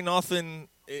down 3-0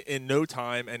 in no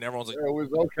time, and everyone's like, it was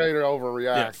okay to overreact.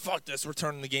 Yeah, fuck this, we're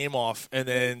turning the game off. And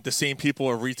then the same people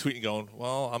are retweeting going,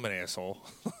 well, I'm an asshole.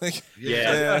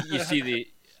 You see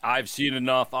I've seen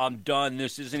enough. I'm done.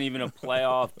 This isn't even a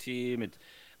playoff team. It's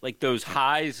like those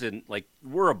highs and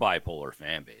we're a bipolar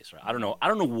fan base, right? I don't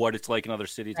know what it's like in other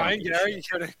cities. Ryan, Gary, you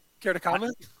care to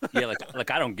comment? Yeah,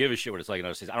 I don't give a shit what it's like in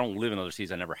other cities. I don't live in other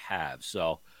cities. I never have.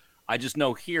 So I just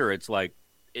know here it's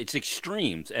it's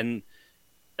extremes. And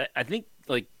I think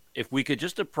if we could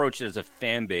just approach it as a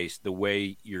fan base the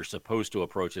way you're supposed to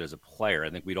approach it as a player,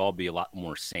 I think we'd all be a lot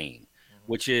more sane,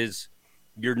 which is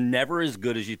you're never as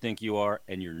good as you think you are,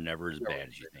 and you're never as bad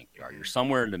as you think you are. You're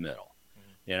somewhere in the middle,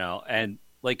 And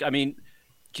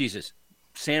Jesus,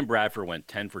 Sam Bradford went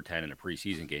 10 for 10 in a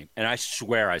preseason game, and I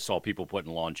swear I saw people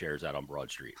putting lawn chairs out on Broad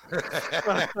Street.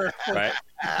 Right?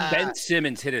 Ben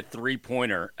Simmons hit a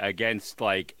 3-pointer against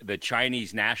the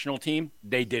Chinese national team.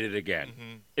 They did it again,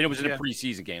 and it was in a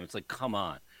preseason game. It's come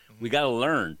on. We got to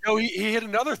learn. No, he hit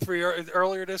another 3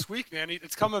 earlier this week, man.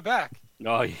 It's coming back.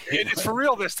 Oh, it's for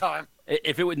real this time.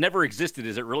 If it would never existed,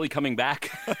 is it really coming back?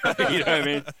 You know what I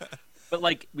mean? But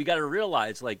we got to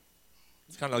realize,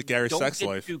 it's kind of like Gary's sex life.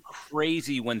 Don't get too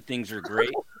crazy when things are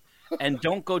great, and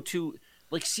don't go too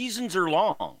seasons are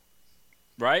long,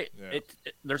 right? Yeah.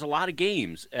 There's a lot of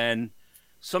games, and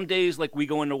some days we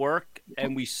go into work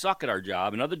and we suck at our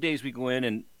job, and other days we go in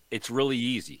and it's really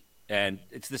easy. And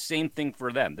it's the same thing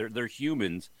for them. They're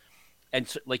humans. And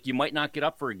so, you might not get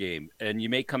up for a game, and you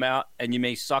may come out and you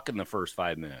may suck in the first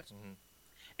 5 minutes. Mm-hmm.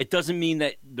 It doesn't mean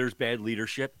that there's bad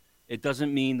leadership. It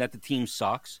doesn't mean that the team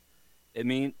sucks.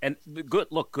 Good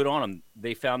on them.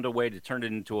 They found a way to turn it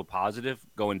into a positive,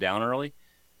 going down early,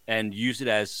 and use it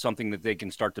as something that they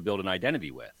can start to build an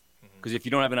identity with. Because if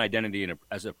you don't have an identity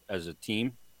as a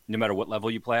team, no matter what level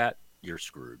you play at, you're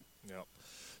screwed. Yep.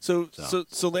 So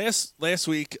last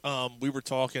week we were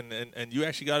talking, and you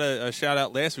actually got a shout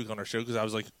out last week on our show because I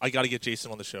was like, I got to get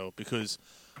Jason on the show because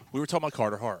we were talking about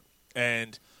Carter Hart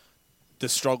and the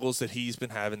struggles that he's been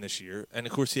having this year, and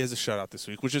of course he has a shutout this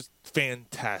week, which is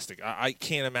fantastic. I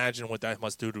can't imagine what that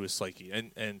must do to his psyche,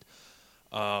 and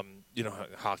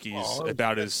hockey is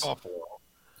about his.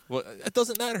 Well, it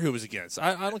doesn't matter who it was against.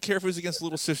 I don't care if it was against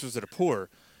Little Sisters that are poor.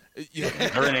 They're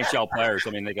NHL players. I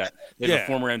mean, they had a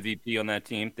former MVP on that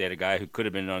team. They had a guy who could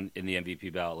have been in the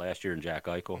MVP ballot last year, in Jack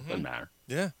Eichel. Mm-hmm. Doesn't matter.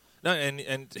 Yeah, no,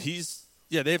 and he's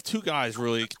they have two guys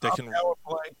really that can.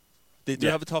 They do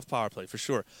have a tough power play for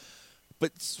sure.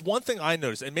 But one thing I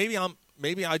noticed, and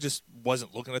maybe I just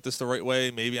wasn't looking at this the right way.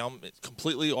 Maybe I'm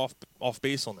completely off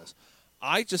base on this.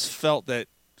 I just felt that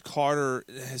Carter,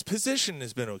 his position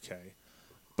has been okay.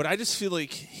 But I just feel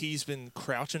like he's been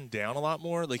crouching down a lot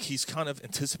more. Like he's kind of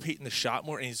anticipating the shot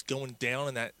more, and he's going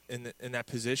down in that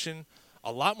position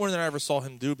a lot more than I ever saw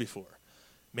him do before.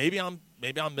 Maybe I'm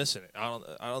missing it. I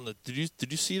don't know.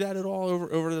 Did you see that at all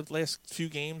over the last few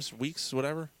games, weeks,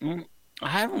 whatever? I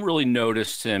haven't really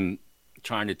noticed him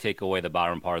trying to take away the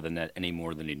bottom part of the net any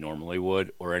more than he normally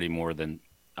would, or any more than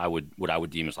what I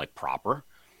would deem as like proper.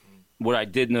 What I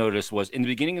did notice was in the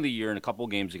beginning of the year, in a couple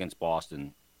of games against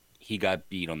Boston, he got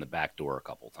beat on the back door a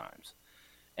couple of times.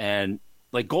 And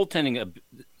like goaltending,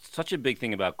 such a big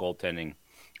thing about goaltending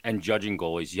and judging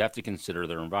goalies, you have to consider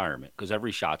their environment because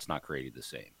every shot's not created the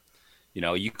same. You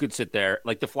know, you could sit there,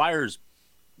 like the Flyers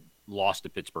lost to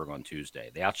Pittsburgh on Tuesday.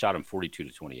 They outshot him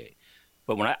 42-28.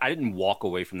 But when I didn't walk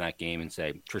away from that game and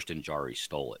say Tristan Jarry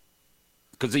stole it,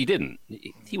 because he didn't.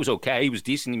 He was okay. He was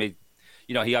decent. He made,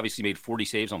 he obviously made 40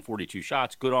 saves on 42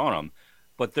 shots. Good on him.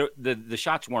 But the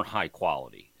shots weren't high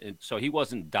quality. And so he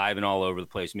wasn't diving all over the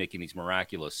place making these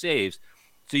miraculous saves.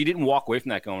 So you didn't walk away from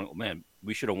that going, oh, man,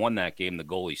 we should have won that game. The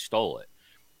goalie stole it.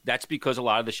 That's because a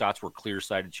lot of the shots were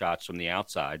clear-sighted shots from the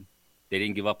outside. They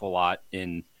didn't give up a lot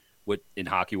in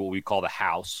hockey, what we call the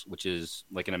house, which is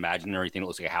like an imaginary thing that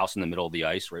looks like a house in the middle of the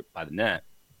ice right by the net,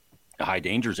 a high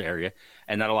dangers area,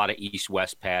 and not a lot of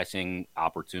east-west passing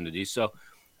opportunities. So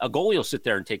a goalie will sit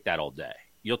there and take that all day.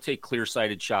 You'll take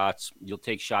clear-sighted shots. You'll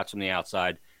take shots from the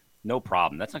outside. No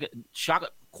problem. That's not shot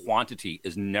quantity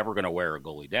is never going to wear a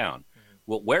goalie down. Mm-hmm.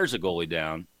 What wears a goalie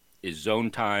down is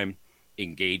zone time,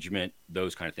 engagement,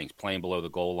 those kind of things, playing below the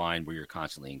goal line where you're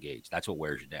constantly engaged. That's what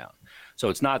wears you down. So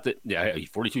it's not that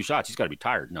 42 shots, he's got to be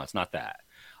tired. No, it's not that.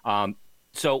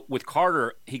 So with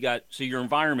Carter, so your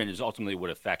environment is ultimately what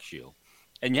affects you.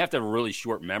 And you have to have a really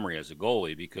short memory as a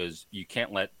goalie because you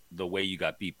can't let the way you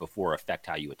got beat before affect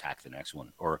how you attack the next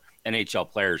one, or NHL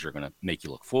players are going to make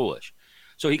you look foolish.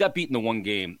 So he got beat in the one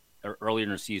game earlier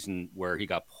in the season where he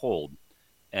got pulled,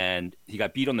 and he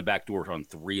got beat on the back door on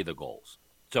 3 of the goals.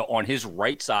 So on his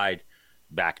right side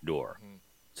back door. Mm-hmm.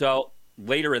 So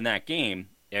later in that game,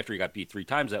 after he got beat 3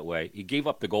 times that way, he gave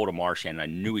up the goal to Marchand, and I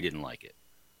knew he didn't like it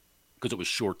because it was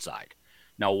short side.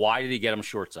 Now, why did he get him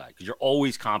short side? Because you're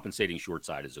always compensating short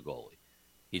side as a goalie.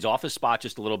 He's off his spot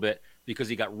just a little bit because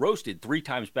he got roasted 3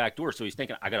 times back door. So he's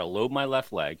thinking, I got to load my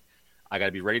left leg. I got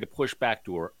to be ready to push back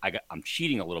door. I'm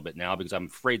cheating a little bit now because I'm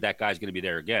afraid that guy's going to be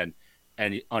there again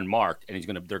and unmarked, and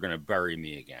they're going to bury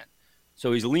me again.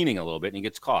 So he's leaning a little bit, and he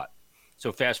gets caught.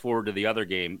 So fast forward to the other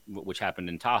game, which happened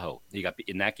in Tahoe.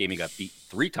 In that game, he got beat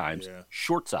 3 times,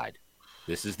 short side.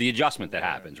 This is the adjustment that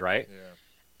happens, right? Yeah.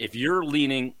 If you're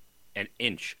leaning an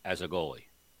inch as a goalie,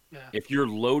 if you're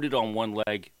loaded on one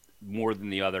leg more than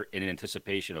the other in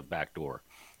anticipation of backdoor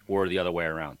or the other way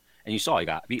around, and you saw he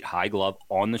got beat high glove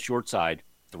on the short side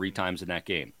 3 times in that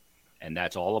game, and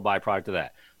that's all a byproduct of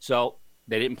that. So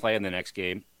they didn't play in the next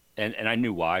game, and I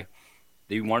knew why.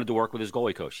 They wanted to work with his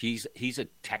goalie coach. He's a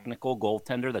technical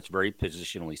goaltender that's very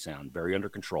positionally sound, very under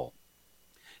control.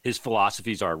 His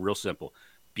philosophies are real simple.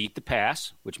 Beat the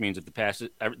pass, which means if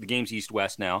the game's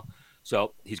east-west now,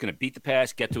 so he's going to beat the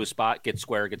pass, get to his spot, get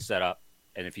square, get set up,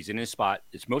 and if he's in his spot,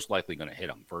 it's most likely going to hit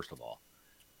him, first of all,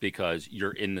 because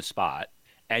you're in the spot,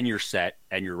 and you're set,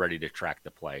 and you're ready to track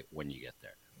the play when you get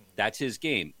there. That's his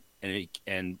game.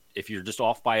 And if you're just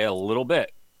off by a little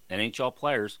bit, NHL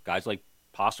players, guys like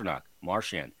Pastrnak,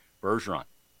 Marchand, Bergeron,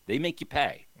 they make you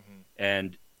pay,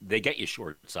 and they get you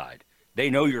short side. They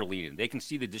know you're leading. They can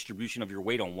see the distribution of your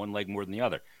weight on one leg more than the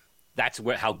other. That's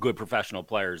how good professional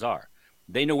players are.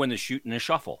 They know when to shoot in a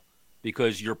shuffle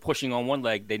because you're pushing on one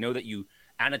leg. They know that you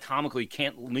anatomically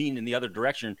can't lean in the other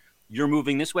direction. You're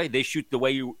moving this way. They shoot the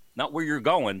way not where you're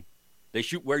going. They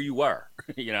shoot where you were,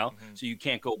 so you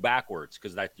can't go backwards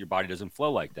because your body doesn't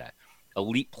flow like that.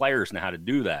 Elite players know how to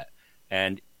do that.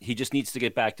 And he just needs to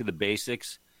get back to the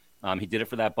basics. He did it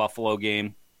for that Buffalo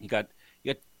game.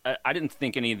 I didn't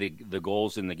think any of the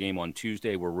goals in the game on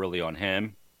Tuesday were really on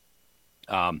him.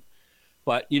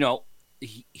 But,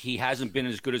 he hasn't been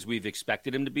as good as we've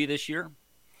expected him to be this year.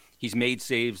 He's made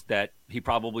saves that he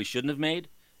probably shouldn't have made,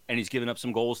 and he's given up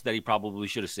some goals that he probably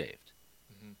should have saved.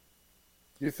 Mm-hmm.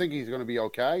 You think he's going to be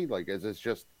okay? Like, is it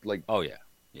just like... Oh, yeah.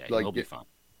 Yeah, like, he'll be fine.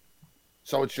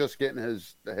 So it's just getting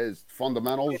his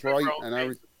fundamentals right and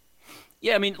everything?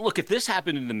 Yeah, I mean, look, if this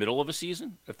happened in the middle of a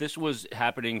season, if this was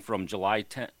happening from July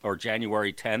 10th or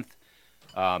January 10th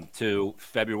to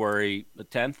February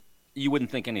 10th, you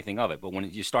wouldn't think anything of it. But when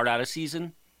you start out a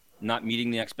season not meeting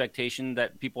the expectation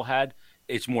that people had,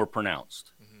 it's more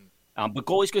pronounced. Mm-hmm. But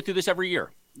goalies go through this every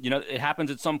year. It happens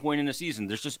at some point in the season.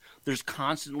 There's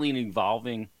constantly an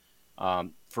evolving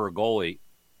for a goalie,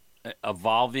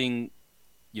 evolving.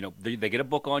 They get a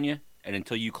book on you, and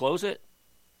until you close it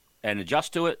and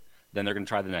adjust to it, then they're going to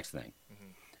try the next thing.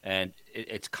 Mm-hmm. And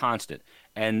it's constant.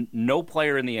 And no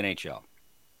player in the NHL,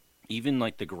 even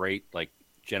like the great, like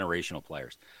generational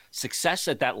players. Success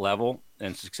at that level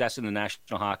and success in the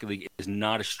National Hockey League is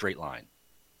not a straight line.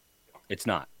 It's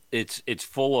not. It's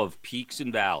full of peaks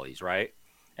and valleys, right?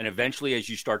 And eventually, as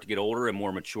you start to get older and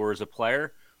more mature as a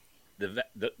player,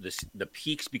 the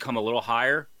peaks become a little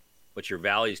higher, but your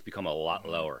valleys become a lot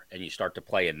lower, and you start to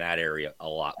play in that area a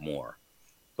lot more.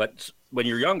 But when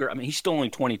you're younger, I mean, he's still only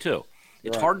 22.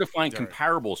 It's hard to find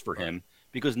comparables for him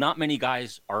because not many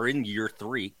guys are in year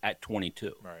 3 at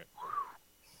 22. Right.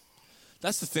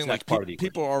 That's the thing. So like part of the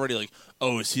people are already like,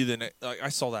 "Oh, is he the next?" Like, I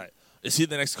saw that. Is he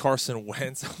the next Carson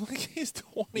Wentz? I'm like, he's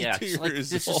 22 years like,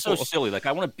 this old. is so silly. Like,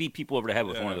 I want to beat people over the head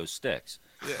with one of those sticks.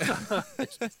 Yeah.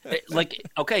 Like,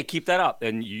 okay, keep that up,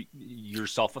 and your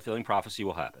self-fulfilling prophecy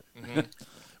will happen. Mm-hmm.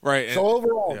 Right. So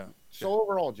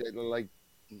overall, Jay, like,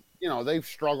 you know, they've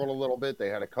struggled a little bit. They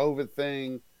had a COVID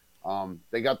thing.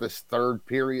 They got this third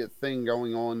period thing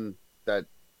going on that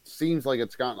seems like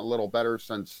it's gotten a little better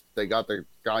since they got the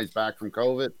guys back from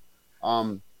COVID.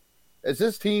 Is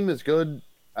this team as good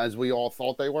as we all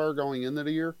thought they were going into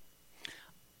the year?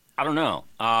 I don't know.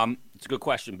 It's a good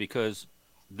question because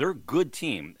they're a good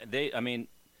team.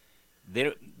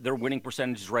 Their winning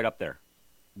percentage is right up there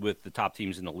with the top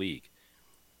teams in the league.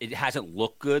 It hasn't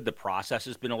looked good. The process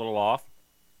has been a little off.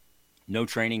 No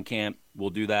training camp will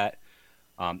do that.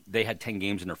 They had 10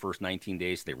 games in their first 19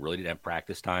 days. They really didn't have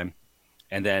practice time.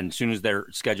 And then as soon as their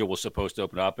schedule was supposed to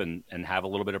open up and have a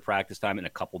little bit of practice time in a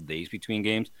couple days between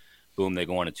games, boom, they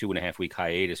go on a 2.5-week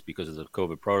hiatus because of the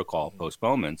COVID protocol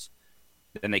postponements.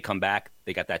 Then they come back.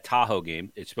 They got that Tahoe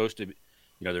game. It's supposed to,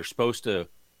 they're supposed to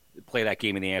play that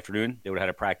game in the afternoon. They would have had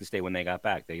a practice day when they got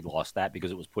back. They lost that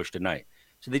because it was pushed to night.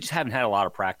 So they just haven't had a lot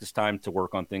of practice time to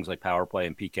work on things like power play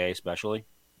and PK especially.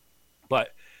 But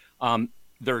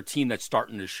they're a team that's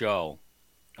starting to show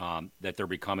that they're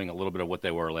becoming a little bit of what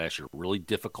they were last year. Really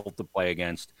difficult to play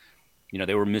against.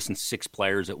 They were missing 6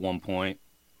 players at one point,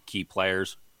 key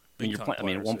players.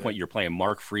 At one point you're playing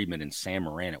Mark Friedman and Sam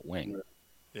Moran at wing.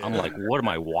 Yeah. I'm like, what am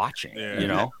I watching?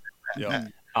 Yeah. Yeah.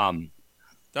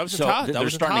 That was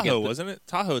in Tahoe, wasn't it?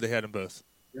 Tahoe, they had them both.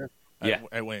 Yeah.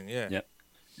 At wing, yeah.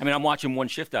 I mean, I'm watching one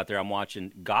shift out there. I'm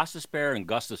watching Gostisbehere and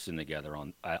Gustafson together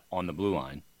on the blue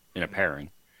line in a pairing,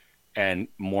 and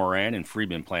Moran and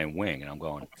Friedman playing wing. And I'm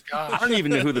going, I don't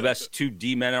even know who the best 2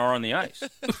 D men are on the ice.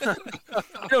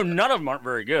 None of them aren't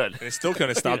very good. And they still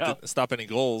couldn't stop any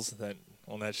goals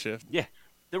on that shift. Yeah.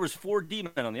 There was 4 D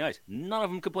men on the ice. None of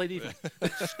them could play defense.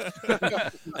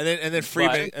 and then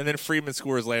Friedman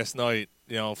scores last night,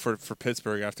 for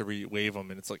Pittsburgh after we waive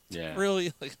him, and it's like,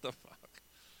 really, like the fuck.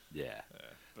 Yeah,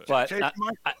 but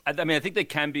I think they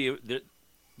can be.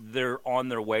 They're on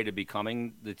their way to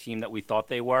becoming the team that we thought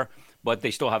they were, but they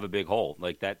still have a big hole.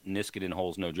 Like that Niskanen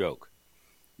hole's no joke,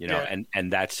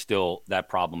 and that's still that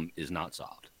problem is not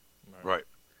solved. Right.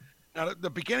 Now, at the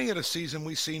beginning of the season,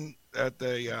 we seen that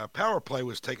the power play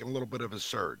was taking a little bit of a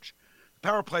surge.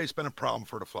 Power play has been a problem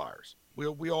for the Flyers.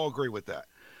 We all agree with that.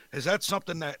 Is that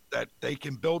something that they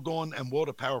can build on, and will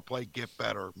the power play get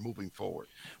better moving forward?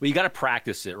 Well, you got to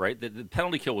practice it, right? The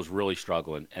penalty kill was really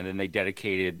struggling, and then they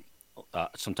dedicated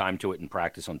some time to it in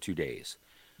practice on 2 days,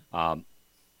 and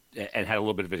had a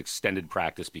little bit of an extended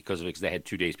practice because they had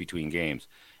 2 days between games.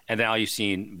 And now you've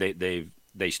seen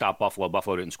they stopped Buffalo.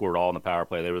 Buffalo didn't score at all in the power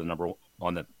play. They were the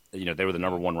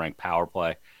number one ranked power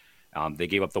play. They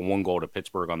gave up the 1 goal to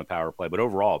Pittsburgh on the power play, but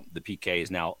overall the PK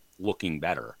is now looking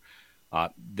better. I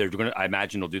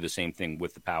imagine they'll do the same thing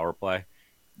with the power play.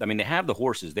 I mean, they have the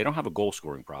horses. They don't have a goal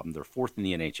scoring problem. They're 4th in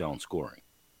the NHL in scoring.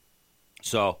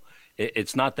 So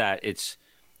it's not that. It's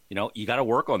you got to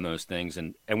work on those things.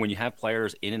 And when you have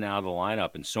players in and out of the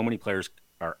lineup, and so many players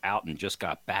are out and just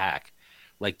got back.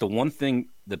 Like the one thing,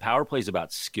 the power play is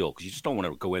about skill because you just don't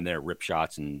want to go in there, rip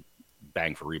shots, and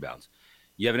bang for rebounds.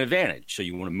 You have an advantage, so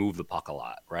you want to move the puck a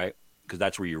lot, right? Because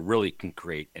that's where you really can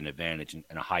create an advantage and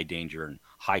a high danger and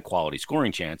high quality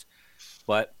scoring chance.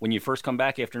 But when you first come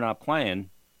back after not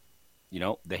playing,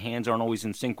 the hands aren't always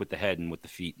in sync with the head and with the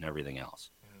feet and everything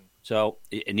else. Mm-hmm. So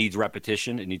it needs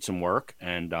repetition. It needs some work.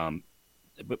 And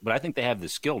but I think they have the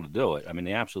skill to do it. I mean,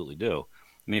 they absolutely do.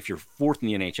 I mean, if you're 4th in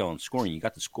the NHL in scoring,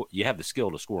 you have the skill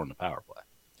to score on the power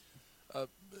play.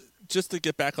 Just to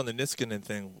get back on the Niskanen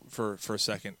thing for a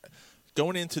second,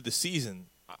 going into the season,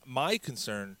 my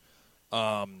concern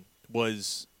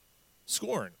was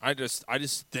scoring. I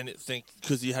just didn't think,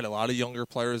 because you had a lot of younger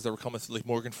players that were coming through, like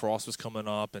Morgan Frost was coming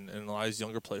up, and a lot of these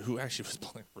younger players who actually was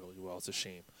playing really well. It's a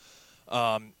shame.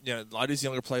 A lot of these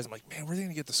younger players, I'm like, man, where are they going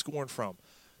to get the scoring from?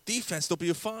 Defense, they'll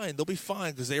be fine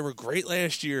because they were great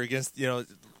last year against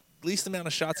least amount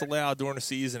of shots allowed during the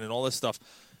season and all this stuff.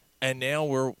 And now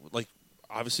we're like,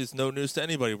 obviously it's no news to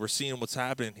anybody. We're seeing what's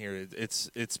happening here.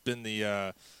 It's been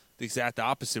the exact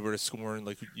opposite. Where the scoring,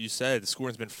 like you said, the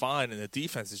scoring's been fine, and the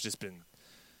defense has just been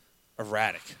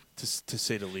erratic, to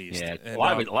say the least. Yeah, and, a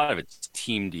lot of it's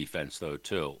team defense though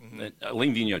too.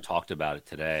 Lane Vigneault talked about it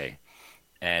today,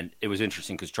 and it was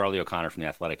interesting because Charlie O'Connor from The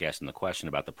Athletic asked him the question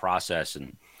about the process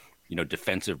and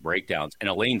defensive breakdowns, and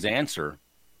Elaine's answer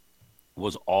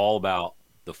was all about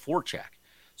the forecheck.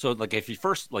 So, like, if you're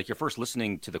first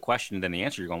listening to the question and then the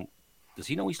answer, you're going, does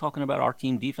he know he's talking about our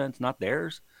team defense, not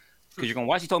theirs? Because you're going,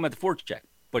 why is he talking about the forecheck?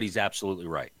 But he's absolutely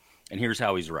right. And here's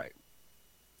how he's right.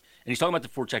 And he's talking about the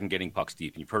forecheck and getting pucks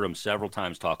deep. And you've heard him several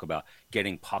times talk about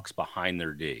getting pucks behind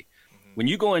their D. When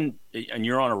you go in and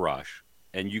you're on a rush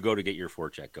and you go to get your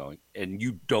forecheck going and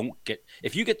you don't get –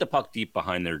 if you get the puck deep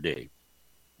behind their D,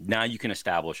 now you can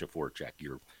establish a forecheck.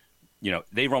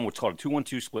 They run what's called a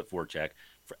 2-1-2 split forecheck.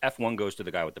 For F1 goes to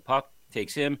the guy with the puck,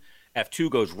 takes him. F2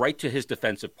 goes right to his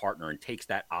defensive partner and takes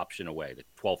that option away, the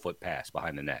 12-foot pass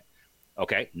behind the net.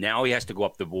 Okay, now he has to go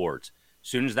up the boards. As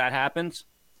soon as that happens,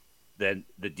 then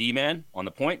the D-man on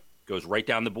the point goes right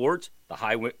down the boards.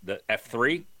 The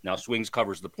F3 now swings,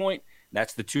 covers the point.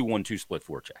 That's the 2-1-2 split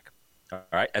forecheck. All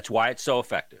right, that's why it's so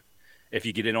effective. If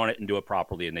you get in on it and do it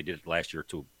properly, and they did it last year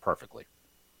too perfectly.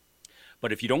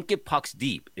 But if you don't get pucks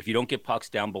deep, if you don't get pucks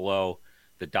down below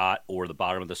the dot or the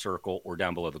bottom of the circle or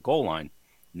down below the goal line,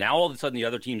 now all of a sudden the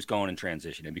other team's going in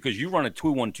transition. And because you run a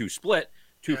 2-1-2 split,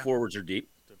 two forwards are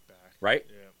deep, right?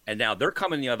 Yeah. And now they're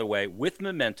coming the other way with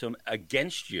momentum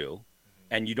against you,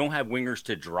 and you don't have wingers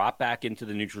to drop back into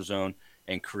the neutral zone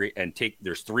and create and take.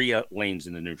 There's 3 lanes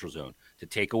in the neutral zone. To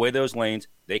take away those lanes,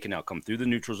 they can now come through the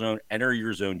neutral zone, enter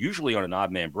your zone, usually on an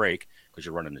odd man break because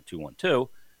you're running the 2-1-2,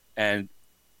 and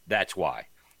that's why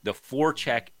the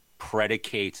forecheck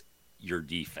predicates your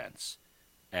defense,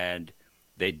 and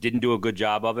they didn't do a good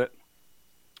job of it.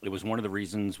 It was one of the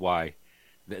reasons why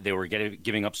they were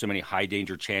giving up so many high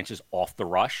danger chances off the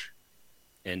rush.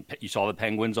 And you saw the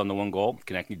Penguins on the one goal.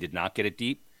 Konechny did not get it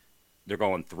deep. They're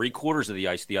going 3/4 of the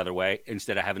ice the other way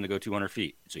instead of having to go 200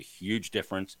 feet. It's a huge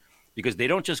difference because they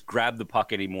don't just grab the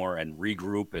puck anymore and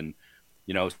regroup and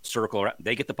circle around.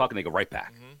 They get the puck and they go right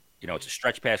back. It's a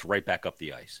stretch pass right back up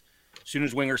the ice. As soon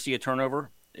as wingers see a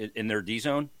turnover in their D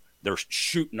zone, they're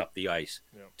shooting up the ice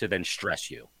to then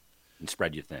stress you and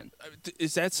spread you thin.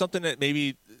 Is that something that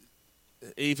maybe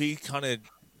AV kind of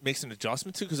makes an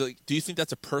adjustment to? Because do you think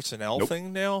that's a personnel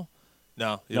thing now?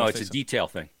 No, it's a detail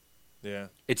thing. Yeah,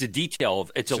 it's a detail.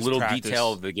 It's a little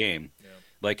detail of the game. Yeah.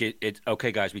 Like it's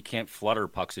okay, guys. We can't flutter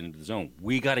pucks into the zone.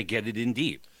 We got to get it in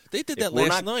deep. They did that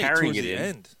last night towards the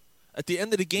end. At the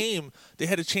end of the game, they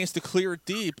had a chance to clear it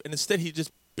deep, and instead he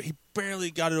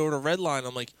barely got it over the red line.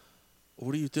 I'm like,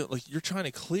 what are you doing? Like, you're trying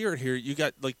to clear it here. You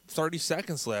got 30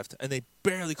 seconds left, and they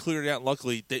barely cleared it out. And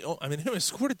luckily, they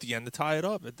scored at the end to tie it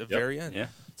up at the very end. Yeah,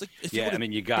 it's like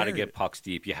you got to get pucks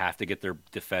deep. You have to get their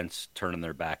defense turning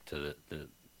their back to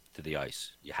the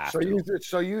ice. You have to.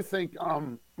 So you think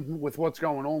with what's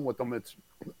going on with them,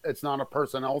 it's not a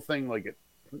personnel thing. Like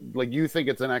you think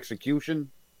it's an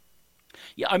execution.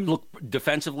 Yeah,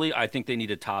 defensively, I think they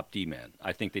need a top D-man.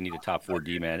 I think they need a top 4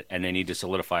 D-man, and they need to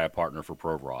solidify a partner for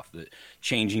Provorov.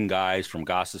 Changing guys from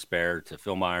Gostisbehere to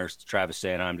Phil Myers to Travis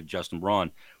Sanheim to Justin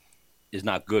Braun is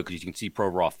not good because you can see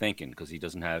Provorov thinking because he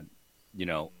doesn't have,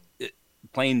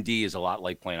 playing D is a lot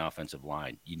like playing offensive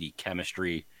line. You need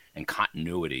chemistry and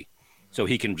continuity so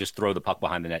he can just throw the puck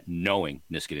behind the net knowing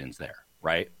Niskanen there,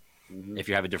 right? Mm-hmm. If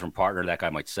you have a different partner, that guy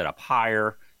might set up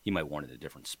higher. He might want it in a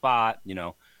different spot,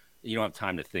 You don't have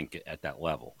time to think at that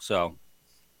level. So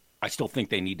I still think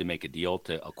they need to make a deal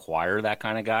to acquire that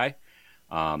kind of guy.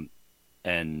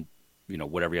 And,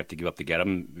 whatever you have to give up to get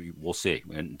him, we'll see.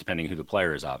 And depending who the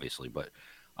player is, obviously. But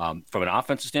from an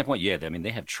offensive standpoint, they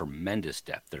have tremendous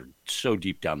depth. They're so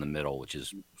deep down the middle, which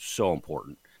is so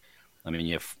important.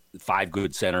 You have 5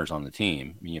 good centers on the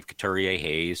team. You have Couturier,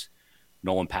 Hayes,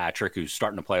 Nolan Patrick, who's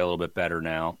starting to play a little bit better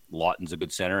now. Lawton's a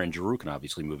good center, and Giroux can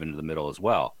obviously move into the middle as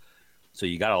well. So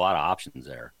you got a lot of options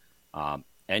there.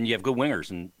 And you have good wingers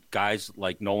and guys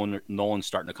like Nolan's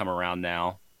starting to come around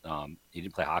now. He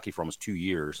didn't play hockey for almost 2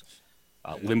 years.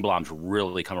 Lindblom's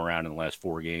really come around in the last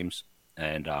 4 games.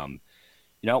 And,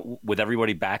 with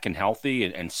everybody back and healthy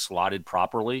and slotted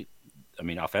properly,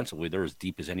 offensively, they're as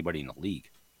deep as anybody in the league.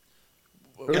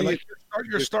 Yeah,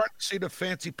 you're starting to see the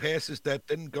fancy passes that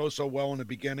didn't go so well in the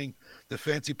beginning. The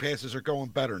fancy passes are going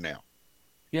better now.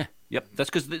 Yeah. Yep. That's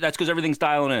because everything's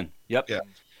dialing in. Yep. Yeah.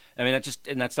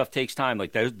 That stuff takes time.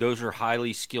 Like those are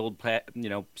highly skilled,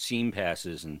 seam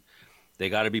passes, and they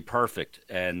got to be perfect.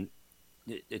 And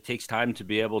it takes time to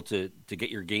be able to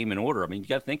get your game in order. You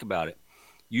got to think about it.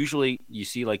 Usually you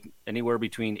see like anywhere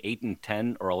between 8 and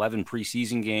 10 or 11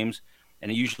 preseason games,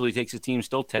 and it usually takes a team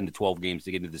still 10 to 12 games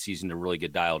to get into the season to really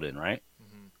get dialed in, right?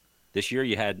 Mm-hmm. This year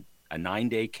you had a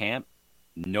 9-day camp,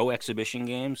 no exhibition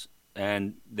games,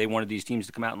 and they wanted these teams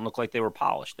to come out and look like they were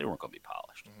polished. They weren't going to be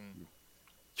polished. Mm-hmm.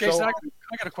 Jason, I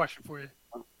got a question for you.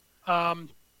 Going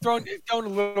a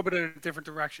little bit in a different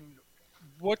direction.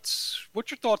 What's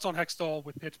your thoughts on Hextall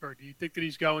with Pittsburgh? Do you think that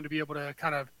he's going to be able to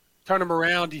kind of turn them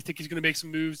around? Do you think he's going to make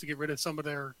some moves to get rid of some of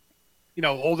their,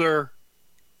 older,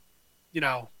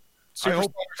 I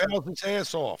hope he fails his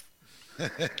ass off.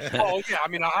 Oh yeah, I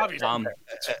mean obviously.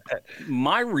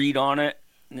 My read on it,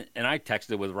 and I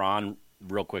texted with Ron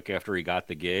real quick after he got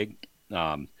the gig.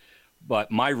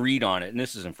 But my read on it, and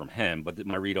this isn't from him, but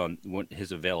my read on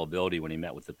his availability when he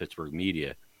met with the Pittsburgh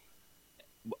media,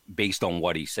 based on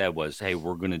what he said, was, hey,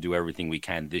 we're going to do everything we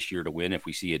can this year to win. If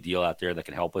we see a deal out there that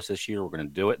can help us this year, we're going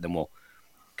to do it. Then we'll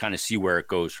kind of see where it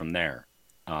goes from there.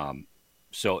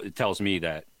 So it tells me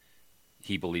that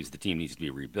he believes the team needs to be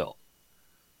rebuilt.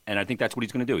 And I think that's what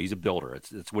he's going to do. He's a builder.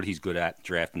 It's what he's good at,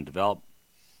 draft and develop.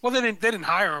 Well, they didn't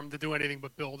hire him to do anything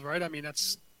but build, right? I mean,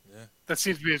 that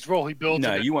seems to be his role. He builds.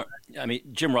 No, you want. I mean,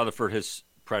 Jim Rutherford, his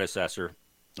predecessor,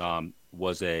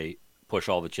 was a push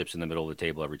all the chips in the middle of the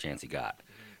table every chance he got,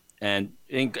 and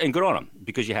good on him,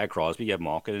 because you had Crosby, you had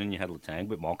Malkin, and you had Letang,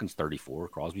 but Malkin's 34,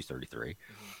 Crosby's 33.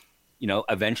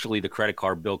 Eventually the credit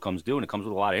card bill comes due, and it comes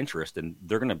with a lot of interest, and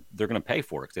they're gonna pay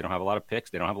for it because they don't have a lot of picks,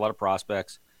 they don't have a lot of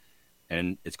prospects,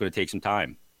 and it's going to take some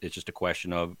time. It's just a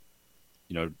question of,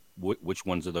 which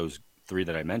ones of those three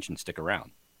that I mentioned stick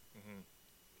around.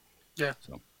 Yeah.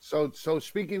 So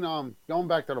speaking, going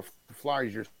back to the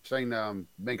Flyers, you're saying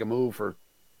make a move for,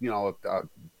 a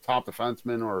top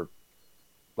defenseman, or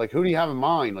like, who do you have in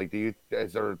mind? Like,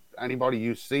 is there anybody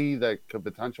you see that could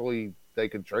potentially they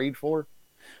could trade for?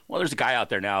 Well, there's a guy out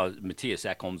there now, Matthias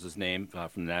Ekholm's his name,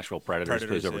 from the Nashville Predators,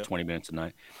 plays over 20 minutes a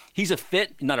night. He's a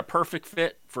fit, not a perfect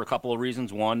fit, for a couple of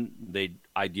reasons. One, they'd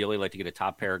ideally like to get a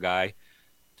top pair guy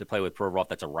to play with Provorov.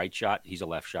 That's a right shot. He's a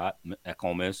left shot.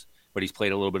 Ekholm is, but he's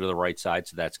played a little bit of the right side,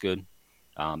 so that's good.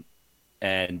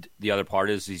 And the other part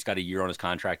is he's got a year on his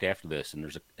contract after this, and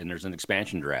there's an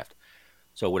expansion draft.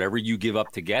 So whatever you give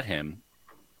up to get him,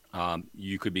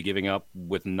 you could be giving up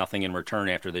with nothing in return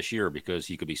after this year, because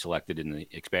he could be selected in the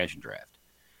expansion draft.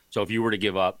 So if you were to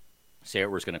give up, say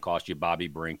it was going to cost you Bobby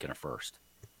Brink and a first,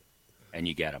 and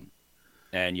you get him,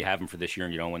 and you have him for this year,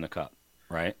 and you don't win the cup,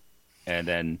 right? And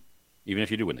then even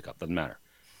if you do win the cup, doesn't matter.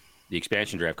 The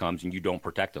expansion draft comes and you don't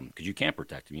protect them, because you can't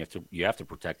protect them. You have to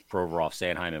protect Provorov,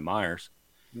 Sanheim, and Myers.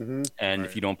 Mm-hmm. And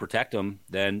if you don't protect them,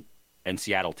 and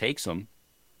Seattle takes them,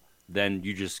 then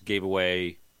you just gave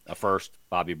away a first,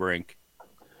 Bobby Brink,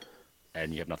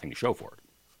 and you have nothing to show for it.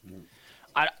 Mm-hmm.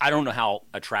 I don't know how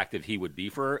attractive he would be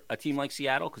for a team like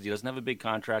Seattle, because he doesn't have a big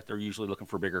contract. They're usually looking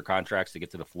for bigger contracts to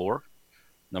get to the floor,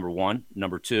 number one.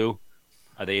 Number two,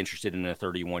 are they interested in a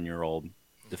 31-year-old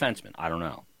defenseman? I don't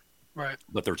know. Right.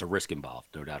 But there's a risk involved,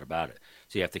 no doubt about it.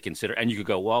 So you have to consider, and you could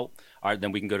go, well, all right,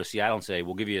 then we can go to Seattle and say,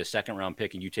 we'll give you a second-round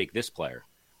pick and you take this player.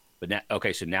 But now,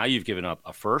 okay, so now you've given up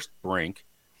a first, Brink,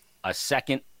 a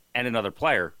second, and another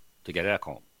player to get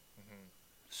Ekholm. Mm-hmm.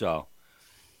 So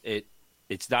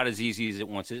it's not as easy as it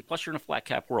once is. Plus, you're in a flat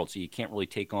cap world, so you can't really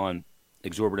take on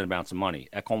exorbitant amounts of money.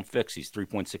 Ekholm fixed, he's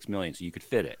 $3.6 million, so you could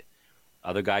fit it.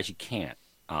 Other guys, you can't.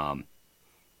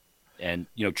 And,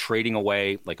 trading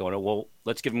away, like, well,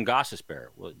 let's give them Gostisbehere.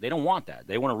 Well, they don't want that.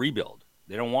 They want to rebuild.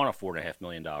 They don't want a $4.5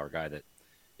 million guy that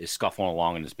is scuffling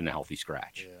along and has been a healthy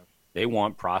scratch. Yeah. They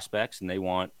want prospects, and they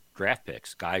want draft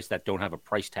picks, guys that don't have a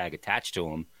price tag attached to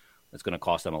them that's going to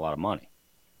cost them a lot of money.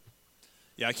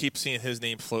 Yeah, I keep seeing his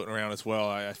name floating around as well.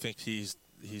 I think he's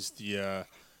the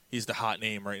hot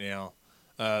name right now.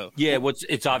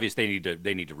 It's obvious they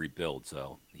need to rebuild,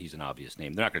 so he's an obvious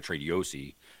name. They're not going to trade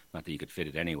Yossi. Not that you could fit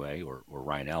it anyway, or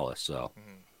Ryan Ellis. So,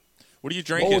 what are you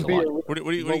drinking? This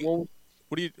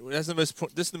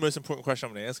is the most important question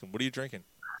I'm going to ask him. What are you drinking?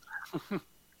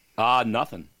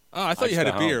 Nothing. Oh, I thought you had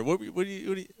a beer. What do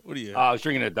you? I was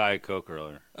drinking a Diet Coke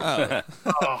earlier.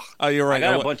 Oh, you're right.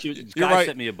 I got this guy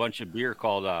sent me a bunch of beer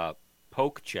called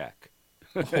Poke Check.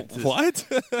 What?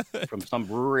 From some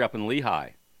brewery up in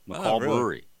Lehigh, McCall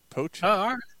Brewery. Poke Check. Oh, all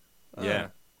right. Yeah.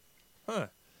 Huh.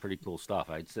 Pretty cool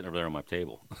stuff. I had it sitting over there on my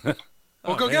table.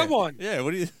 Well, go get one. Yeah, what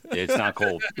do you? It's not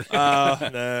cold.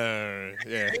 No.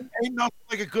 Yeah. Ain't nothing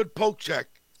like a good poke check.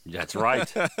 That's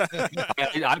right.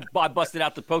 I busted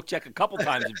out the Poke Check a couple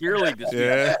times in beer league this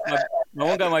year. My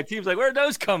one guy on my team's like, "Where'd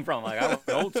those come from?" I'm like, I went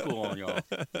old school on y'all.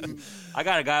 I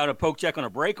got a guy on a Poke Check on a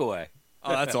breakaway.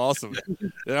 Oh, that's awesome.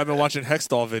 I've been watching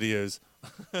Hextall videos.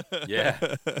 Yeah,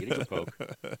 get a good poke.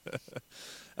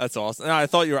 That's awesome. No, I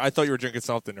thought you were drinking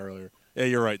something earlier. Yeah,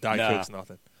 you're right. Diet Nah. Coke's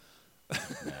nothing.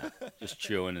 Just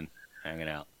chewing and hanging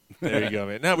out. There you go,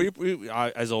 man. No,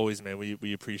 as always, man,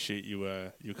 we appreciate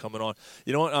you you coming on.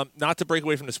 You know what? Not to break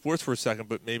away from the sports for a second,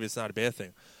 but maybe it's not a bad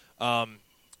thing.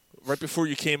 Right before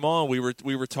you came on, we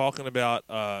were talking about,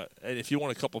 and if you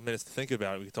want a couple of minutes to think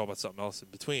about it, we can talk about something else in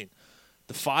between.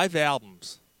 The 5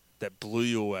 albums that blew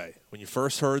you away when you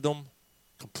first heard them,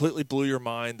 completely blew your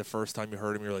mind the first time you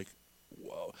heard them. You're like,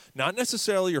 whoa! Not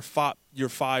necessarily your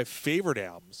 5 favorite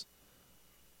albums.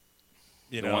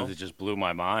 You the know, ones that just blew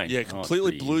my mind. Yeah,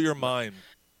 completely blew your mind.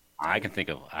 I can think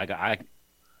of. I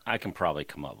can probably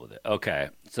come up with it. Okay,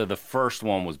 so the first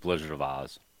one was Blizzard of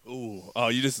Oz. Ooh, oh,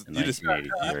 you just Gary's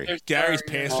Gary's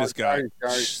pants just got.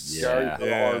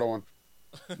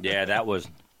 Yeah, that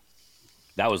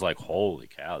was like, holy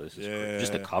cow, this is crazy.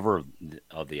 Just the cover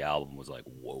of the album was like,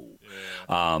 whoa.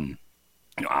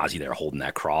 Ozzy there holding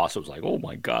that cross. It was like, oh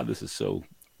my God, this is so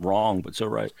wrong, but so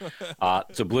right.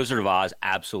 So Blizzard of Oz,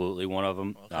 absolutely one of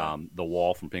them. Okay. The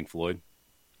Wall from Pink Floyd.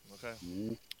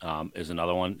 Okay. Is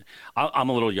another one. I'm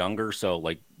a little younger, so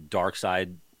like Dark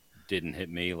Side didn't hit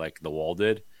me like The Wall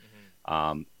did.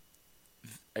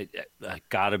 It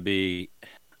gotta be,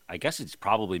 I guess it's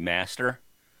probably Master.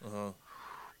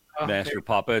 Master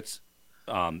Puppets.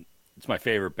 It's my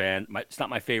favorite band. It's not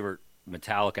my favorite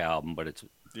Metallica album, but it's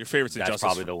your favorite's That's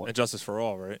probably the one. Injustice for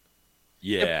All, right?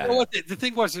 Yeah. You know what, the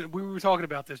thing was, we were talking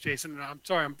about this, Jason, and I'm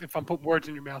sorry if I'm putting words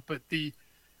in your mouth, but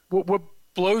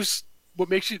what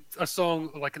makes a song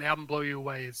like an album blow you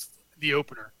away is the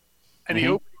opener, and the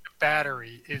opening of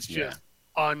Battery is just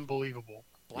unbelievable.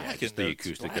 Just the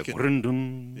acoustic, you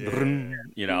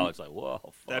know, it's like, whoa,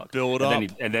 fuck. That build up,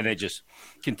 and then they just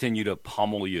continue to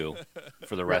pummel you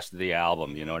for the rest of the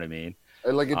album. You know what I mean?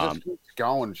 Like it just keeps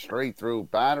going straight through.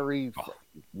 Battery,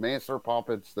 Master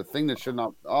Puppets, the thing that should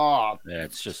not. Oh, yeah,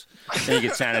 it's just. Then you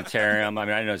get Sanitarium. I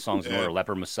mean, I know songs in order: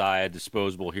 Leper Messiah,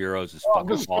 Disposable Heroes is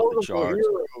fucking off the charts.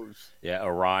 Heroes. Yeah,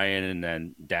 Orion, and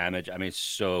then Damage. I mean, it's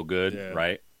so good,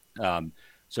 right?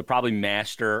 So probably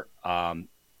Master.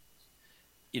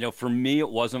 You know, for me, it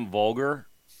wasn't Vulgar.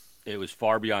 It was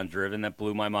Far Beyond Driven that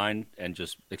blew my mind and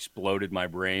just exploded my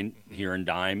brain hearing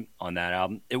Dime on that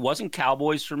album. It wasn't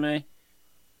Cowboys for me.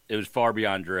 It was Far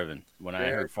Beyond Driven. When I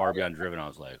heard Far Beyond Driven, I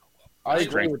was like, I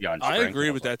agree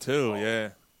with that too.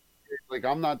 Yeah. Like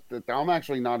I'm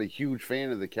actually not a huge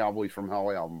fan of the Cowboys from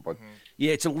Hell album, but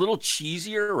yeah, it's a little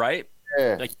cheesier, right?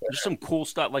 Yeah. Like there's some cool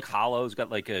stuff. Like Hollow's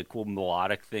got like a cool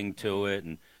melodic thing to it,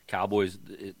 and Cowboys,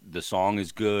 the song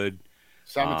is good.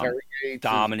 Cemetery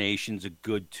Domination's a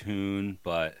good tune,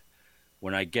 but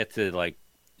when I get to like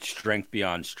Strength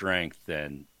Beyond Strength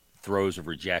and Throes of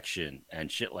Rejection and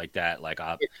shit like that, like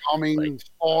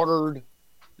Slaughtered.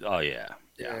 Oh yeah.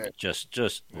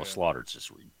 Well, Slaughtered's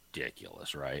just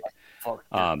ridiculous, right? Fuck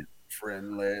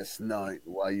friend last night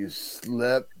while you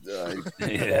slept.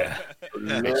 Yeah,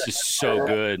 it's just so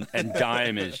good, and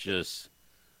Dime is just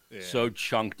so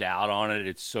chunked out on it.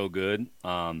 It's so good.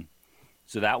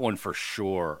 So that one for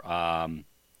sure.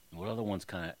 What other ones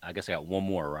kind of? I guess I got one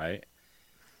more, right?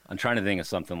 I'm trying to think of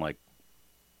something like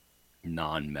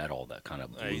non-metal that kind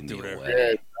of blew me away.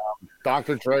 Yeah,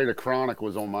 Dr. Dre, The Chronic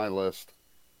was on my list.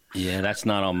 Yeah, that's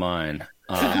not on mine.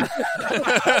 I'll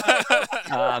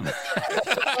be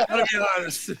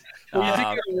honest. When you think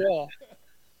of the Wall.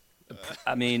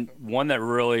 I mean, one that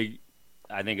really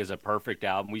I think is a perfect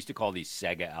album. We used to call these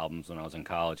Sega albums when I was in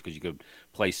college because you could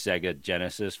play Sega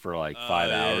Genesis for like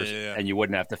 5 hours and you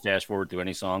wouldn't have to fast forward through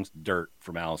any songs. Dirt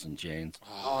from Alice in Chains.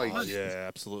 Oh, yeah,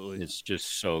 absolutely. It's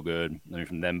just so good. I mean,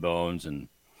 from Them Bones, and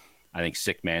I think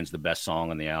Sick Man's the best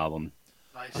song on the album.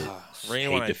 Nice.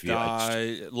 Rain When I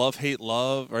Die. Love, Hate,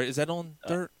 Love. Right? Is that on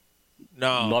Dirt?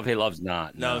 No. Love, Hate, Love's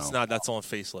not. No, it's not. That's on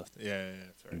Facelift. Yeah.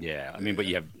 Yeah. I mean, but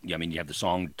you have the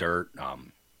song Dirt.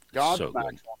 Godsmack's so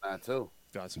on that too.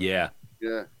 Yeah.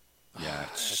 Yeah. Yeah,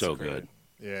 it's so good.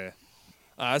 Yeah.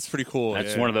 That's pretty cool.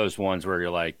 That's one of those ones where you're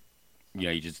like, you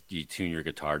know, you tune your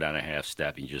guitar down a half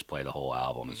step and you just play the whole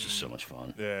album. It's just so much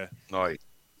fun. Yeah. Nice.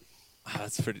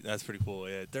 That's pretty cool.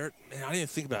 Yeah. Dirt. Man, I didn't even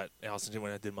think about Allison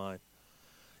when I did mine.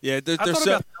 Yeah, I thought about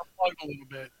the Unplugged a little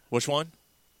bit. Which one?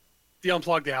 The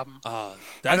Unplugged album.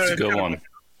 That's a good one.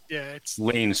 Yeah, it's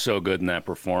Lane's so good in that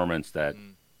performance that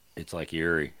it's like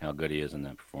eerie how good he is in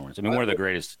that performance. I mean, one of the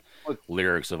greatest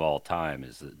lyrics of all time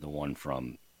is the one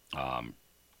from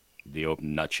the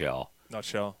open Nutshell.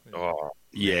 Nutshell.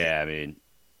 Yeah, I mean,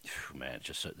 man,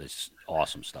 just this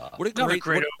awesome stuff. What a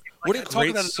great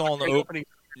song to open.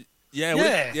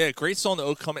 Yeah, great song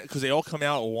to come because they all come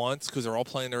out at once because they're all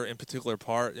playing their particular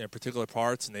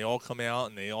parts, and they all come out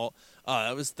and they all.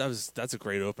 That's a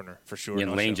great opener for sure.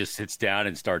 And Lane just sits down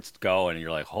and starts going, and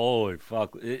you're like, holy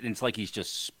fuck! It's like he's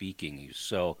just speaking. He's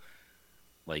so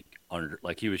he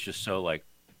was just so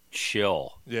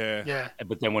chill. Yeah. Yeah.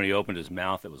 But then when he opened his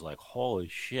mouth, it was like, holy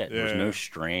shit! There was no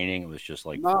straining. It was just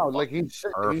like he's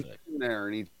sitting there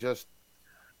and he just.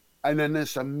 And then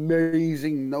this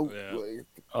amazing note.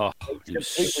 Oh, he was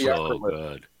so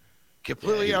good.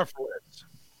 Completely effortless.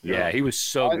 Yeah, he was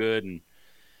so good. And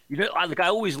I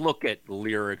always look at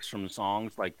lyrics from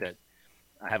songs like that.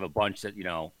 I have a bunch that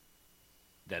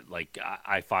that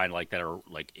I find that are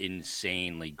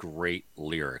insanely great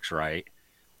lyrics, right?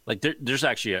 Like there's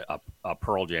actually a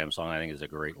Pearl Jam song I think is a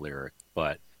great lyric,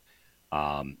 but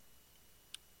the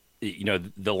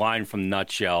line from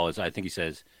Nutshell is I think he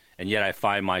says. And yet I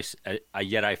find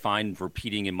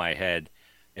repeating in my head,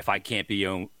 if I can't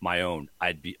be my own,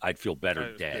 I'd feel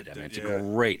better dead. I mean, it's a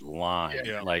great line.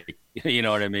 Yeah. You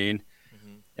know what I mean?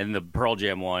 Mm-hmm. And the Pearl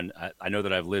Jam one, I know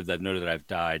that I've lived, I know that I've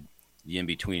died. The in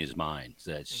between is mine.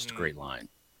 So that's just a great line.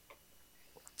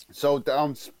 So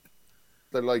the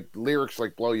lyrics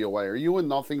blow you away. Are you a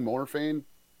Nothing More fan?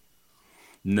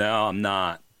 No, I'm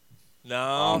not.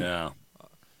 No.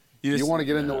 You want to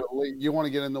get into a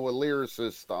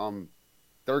lyricist?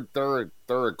 They're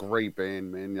a great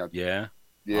band, man. Yeah.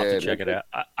 I'll have to check it out.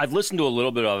 I've listened to a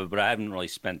little bit of it, but I haven't really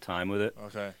spent time with it.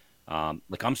 Okay.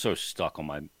 I'm so stuck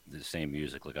on the same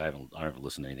music. I haven't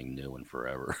listened to anything new in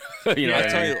forever. I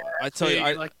tell you,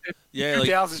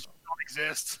 2000s don't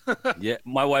exist. Yeah,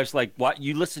 my wife's like, "What?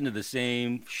 You listen to the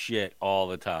same shit all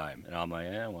the time?" And I'm like,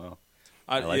 "Yeah, well."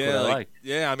 I like.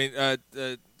 Yeah, I mean,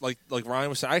 like Ryan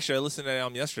was saying. Actually, I listened to that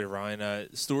album yesterday,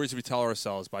 Ryan. Stories We Tell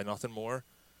Ourselves by Nothing More.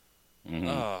 Mm-hmm.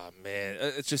 Oh man,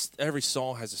 it's just every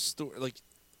song has a story.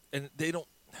 And they don't.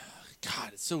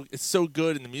 God, it's so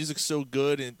good, and the music's so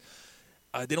good, and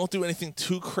they don't do anything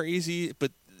too crazy,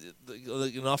 but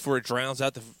enough where it drowns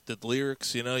out the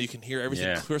lyrics. You can hear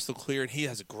everything crystal clear, and he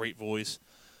has a great voice.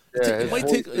 Yeah, it might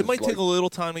take a little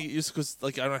time to get used to because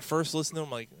when I first listened to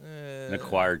him, an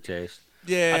acquired taste.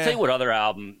 Yeah. I'll tell you what other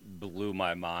album blew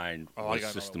my mind was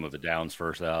System of a Down's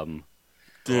first album.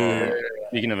 Dude.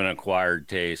 Speaking of an acquired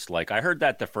taste, I heard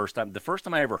that the first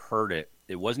time I ever heard it,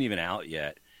 it wasn't even out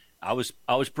yet. I was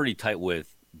pretty tight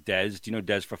with Dez. Do you know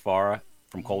Dez Fafara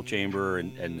from Cold Chamber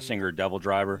and the singer Devil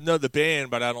Driver? No, the band,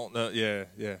 but I don't know. Yeah.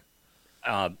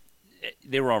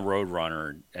 They were on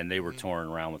Roadrunner, and they were touring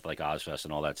around with Ozfest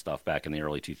and all that stuff back in the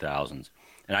early 2000s.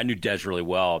 And I knew Dez really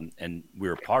well, and we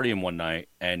were partying one night,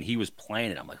 and he was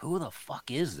playing it. I'm like, who the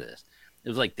fuck is this? It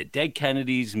was like the Dead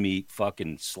Kennedys meet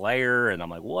fucking Slayer, and I'm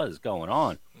like, what is going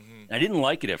on? Mm-hmm. And I didn't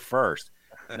like it at first.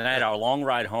 And then I had a long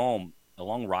ride one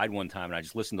time, and I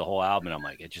just listened to the whole album, and I'm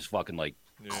like, it just fucking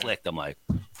clicked. I'm like,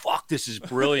 fuck, this is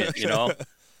brilliant,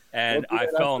 And I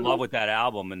fell in love with that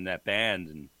album and that band,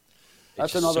 and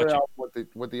that's another album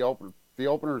with the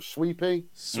opener, Sweet Pea.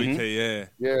 Sweet Pea, yeah.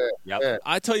 Yep. Yeah.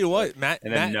 I tell you what, Matt.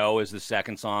 And then No is the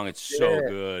second song. It's so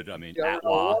good. I mean, you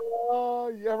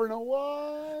ever know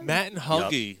what? Matt and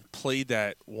Huggy played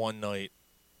that one night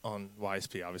on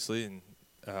YSP, obviously, and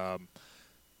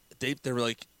they were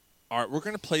like, "All right, we're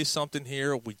going to play something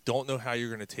here. We don't know how you're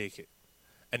going to take it."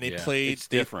 And they played. It's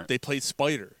different. They played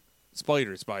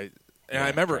Spiders by. And I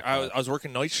remember I was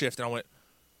working night shift, and I went.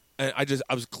 And I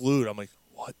was glued. I'm like,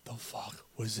 what the fuck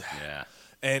was that? Yeah.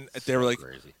 And they were like,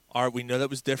 crazy. All right, we know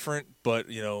that was different, but,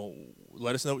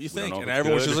 let us know what you think. And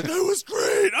everyone was just like, it was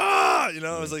great. I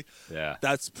was like,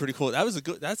 that's pretty cool.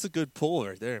 That's a good pull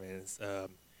right there, man.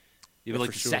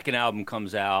 The second album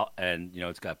comes out, and,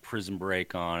 it's got Prison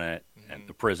Break on it, and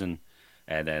The Prison,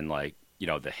 and then,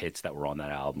 the hits that were on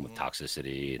that album with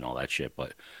Toxicity and all that shit.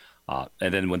 But,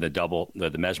 and then when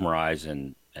the Mesmerize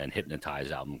and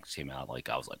Hypnotize album came out,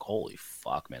 I was like, holy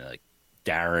fuck, man.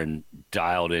 Darren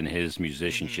dialed in his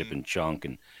musicianship and Chunk,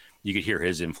 and you could hear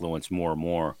his influence more and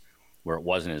more, where it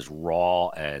wasn't as raw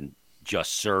and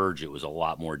just Surge. It was a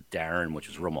lot more Darren, which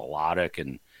was real melodic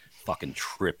and fucking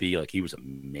trippy. He was a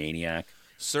maniac.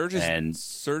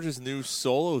 Surge's new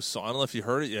solo song, I don't know if you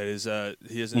heard it yet,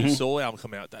 he has a new solo album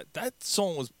coming out. That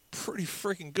song was pretty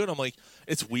freaking good. I'm like,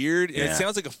 it's weird, and it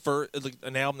sounds like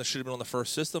an album that should have been on the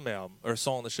first System album, or a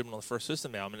song that should have been on the first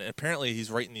System album. And apparently,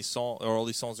 he's writing these songs, or all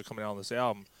these songs that are coming out on this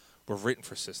album were written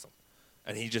for System,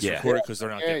 and he just recorded because they're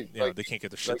not getting, they can't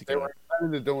get their shit together. They were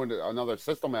planning to doing another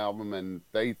System album, and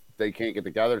they can't get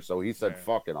together. So he said,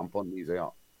 "Fuck it, I'm putting these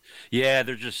out." Yeah,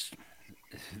 there's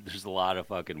a lot of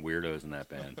fucking weirdos in that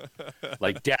band.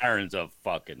 Darren's a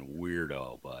fucking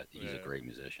weirdo, but he's a great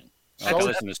musician. I can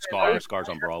listen to Scars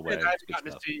on Broadway. I haven't It's good gotten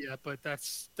to stuff. see it yet, but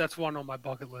that's one on my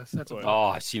bucket list. That's a Oh,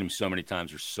 I've seen them so many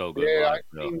times. They're so good. Yeah,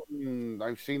 live,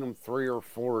 I've seen them 3 or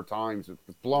 4 times. It's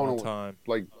blown One away. time.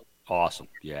 Like awesome.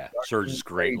 Yeah, Surge is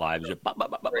great live. Just,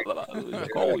 like,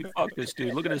 holy fuck, this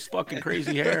dude! Look at his fucking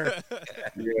crazy hair.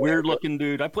 Weird looking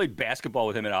dude. I played basketball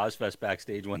with him at Ozfest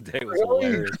backstage one day. It was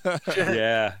hilarious.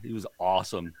 Yeah, he was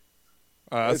awesome.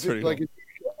 That's is it pretty like cool. is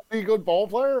he a good ball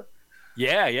player?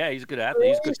 Yeah, he's a good athlete.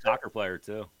 He's a good soccer player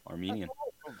too. Armenian.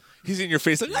 He's in your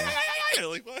face like,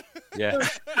 like what? Yeah.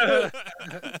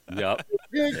 Yep.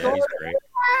 Yeah, he's great.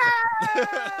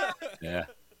 Yeah.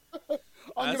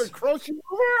 I'm gonna crush you.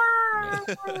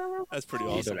 That's pretty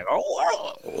He's awesome. like,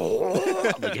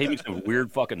 oh, like he makes a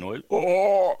weird fucking noise.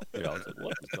 Oh, you know, it's like,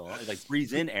 what is going on? He like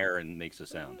breathes in air and makes a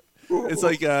sound. It's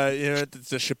like it's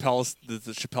the Chappelle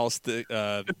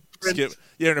skip.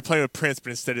 Yeah, they're playing with Prince, but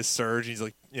instead of Surge, he's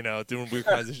like doing weird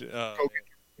kinds of shit.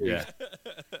 Yeah.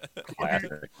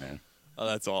 Classic, man. Oh,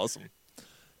 that's awesome.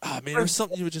 Oh man, there was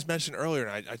something you just mentioned earlier,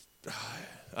 and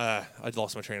I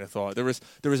lost my train of thought. There was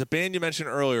a band you mentioned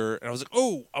earlier, and I was like,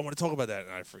 oh, I want to talk about that,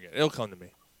 and I forget. It'll come to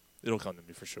me. It'll come to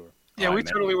me for sure. Yeah, we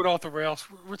totally went off the rails.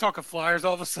 We're talking Flyers.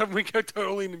 All of a sudden, we go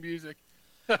totally into music.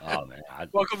 Oh man!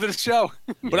 Welcome to the show.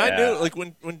 But I knew, like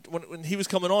when he was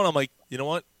coming on, I'm like, you know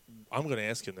what? I'm going to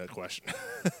ask him that question.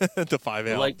 The 5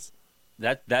 albums.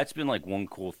 Like that's been like one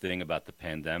cool thing about the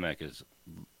pandemic is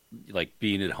like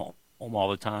being at home all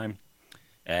the time.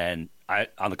 And I'm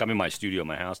in my studio,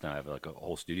 my house now. I have like a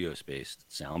whole studio space,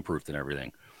 soundproofed and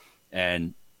everything.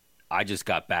 And I just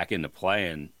got back into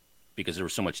playing because there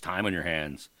was so much time on your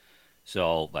hands.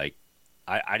 So like,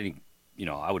 I didn't,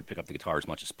 I would pick up the guitar as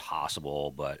much as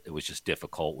possible, but it was just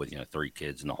difficult with 3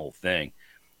 kids and the whole thing.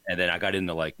 And then I got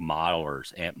into like amp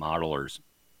modelers,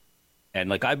 and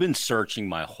like I've been searching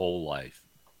my whole life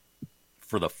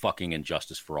for the fucking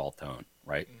Injustice for All tone,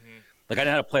 right? Mm-hmm. Like I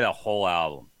know how to play that whole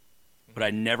album, but I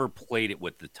never played it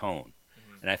with the tone.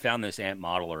 Mm-hmm. And I found this amp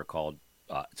modeler called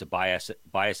it's a Bias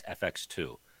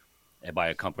FX2 by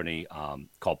a company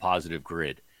called Positive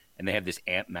Grid, and they have this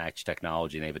amp match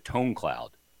technology, and they have a tone cloud.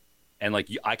 And like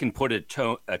I can put a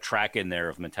track in there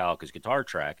of Metallica's guitar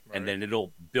track, right, and then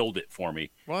it'll build it for me.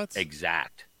 What?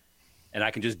 Exact. And I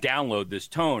can just download this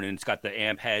tone, and it's got the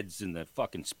amp heads and the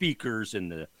fucking speakers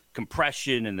and the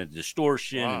compression and the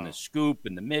distortion and the scoop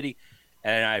and the MIDI.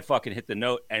 And I fucking hit the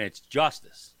note, and it's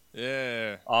Justice.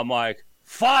 Yeah. I'm like,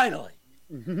 finally,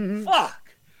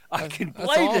 fuck, I can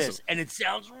play awesome. this, and it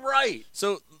sounds right.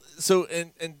 So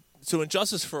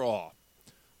Injustice for All.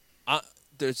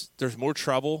 There's more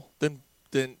treble than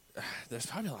there's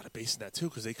probably a lot of bass in that too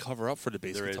because they cover up for the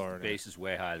bass guitar. The bass is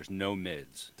way high. There's no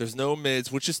mids. There's no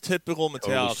mids, which is typical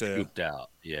Metallica. Totally scooped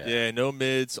out. Yeah. Yeah, no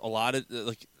mids. A lot of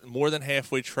like more than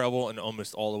halfway treble and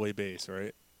almost all the way bass,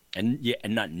 right? And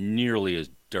not nearly as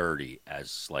dirty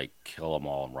as like Kill 'Em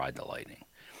All and Ride the Lightning.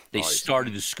 They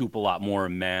started to scoop a lot more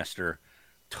in Master.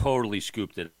 Totally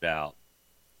scooped it out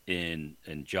in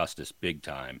Justice big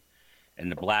time. And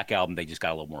the Black Album, they just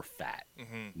got a little more fat,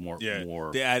 more.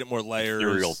 They added more layers,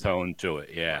 ethereal tone to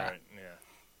it. Yeah, right, yeah.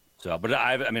 So, but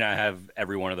I have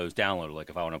every one of those downloaded. Like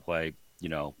if I want to play,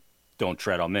 Don't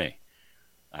Tread on Me,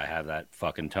 I have that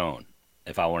fucking tone.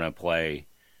 If I want to play,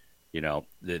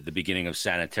 the beginning of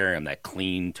Sanitarium, that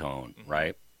clean tone,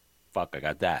 right? Fuck, I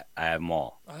got that. I have them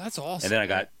all. Oh, that's awesome. And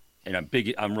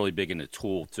then I'm really big into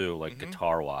Tool too, like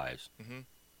guitar wise,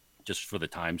 just for the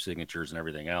time signatures and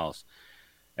everything else.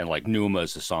 And like Pneuma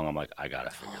is the song. I'm like, I gotta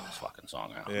figure this fucking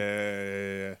song out.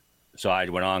 Yeah. So I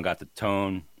went on, got the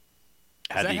tone.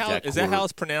 Is that how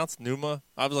it's pronounced? Pneuma?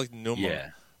 I was like Pneuma.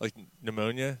 Yeah. Like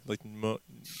pneumonia? Like Pneuma.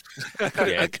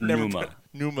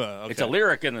 Pneuma. Okay. It's a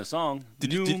lyric in the song.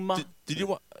 Did you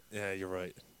watch? Yeah, you're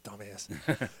right.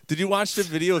 Dumbass. Did you watch the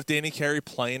video of Danny Carey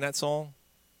playing that song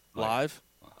live?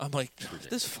 I'm like,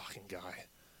 this fucking guy.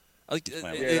 Like,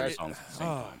 that song's the same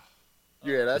time.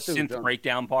 Yeah, that's the synth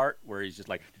breakdown part where he's just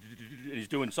like he's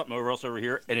doing something else over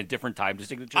here in a different time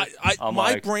signature.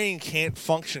 My brain can't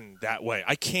function that way.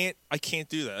 I can't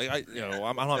do that. I don't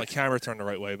have my camera turned the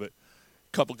right way, but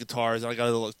a couple guitars and I got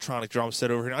a little electronic drum set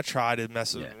over here. And I try to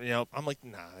mess with. I'm like,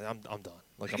 nah, I'm done.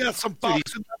 Like, you got some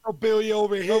boxing memorabilia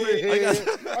over here.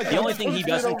 The only thing he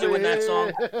doesn't do in that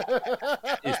song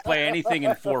is play anything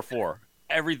in 4/4.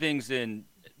 Everything's in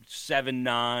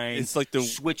 7/9. It's like the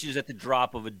switches at the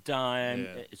drop of a dime.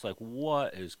 Yeah. It's like,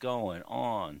 what is going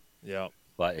on? Yeah.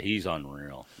 But he's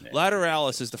unreal. Yeah.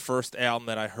 Lateralis is the first album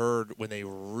that I heard when they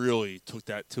really took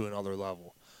that to another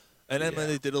level. And then when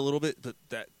they did a little bit, but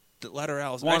that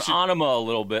Lateralis. Well, Anima a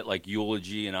little bit, like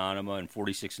Eulogy and Anima and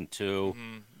 46 and 2.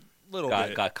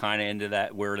 got kind of into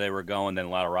that where they were going. Then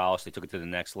Lateralis, they took it to the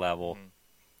next level.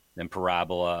 Then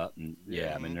Parabola. And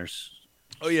I mean, there's.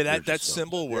 Oh yeah, that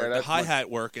cymbal work, the hi hat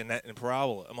work, and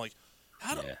Parabola. I'm like,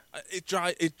 how do it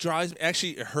drives me?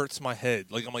 Actually, it hurts my head.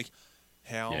 Like I'm like,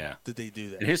 how did they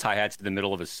do that? And his hi hat's in the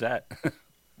middle of his set.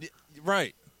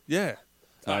 Right. Yeah.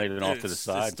 It's not even off to the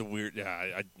side. It's the weird.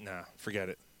 Yeah. Nah. Forget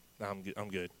it. I'm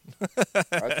good.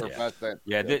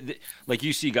 Like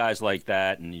you see guys like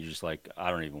that, and you're just like,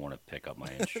 I don't even want to pick up my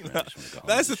instrument. I just want to go home.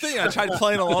 That's the thing. I tried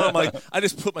playing along. I'm like, I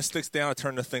just put my sticks down. I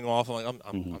turn the thing off. I'm like,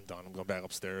 I'm done. I'm going back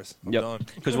upstairs. I'm done.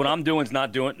 Because what I'm doing is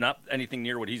not anything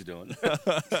near what he's doing.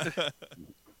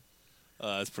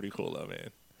 That's pretty cool though, man.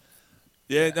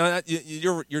 Yeah. No,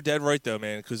 you're dead right though,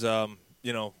 man. Because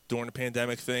during the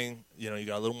pandemic thing, you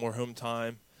got a little more home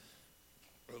time.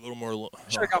 A little more.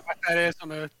 Should have got my fat ass on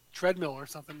the treadmill or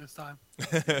something this time.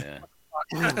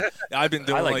 I've been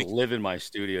doing. I live in my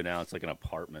studio now. It's like an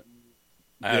apartment.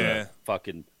 I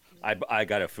have I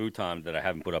got a futon that I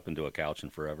haven't put up into a couch in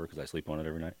forever because I sleep on it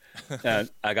every night.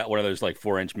 And I got one of those like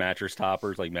 4-inch mattress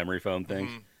toppers, like memory foam things.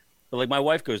 But like my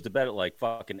wife goes to bed at like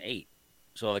fucking 8.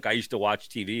 So like I used to watch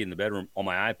TV in the bedroom on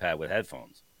my iPad with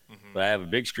headphones. But I have a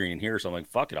big screen in here, so I'm like,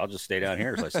 fuck it, I'll just stay down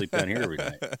here. So I sleep down here every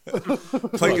night.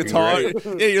 Play guitar.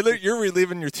 Yeah, you're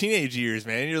reliving your teenage years,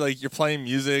 man. You're playing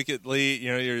music at late.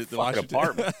 You're fucking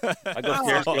apartment. I go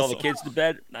upstairs, get all the kids to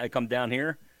bed. And I come down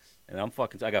here, and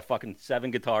I got fucking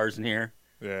 7 guitars in here.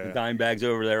 Yeah. And dime bags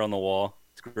over there on the wall.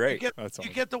 It's great. You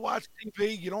get to watch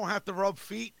TV. You don't have to rub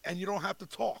feet, and you don't have to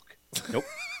talk. Nope.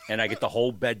 And I get the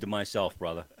whole bed to myself,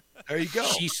 brother. There you go.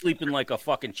 She's sleeping like a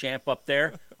fucking champ up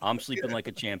there. I'm sleeping like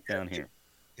a champ down here.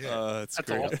 That's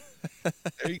great. Awesome.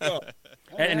 There you go.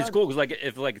 And it's cool because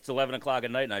if it's 11 o'clock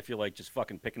at night and I feel like just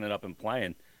fucking picking it up and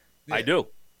playing, I do.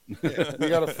 You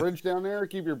got a fridge down there to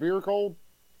keep your beer cold?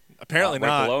 Apparently right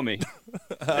not. Below me.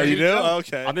 You do?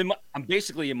 Okay. I'm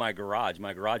basically in my garage.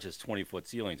 My garage has 20-foot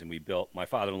ceilings, and my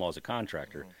father-in-law is a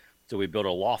contractor, so we built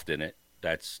a loft in it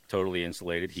that's totally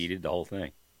insulated, heated, the whole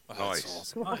thing. Nice.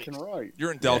 Awesome. Fucking right.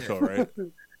 You're in Delco, right?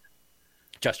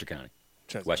 Chester County.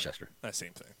 Westchester. That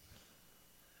same thing.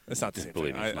 It's not the same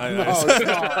Believe thing. me, it's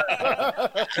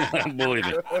not. Believe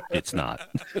me, it's not.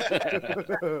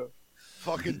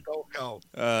 Fucking Delco.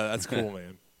 That's cool,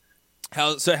 man.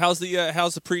 How's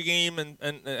the pregame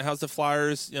and how's the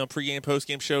Flyers pregame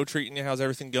postgame show treating you? How's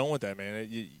everything going with that, man?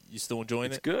 You still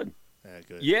enjoying it? It's good. Yeah,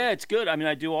 good. Yeah, it's good. I mean,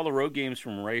 I do all the road games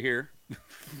from right here,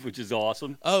 which is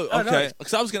awesome. Oh, okay. Nice.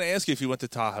 Because I was going to ask you if you went to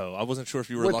Tahoe. I wasn't sure if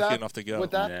you were lucky enough to go.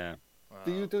 With that, yeah.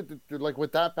 Do you do like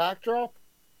with that backdrop?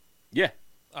 Yeah.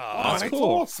 Oh, that's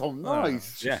cool. Awesome.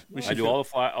 Nice. Yeah. I do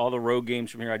all the road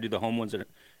games from here. I do the home ones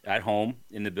at home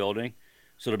in the building.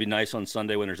 So it'll be nice on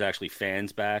Sunday when there's actually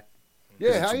fans back.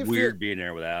 Yeah, it's weird being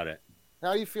there without it.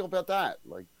 How you feel about that?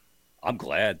 Like, I'm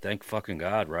glad. Thank fucking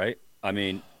God, right? I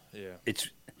mean, yeah.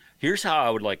 Here's how I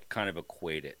would like kind of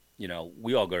equate it.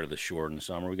 We all go to the shore in the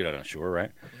summer. We get out on the shore, right?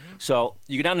 Mm-hmm. So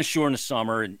you get down the shore in the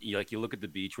summer, and you look at the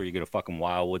beach where you get a fucking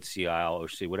Wildwood, Sea Isle, or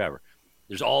Sea, whatever.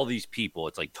 There's all these people.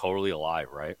 It's like totally alive,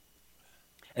 right?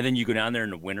 And then you go down there in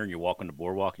the winter, and you walk on the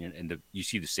boardwalk, and you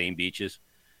see the same beaches,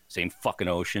 same fucking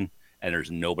ocean, and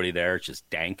there's nobody there. It's just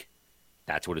dank.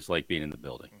 That's what it's like being in the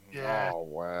building. Yeah. Oh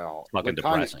wow. It's fucking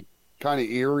depressing. Kind of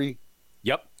eerie.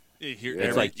 Yep.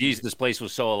 It's like, geez, this place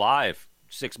was so alive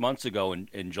 6 months ago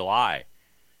in July.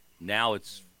 Now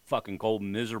it's fucking cold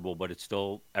and miserable, but it's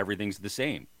still, everything's the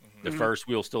same. Mm-hmm. The Ferris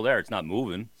wheel's still there. It's not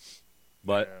moving,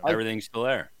 but everything's still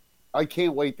there. I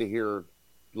can't wait to hear,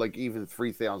 like, even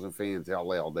 3,000 fans how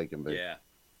loud they can be. Yeah,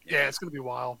 it's going to be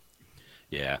wild.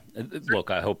 Yeah. Look,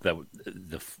 I hope that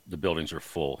the buildings are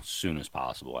full as soon as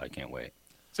possible. I can't wait.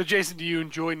 So, Jason, do you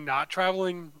enjoy not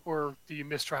traveling, or do you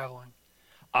miss traveling?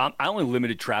 I only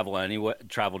limited traveled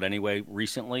anyway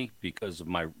recently because of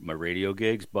my radio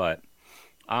gigs, but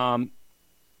I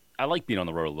like being on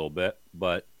the road a little bit,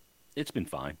 but it's been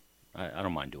fine. I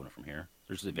don't mind doing it from here.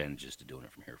 There's advantages to doing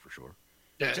it from here for sure.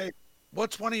 Yeah. Jay,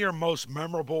 what's one of your most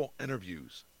memorable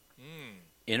interviews?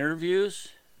 Interviews?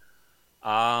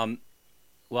 Well,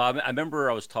 I remember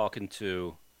I was talking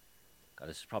to, God,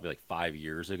 this is probably like 5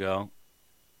 years ago.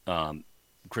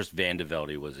 Chris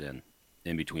Vandevelde was in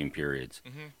between periods.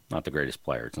 Mm-hmm. Not the greatest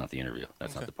player. It's not the interview.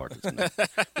 That's not the part that's going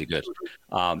to be good.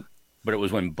 But it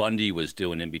was when Bundy was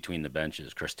doing in between the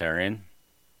benches, Chris Therien.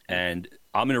 And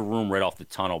I'm in a room right off the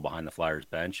tunnel behind the Flyers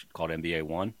bench called NBA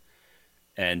 1.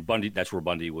 And Bundy, that's where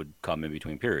Bundy would come in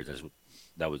between periods.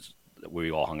 That was where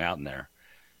we all hung out in there.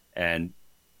 And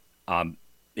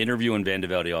interviewing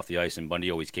Vandevelde off the ice, and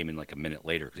Bundy always came in like a minute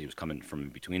later because he was coming from in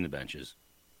between the benches.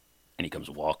 And he comes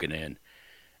walking in.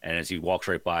 And as he walks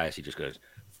right by us, he just goes,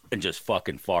 and just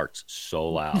fucking farts so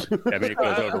loud. I mean, it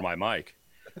goes over my mic.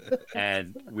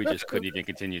 And we just couldn't even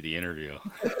continue the interview.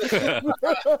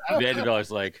 The end of it, I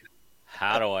was like,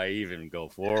 how do I even go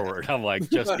forward? I'm like,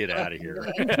 just get out of here.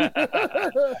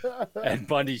 And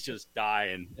Bundy's just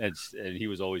dying, and he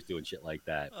was always doing shit like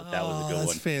that. But that was a good one.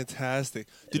 That's fantastic.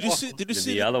 Did you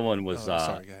see? The other one was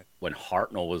sorry, go ahead. when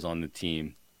Hartnell was on the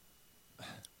team.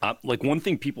 Like, one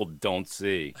thing people don't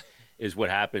see is what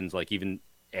happens, like, even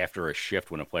after a shift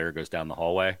when a player goes down the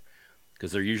hallway,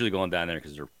 because they're usually going down there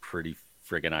because they're pretty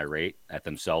friggin' irate at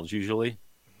themselves usually.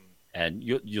 And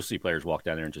you'll see players walk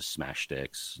down there and just smash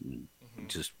sticks and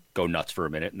just go nuts for a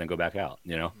minute and then go back out,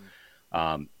 you know?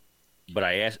 But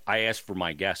I asked for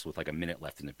my guest with like a minute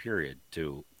left in the period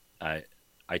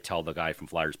I tell the guy from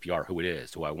Flyers PR who it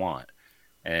is, who I want.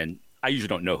 And I usually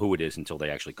don't know who it is until they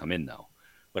actually come in though.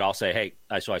 But I'll say, hey,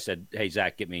 so I said, hey,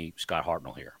 Zach, get me Scott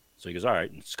Hartnell here. So he goes, all right.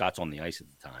 And Scott's on the ice at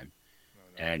the time.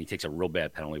 And he takes a real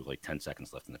bad penalty with like 10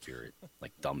 seconds left in the period,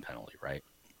 like dumb penalty, right?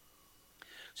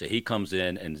 So he comes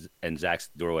in, and Zach's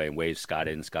the doorway and waves Scott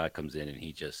in. Scott comes in, and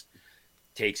he just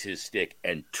takes his stick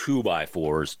and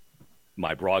 2x4s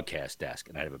my broadcast desk.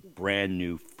 And I have a brand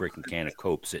new freaking can of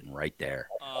Coke sitting right there.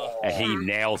 And he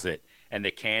nails it. And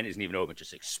the can isn't even open, it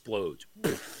just explodes.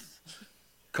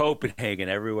 Coke hanging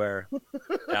everywhere.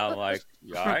 And I'm like,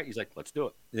 you all right? He's like, let's do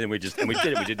it. And we did it. We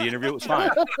did the interview. It was fine.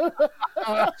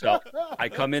 So I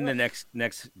come in the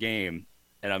next game,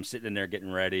 and I'm sitting in there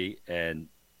getting ready, and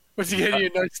was he getting you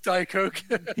a nice Diet Coke?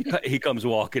 he comes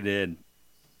walking in,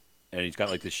 and he's got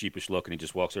like this sheepish look, and he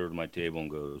just walks over to my table and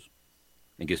goes,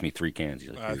 and gives me 3 cans.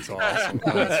 He's like, that's awesome.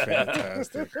 That's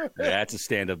fantastic. Yeah, that's a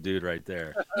stand-up dude right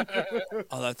there.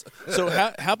 Oh, that's so.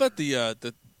 How about the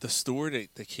story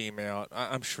that came out?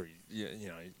 I'm sure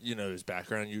you know his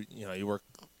background. You work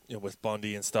with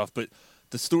Bundy and stuff, but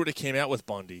the story that came out with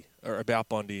Bundy or about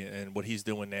Bundy and what he's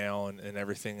doing now and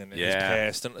everything and his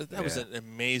past, and that was an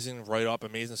amazing write-up,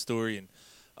 amazing story, and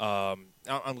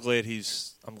I'm glad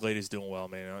he's doing well,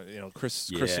 man. Chris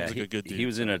seems like a good dude. He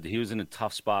was in a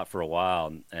tough spot for a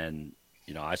while, and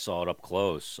I saw it up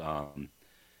close.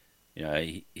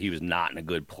 He was not in a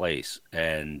good place,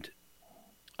 and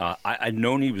I'd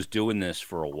known he was doing this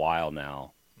for a while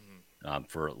now,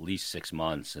 for at least 6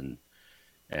 months, and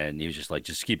he was just like,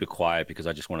 just keep it quiet because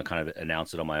I just want to kind of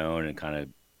announce it on my own and kind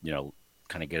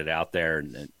of get it out there.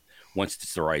 And once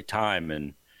it's the right time,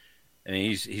 and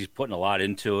he's putting a lot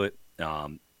into it.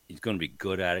 He's going to be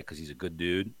good at it because he's a good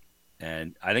dude.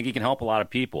 And I think he can help a lot of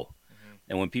people.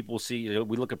 And when people see,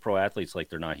 we look at pro athletes like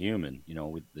they're not human,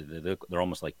 they're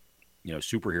almost like,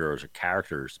 superheroes or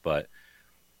characters, but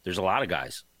there's a lot of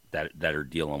guys that are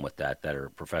dealing with that are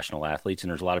professional athletes, and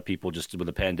there's a lot of people just with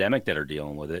the pandemic that are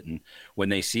dealing with it. And when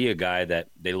they see a guy that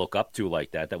they look up to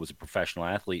like that was a professional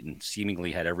athlete and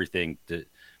seemingly had everything to,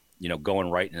 going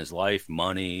right in his life,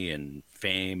 money and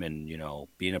fame and,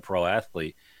 being a pro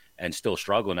athlete and still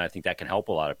struggling, I think that can help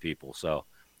a lot of people. So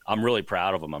I'm really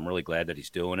proud of him. I'm really glad that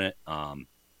he's doing it.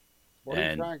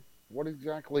 What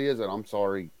exactly is it? I'm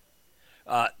sorry.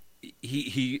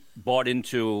 He bought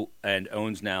into and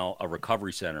owns now a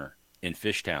recovery center in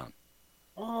Fishtown.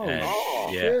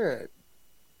 Shit.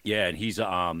 Yeah, and he's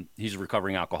a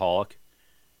recovering alcoholic.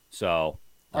 So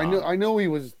I know he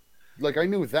was like, I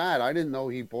knew that. I didn't know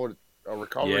he bought a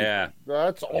recovery. Yeah,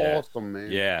 that's awesome,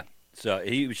 man. Yeah. So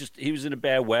he was in a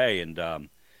bad way, and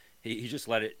he just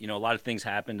let it. A lot of things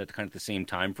happened at kind of the same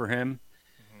time for him,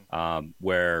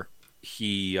 where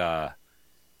he.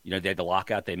 They had the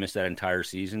lockout. They missed that entire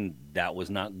season. That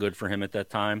was not good for him at that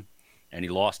time. And he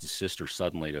lost his sister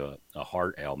suddenly to a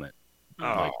heart ailment.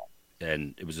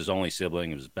 And it was his only sibling.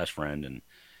 It was his best friend.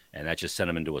 And that just sent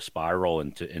him into a spiral,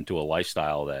 into a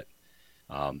lifestyle that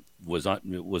was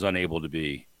unable to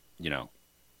be,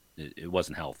 it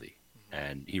wasn't healthy.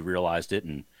 And he realized it.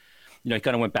 And, he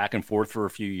kind of went back and forth for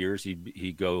a few years.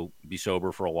 He'd go be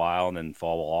sober for a while and then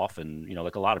fall off. And,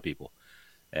 like a lot of people.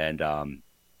 And,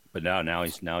 but now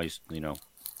he's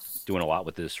doing a lot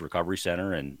with this recovery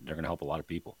center, and they're going to help a lot of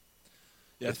people.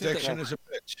 Yeah, addiction is a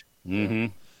bitch. Mm-hmm.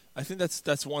 I think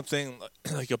that's one thing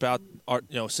like about our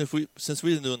since we've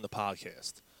been doing the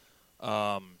podcast,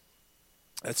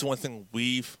 that's one thing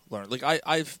we've learned. Like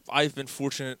I've been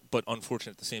fortunate but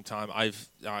unfortunate at the same time.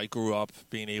 I grew up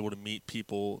being able to meet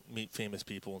famous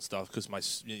people and stuff because my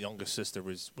youngest sister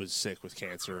was sick with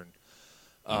cancer,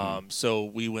 and so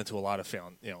we went to a lot of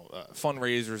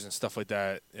fundraisers and stuff like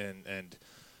that, and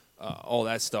all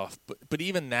that stuff. But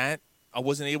even that, I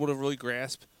wasn't able to really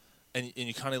grasp. And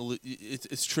you kind of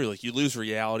it's true. Like you lose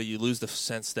reality, you lose the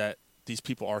sense that these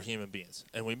people are human beings.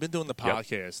 And we've been doing the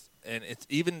podcast, and it's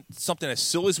even something as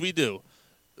silly as we do.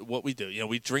 what we do. You know,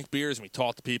 we drink beers and we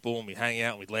talk to people and we hang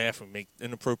out and we laugh and we make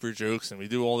inappropriate jokes and we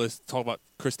do all this, talk about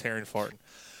Chris Terry farting.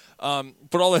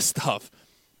 But all this stuff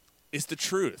is the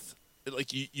truth. Like,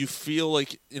 you feel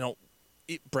like, you know,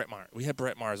 Brett Myers. We had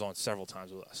Brett Myers on several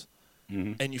times with us.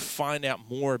 Mm-hmm. And you find out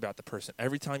more about the person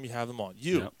every time you have them on.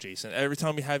 Jason, every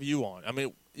time we have you on. I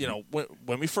mean, you know,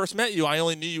 when we first met you, I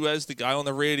only knew you as the guy on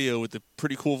the radio with the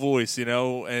pretty cool voice, you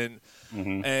know, and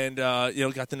you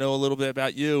know, got to know a little bit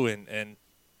about you and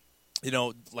you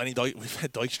know, Lenny Dyke. We've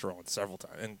had Dykstra on several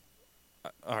times. And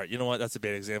all right, you know what? That's a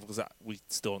bad example because we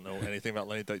still don't know anything about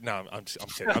Lenny Dyke. No, I'm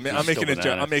kidding. I'm making a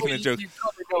joke. I'm making a joke. You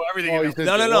probably know everything.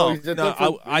 No.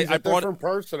 He's a brought different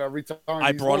person every time.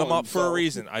 I brought him up for a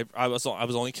reason. I was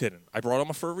only kidding. I brought him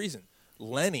up for a reason.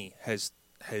 Lenny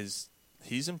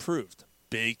he's improved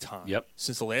big time. Yep.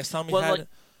 Since the last time we had.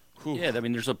 Yeah, I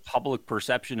mean, there's a public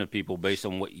perception of people based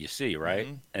on what you see, right?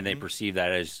 Mm-hmm. And they perceive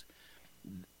that as,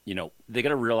 you know, they got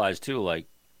to realize too, like,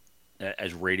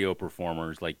 as radio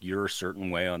performers, like, you're a certain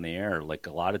way on the air. Like,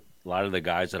 a lot of the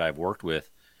guys that I've worked with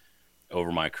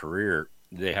over my career,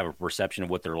 they have a perception of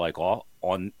what they're like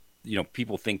on. You know,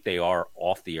 people think they are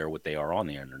off the air what they are on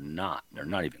the air, and they're not. They're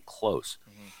not even close.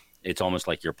 Mm-hmm. It's almost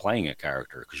like you're playing a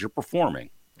character because you're performing.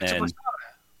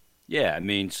 Yeah, I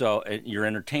mean, so you're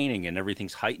entertaining and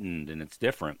everything's heightened and it's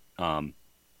different.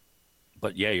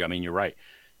 But yeah, I mean, you're right.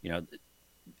 You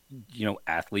know,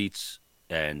 athletes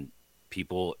and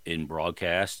people in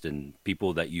broadcast and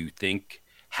people that you think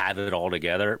have it all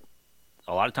together,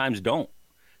 a lot of times don't.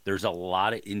 There's a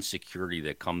lot of insecurity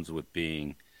that comes with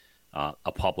being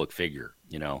a public figure.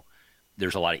 You know,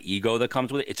 there's a lot of ego that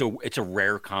comes with it. It's a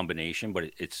rare combination,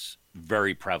 but it's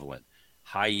very prevalent.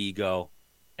 High ego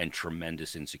and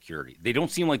tremendous insecurity. They don't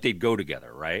seem like they'd go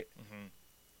together, right? Mm-hmm.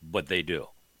 But they do.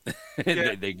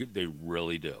 Yeah. they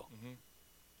really do. Mm-hmm.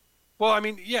 Well, I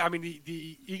mean,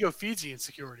 the ego feeds the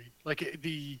insecurity. Like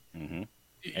the and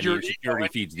the insecurity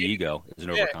feeds the ego as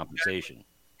an overcompensation.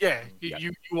 Yeah,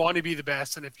 you want to be the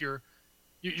best, and if you're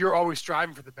always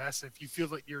striving for the best, and if you feel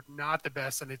like you're not the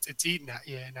best, then it's eating at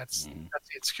you, and that's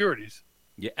the insecurities.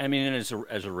 Yeah, I mean, and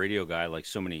as a radio guy, like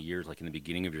so many years, like in the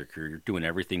beginning of your career, you're doing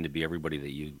everything to be everybody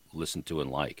that you listen to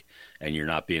and like, and you're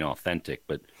not being authentic.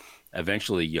 But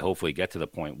eventually, you hopefully get to the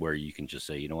point where you can just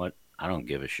say, you know what, I don't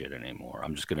give a shit anymore.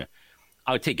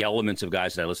 I would take elements of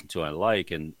guys that I listen to and I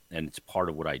like, and it's part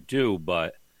of what I do,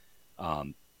 but I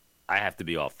have to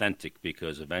be authentic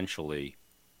because eventually,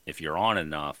 if you're on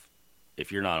enough,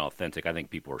 if you're not authentic, I think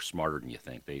people are smarter than you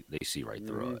think. They see right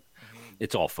through it. Mm-hmm.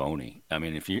 It's all phony. I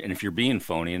mean, if you're being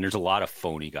phony, and there's a lot of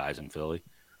phony guys in Philly.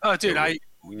 Oh, dude,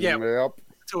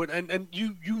 So and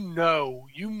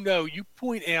you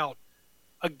point out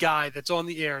a guy that's on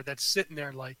the air that's sitting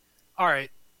there like, all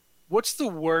right, what's the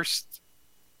worst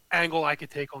angle I could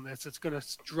take on this? It's going to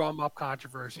drum up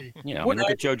controversy. Yeah, I mean,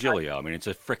 look at Joe Giglio. I mean, it's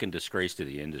a freaking disgrace to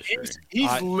the industry.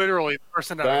 He's literally the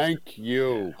person that. Thank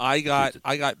you. I got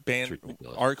banned.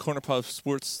 Our Corner Pub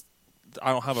Sports.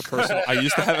 I don't have a personal. I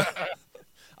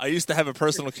used to have a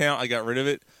personal account. I got rid of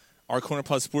it. Our Corner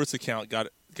Pub Sports account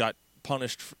got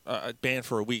punished, banned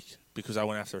for a week because I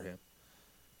went after him.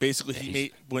 Basically, he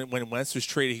made when Wentz was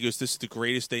traded, he goes, "This is the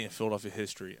greatest day in Philadelphia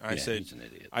history." He's an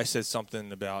idiot. I said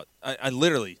something about I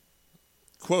literally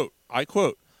quote. I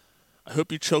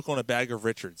hope you choke on a bag of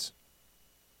Richards.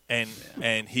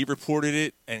 And he reported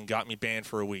it and got me banned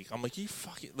for a week. I'm like, you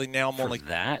fucking like now I'm on like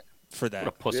that for that.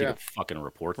 What a pussy to fucking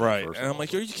report that. Right, and I'm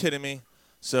like, are you kidding me?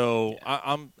 So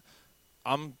I'm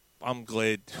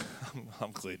glad.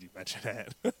 I'm glad you mentioned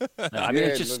that. No, I mean,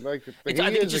 it's just. I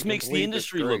think it just makes the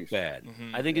industry look bad.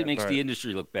 Mm-hmm. I think it makes the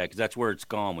industry look bad because that's where it's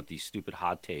gone with these stupid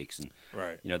hot takes and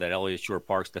that Elliott Shore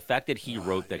Parks. The fact that he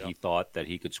wrote that he thought that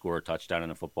he could score a touchdown in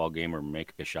a football game or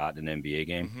make a shot in an NBA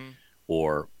game,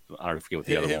 or I don't forget what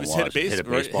the other one was. Hit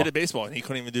a baseball, and he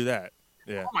couldn't even do that.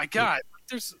 Yeah. Oh my God!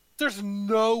 There's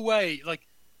no way. Like,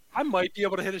 I might be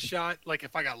able to hit a shot. Like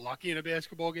if I got lucky in a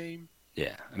basketball game.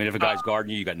 Yeah, I mean, if a guy's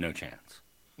guarding you got no chance.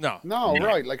 No,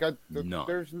 right? Like no.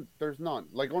 There's none.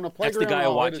 Like on a playground. That's the guy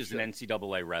who watches an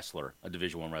NCAA wrestler, a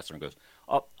Division I wrestler, and goes,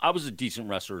 "Oh, I was a decent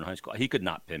wrestler in high school. He could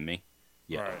not pin me."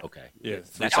 Yeah, okay. Yeah,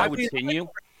 that's I would pin you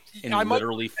in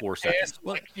literally 4 seconds.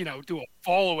 Like, do a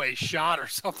fall away shot or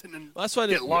something, and that's why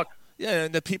get luck. Yeah,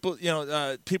 and the people,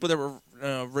 people that were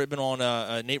ribbing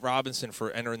on Nate Robinson for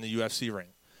entering the UFC ring,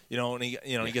 and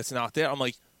he gets knocked out. I'm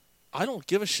like, I don't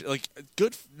give a shit. Like,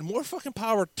 more fucking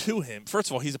power to him. First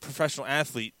of all, he's a professional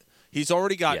athlete. He's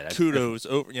already got kudos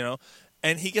over,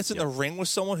 and he gets in the ring with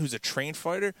someone who's a trained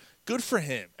fighter. Good for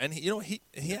him. And he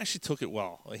actually took it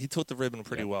well. Like, he took the ribbon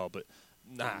pretty well. But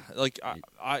nah, like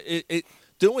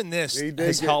doing this He did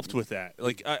has get- helped with that.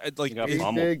 Like, He got He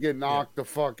pummeled. did get knocked the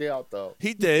fuck out though.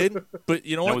 he did, but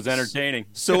you know That what? was entertaining.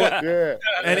 So Yeah.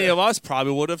 any of us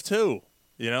probably would have too.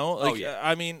 You know, like yeah.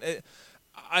 I mean,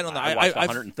 I don't know. I watched a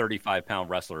I've- 135-pound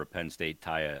wrestler at Penn State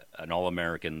tie an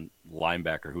All-American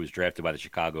linebacker who was drafted by the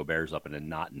Chicago Bears up in a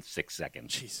knot in 6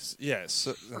 seconds. Jesus, yes,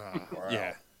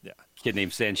 yeah. Kid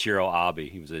named Sanshiro Abe.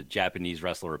 He was a Japanese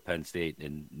wrestler at Penn State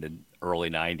in the early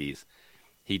 90s.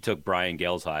 He took Brian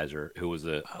Gelsheiser, who was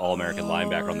an All-American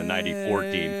linebacker on the 94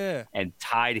 team, yeah. and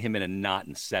tied him in a knot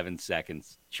in 7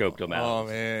 seconds, choked him out. Oh,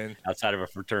 man. Outside of a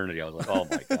fraternity. I was like, oh,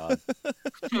 my God.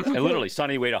 And literally,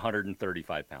 Sonny weighed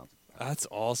 135 pounds. That's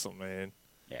awesome, man.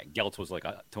 Yeah, Geltz was like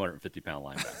a 250-pound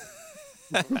linebacker.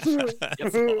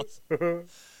 That's awesome.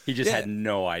 He just Yeah. had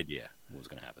no idea what was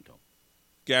going to happen to him.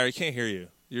 Gary, can't hear you.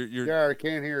 You're Gary,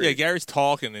 can't hear yeah, you. Gary's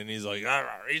talking and he's like, "Ah,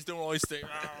 he's doing all these things.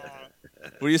 Ah."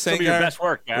 What are you saying, Some of your Gary? best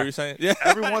work, What are Gary. you saying? Yeah.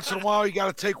 Every once in a while, you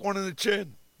got to take one in the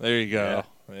chin. There you go.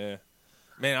 Yeah.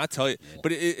 Man, I tell you,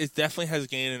 but it definitely has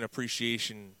gained an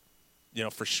appreciation, you know,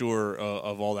 for sure,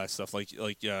 of all that stuff. Like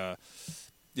you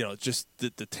know, just the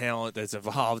talent that's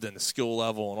involved and the skill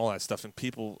level and all that stuff. And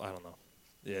people, I don't know.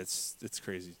 Yeah, it's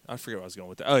crazy. I forget where I was going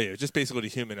with that. Oh yeah, just basically the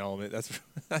human element. That's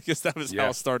I guess that was how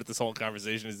it started this whole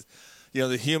conversation. Is you know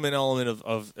the human element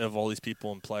of all these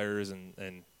people and players and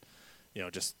you know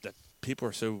just that people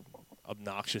are so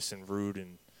obnoxious and rude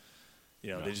and you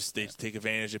know they just take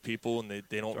advantage of people and they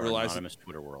don't Our realize anonymous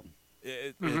Twitter world.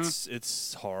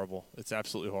 It's horrible. It's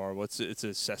absolutely horrible. It's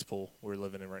a cesspool we're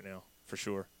living in right now for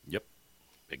sure. Yep,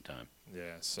 big time.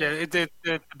 Yeah. So. Yeah,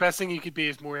 the best thing you could be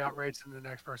is more outraged than the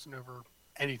next person over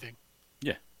anything.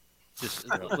 Yeah, just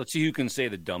let's see who can say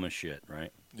the dumbest shit,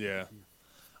 right? Yeah.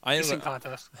 Kissing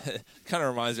contest. Kind of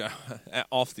reminds me.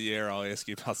 Off the air, I'll ask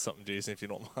you about something, Jason, if you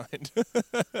don't mind.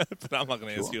 But I'm not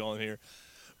going to ask you on here.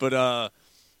 But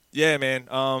yeah, man.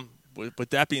 With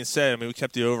that being said, I mean, we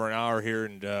kept you over an hour here,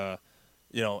 and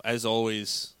you know, as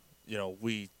always, you know,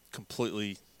 we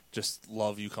completely just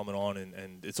love you coming on,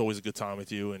 and it's always a good time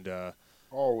with you, and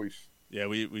Always. yeah,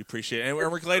 we appreciate it, and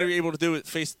we're glad you're able to do it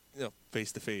face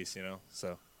to face, you know.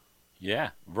 So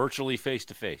Yeah, virtually face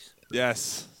to face.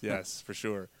 yes, for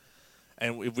sure.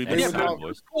 And we've And been yeah, Yeah, but- but it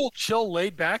was a cool, chill,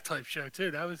 laid back type show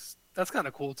too. That's kind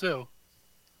of cool too.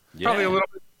 Yeah. Probably a little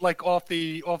bit like off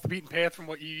the beaten path from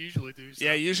what you usually do. So.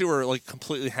 yeah, usually we're like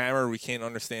completely hammered. We can't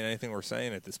understand anything we're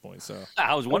saying at this point. So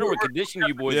I was wondering what condition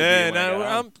you boys yeah, would be in when I no, got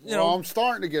on. I'm you know I'm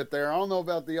starting to get there. I don't know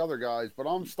about the other guys, but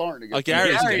I'm starting to get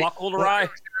Gary's there. Gary, buckled right?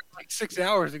 Like 6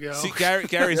 hours ago. see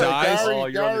Gary's Yeah, eyes. Gary- Oh,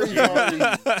 you're on the Gary's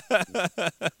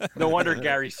already- No wonder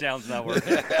Gary's sound's not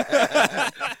working.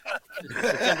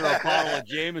 It's under a bottle of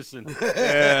Jameson.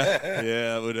 yeah,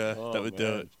 that would Oh, do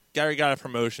man. it. Gary got a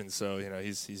promotion, so you know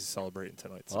he's celebrating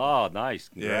tonight. So. Oh, nice.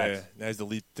 yeah, Congrats. now he's the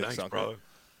lead Thanks, uncle. brother.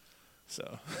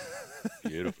 So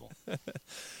Beautiful.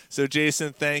 So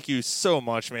Jason, thank you so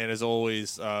much, man, as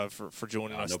always, for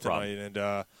joining us no tonight. problem.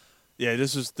 And yeah,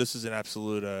 this is an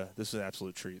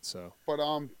absolute treat. So But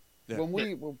Yeah. when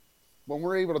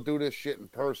we're able to do this shit in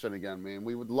person again, man,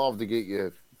 we would love to get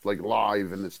you like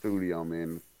live in the studio,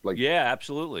 man. Like Yeah,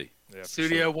 absolutely. yeah, for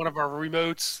Studio, sure. one of our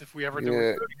remotes, if we ever do yeah,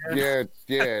 it again.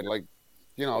 yeah, like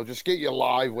you know, just get you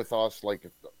live with us, like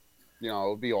you know, it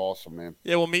would be awesome, man.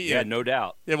 Yeah, we'll meet you. Yeah, no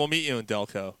doubt. Yeah, we'll meet you in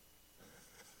Delco.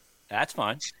 That's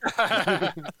fine.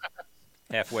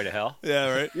 Halfway to hell.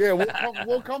 Yeah, right. Yeah,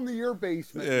 we'll come to your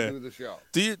basement Yeah. and do the show.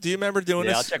 Do you remember doing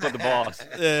Yeah, I'll this? check with the boss.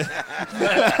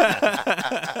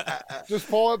 Just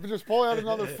pull out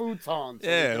another futon. so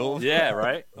Yeah, we can all- well- Yeah,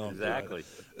 right? Oh, Exactly.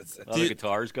 Do Other you-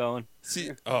 guitars going.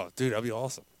 See, oh, dude, that'd be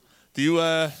awesome. Do you?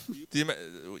 I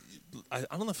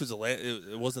don't know if it was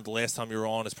it wasn't the last time you were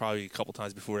on. It's probably a couple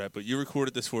times before that. But you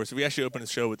recorded this for us. We actually opened the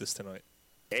show with this tonight.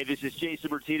 Hey, this is Jason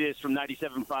Martinez from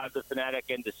 97.5 The Fanatic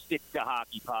and the Stick to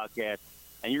Hockey podcast,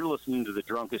 and you're listening to the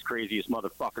drunkest, craziest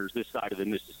motherfuckers this side of the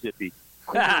Mississippi.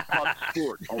 Corner Pub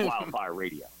Sport on Wildfire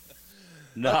Radio.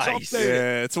 Nice.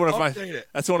 Yeah, it's one of my. Update it.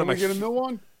 That's one of Can my. we get a new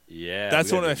one? Yeah.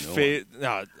 That's we one of my gotta get a new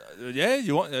one. favorite. Yeah,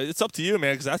 you want? It's up to you,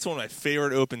 man. Because that's one of my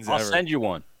favorite opens I'll ever. send you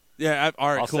one. Yeah, all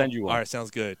right, I'll cool. send you one. All right,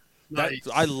 sounds good. Nice.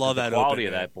 I love The that quality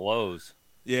open, of man. that blows.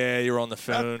 Yeah, you're on the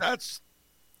phone. That's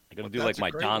I'm gonna Well, do like that's a my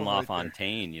great Don one right there.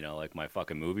 LaFontaine, you know, like my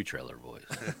fucking movie trailer voice.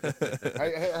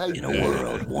 Hey, In a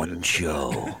world, one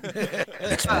show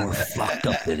that's more fucked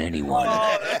up than anyone.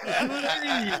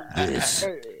 This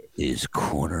is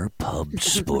Corner Pub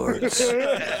Sports.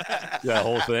 That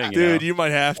whole thing, Dude, you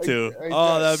might have to. Hey,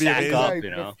 Oh, that'd be Sack amazing. up, Hey, you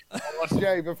know.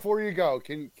 Jay, before you go,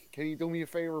 can you do me a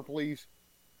favor, please?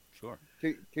 Sure.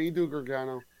 Can you do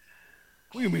Gargano?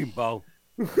 What do you mean, Bo?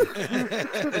 You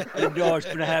know I was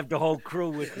going to have the whole crew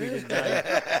with me tonight.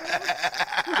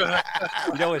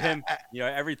 You know, with him,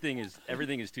 everything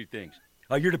is two things.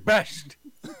 Oh, you're the best.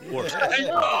 Or,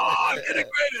 Oh, you're the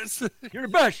greatest. You're the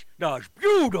best. No, it's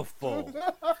beautiful.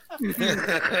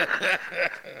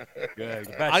 Good,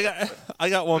 the best. I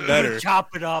got one better.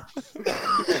 Chop it up.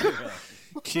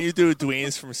 Can you do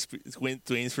Dwayne's from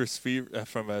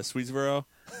Swedesboro?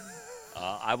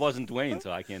 I wasn't Dwayne,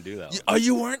 so I can't do that. Oh,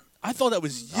 you weren't? I thought that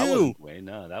was I you. wasn't Dwayne.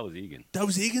 No, that was Egan. That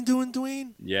was Egan doing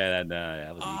Dwayne? Yeah,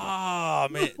 that was Egan. Oh,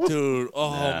 man, dude. Oh,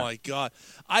 my God.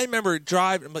 I remember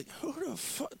driving. I'm like, who the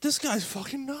fuck? This guy's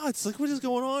fucking nuts. Like, what is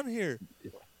going on here?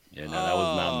 Yeah, no, that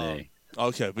was not me.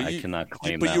 Okay, but I cannot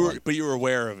claim but that you were, one. But you were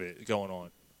aware of it going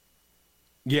on.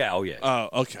 Yeah, oh yeah. Oh,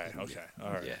 okay, all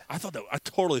right. Yeah. I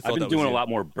totally thought I've been that doing was a you. lot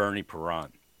more Bernie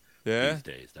Perron Yeah? these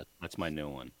days. That's my new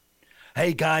one.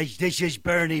 Hey guys, this is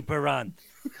Bernie Perron.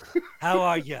 How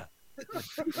are you?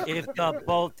 If the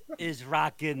boat is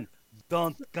rocking,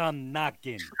 don't come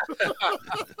knocking.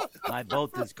 My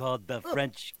boat is called the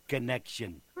French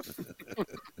Connection.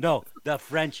 No, the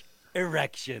French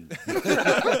Erection.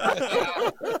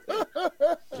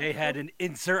 They had an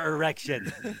insert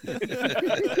erection.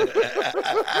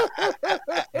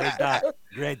 Hey Doc,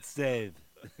 great save.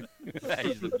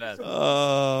 He's the best.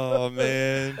 Oh,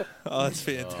 man. Oh, that's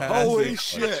fantastic. Holy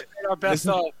shit. Our best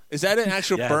of. Is that an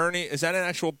actual Yeah. Bernie? Is that an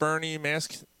actual Bernie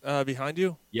mask behind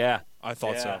you? Yeah. I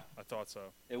thought so. Yeah. I thought so.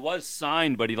 It was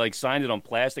signed, but he signed it on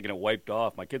plastic and it wiped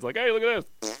off. My kid's like, "Hey, look at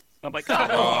this." I'm like,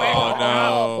 Oh,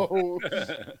 no.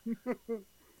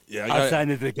 Yeah, I'll sign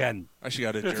it again. I should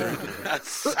got a jersey.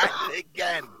 Sign it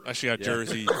again. I should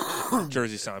got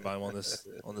jersey signed by him on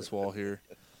this wall here.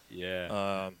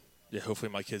 Yeah. Yeah.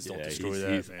 Hopefully my kids don't Yeah, destroy he's,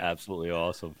 that. he's man. absolutely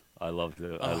awesome. I love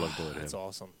doing That's him.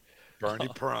 awesome. Bernie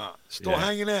Perron. Still Yeah.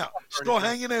 hanging out. Still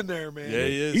hanging in there, man. Yeah,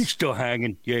 he is. He's still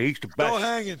hanging. Yeah, he's the Still best.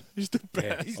 hanging. He's the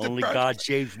Yeah, best. only God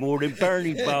saves more than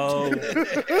Bernie, Bo.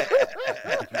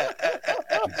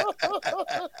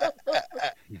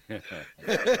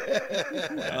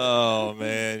 Oh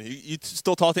man, you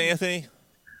still talk to Anthony?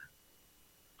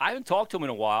 I haven't talked to him in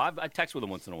a while. I text with him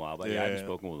once in a while, but I Yeah. haven't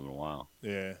spoken with him in a while.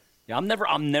 Yeah. Yeah, I'm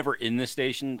never in the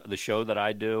station, the show that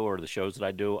I do, or the shows that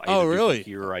I do. I Oh, either do from really?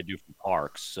 here, or I do from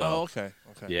Parks. So, Oh, okay.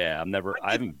 Okay. yeah,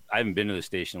 I haven't been to the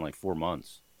station in like 4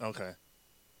 months. Okay.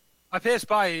 I passed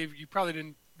by you. You probably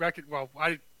didn't recognize.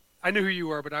 Well, I knew who you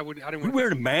were, but I didn't. You wear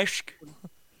the mask?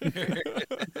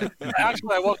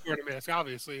 Actually, I was wearing a mask,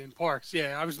 obviously, in Parks.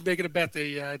 Yeah, I was making a bet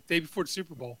the day before the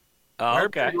Super Bowl. Oh,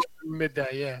 okay. Midday,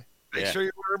 yeah. Make Yeah. sure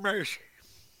you wear a mask.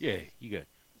 Yeah, you got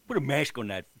put a mask on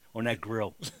that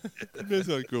grill. That's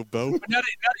not good, Bo. But now that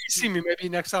you see me, maybe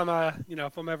next time,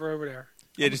 if I'm ever over there.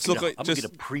 Yeah, just look like I'm just.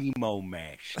 gonna get a primo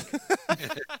mask.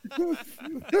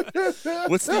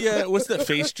 What's the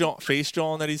face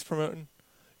John that he's promoting?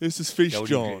 This is Face That would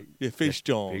John. be- Yeah, Face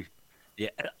John. Yeah,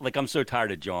 like I'm so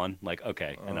tired of John. Like,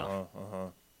 okay, enough.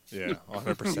 Yeah,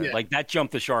 100%. Like that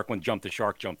jumped the shark when jumped the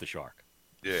shark jumped the shark.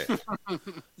 Yeah.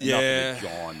 Yeah,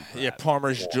 John. yeah,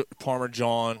 Palmer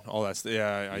John, all that stuff.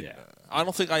 Yeah, I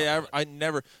don't think I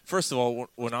never. First of all,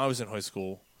 when I was in high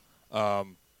school,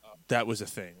 that was a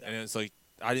thing, and it's like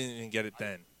I didn't even get it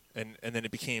then, and then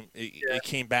it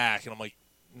came back, and I'm like,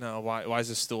 no, why is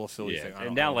this still a Philly thing? I And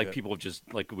don't now know like yet. people just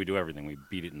like we do everything, we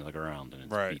beat it into the ground and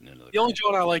it's Right. beaten into the The only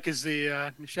John I like is the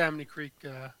Neshaminy Creek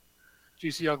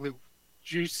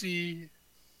juicy.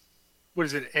 What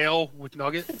is it? Ale with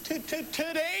nugget.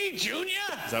 Today, Junior.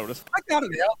 Is that what it's? I got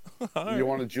it out. You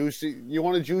want a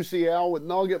juicy ale with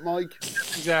nugget, Mike?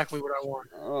 That's exactly what I want.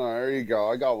 Oh, there you go.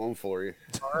 I got one for you.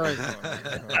 All right.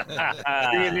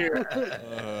 Bring it here.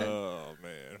 Oh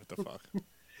man, what the fuck?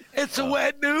 It's a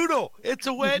wet noodle. It's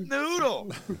a wet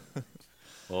noodle.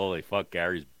 Holy fuck,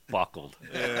 Gary's buckled.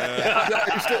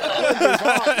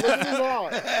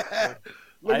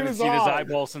 Look I at haven't his seen his eye.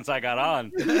 eyeball since I got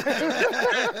on. When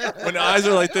the eyes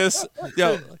are like this,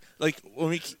 like when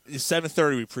we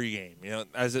 7:30 we pregame. You know,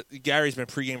 Gary's been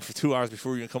pregame for 2 hours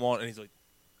before we even come on, and he's like,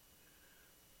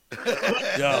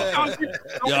 "Yo,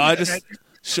 I just,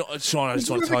 Sean, I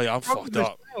just want to tell you, I'm fucked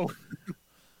up."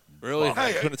 Really? Well,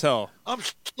 hey, I couldn't tell. I'm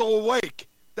still awake.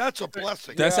 That's a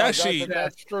blessing. That's actually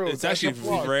that's true. It's That's actually a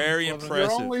plus. very You're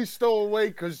impressive. only still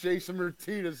awake because Jason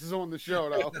Martinez is on the show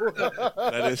now.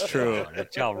 That is true.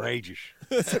 That's outrageous.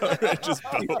 It's outrageous.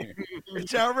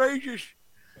 It's outrageous.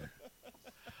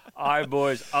 All right,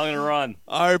 boys, I'm gonna run.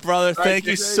 All right, brother. Thank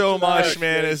you Jason. so much, Thanks,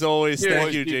 man. Jason. As always, Yeah,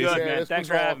 thank you, keep Jason. good, man. this Thanks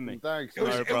was for having awesome. me. Thanks. It was,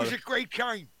 All right, it was brother. a great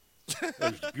time. It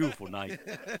was a beautiful night.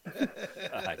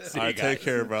 All right, see All you right, guys. take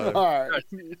care, brother. All right.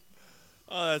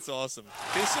 Oh, that's awesome.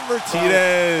 Jason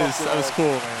Martinez. That was cool,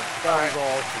 man. That was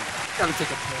awesome. Gotta take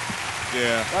a pic.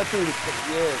 Yeah. That dude is,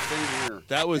 same here.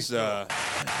 That was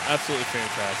absolutely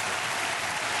fantastic.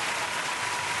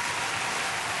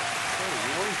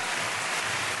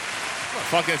 Oh,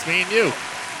 fuck, it's me and you.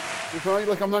 It's not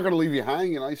like I'm not going to leave you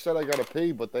hanging. I said I got to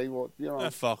pee, but they will,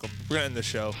 Fuck them. We're ending the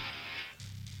show.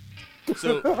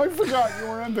 So I forgot you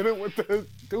were ending it with the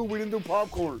dude. We didn't do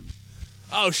popcorn.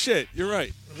 Oh shit, you're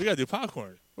right. We gotta do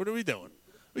popcorn. What are we doing?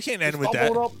 We can't end with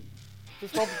that.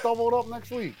 Just double it up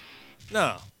next week.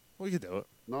 No, we can do it.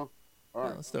 No, all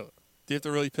right. Let's do it. Do you have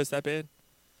to really piss that bad?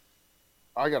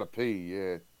 I gotta pee.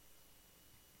 Yeah.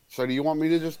 So do you want me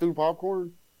to just do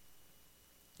popcorn?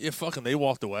 Yeah, fucking. They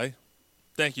walked away.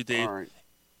 Thank you, Dave. All right.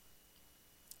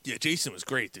 Yeah, Jason was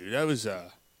great, dude. That was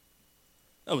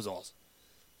awesome.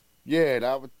 Yeah,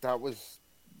 that was.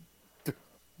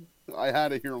 I had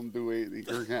to hear him do the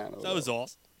Gargano. That was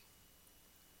awesome.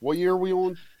 What year are we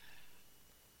on?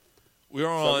 We were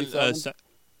on. 77?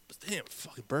 Damn,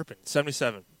 fucking burping.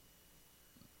 77.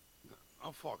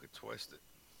 I'm fucking twisted.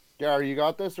 Gary, you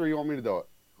got this, or you want me to do it?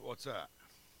 What's that?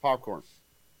 Popcorn.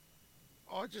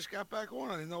 Oh, I just got back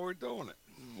on. I didn't know we were doing it.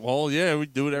 Well, yeah, we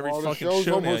do it every the fucking show's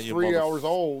show now. almost 3 hours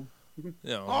old.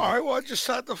 Yeah. All right, well, I just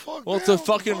sat the fuck Well, down. to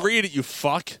fucking read it, you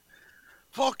fuck.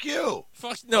 Fuck you.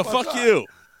 Fuck no, How about fuck that? you.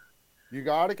 You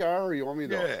got it, Gary, or you want me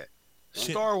to do it? Yeah.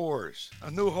 Star Wars,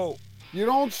 A New Hope. You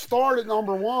don't start at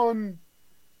number 1.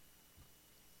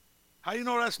 How do you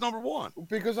know that's number 1?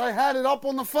 Because I had it up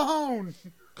on the phone.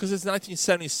 Because it's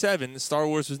 1977. Star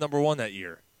Wars was number 1 that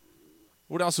year.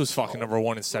 What else was fucking number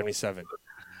 1 in 77?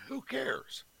 Who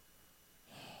cares?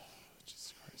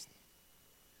 Jesus Christ.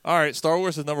 All right, Star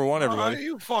Wars is number 1, How everybody. do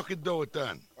you fucking do it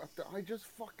then? I just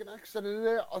fucking exited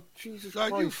it. Oh, Jesus How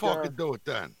Christ, do you fucking Gary. do it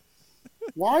then?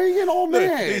 Why are you getting all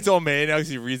mad? He's all mad now because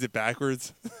he reads it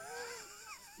backwards.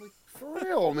 For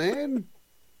real, man.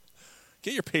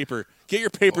 Get your paper. Get your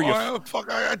paper. You Oh, fuck,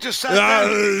 I just sat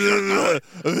down.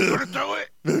 You're gonna do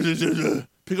it.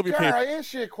 Pick up your Gary, I paper.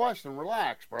 asked you a question.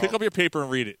 Relax, bro. Pick up your paper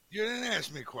and read it. You didn't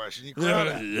ask me a question. You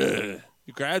grabbed it.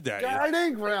 You grabbed that. Gary, I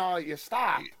didn't growl at you.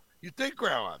 Stop. You did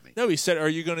growl at me. No, he said, "Are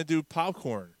you going to do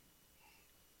popcorn?"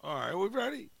 All right, we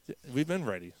ready? We've been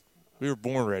ready. We were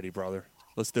born ready, brother.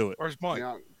 Let's do it. Where's Mike?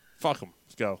 Yeah. Fuck him.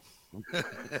 Let's go.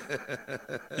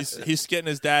 He's getting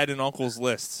his dad and uncle's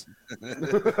lists.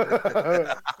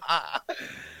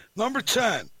 Number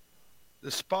 10,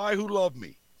 The Spy Who Loved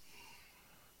Me.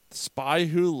 Spy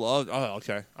Who Loved. Oh,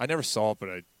 okay. I never saw it, but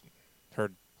I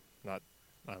heard. Not.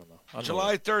 I don't know. I don't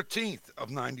July know. 13th of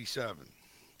 97.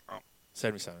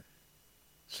 77.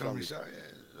 77.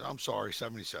 I'm sorry,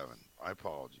 77. I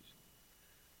apologize.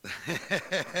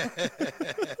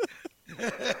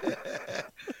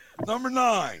 Number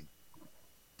 9,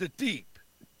 The Deep.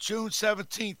 June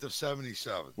 17th of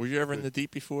 77. Were you ever in the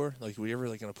deep before? Like, were you ever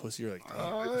like in a pussy? You're like,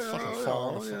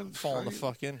 fucking falling the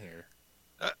fuck in here.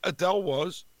 Adele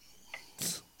was.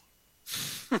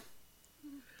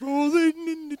 Rolling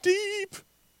in the deep.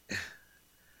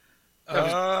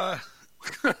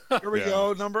 Here we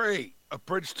go. Number 8, A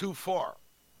Bridge Too Far.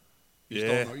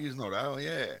 Yeah. You know that. Oh,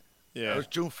 yeah. Yeah. That was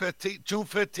June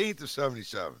 15th of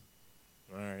 77.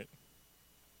 All right.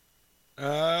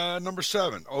 Number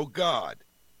 7, Oh God.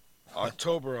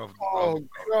 October of. Oh,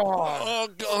 God. Oh,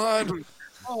 God.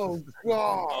 Oh,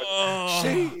 God. Oh,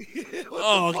 See?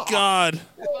 oh God.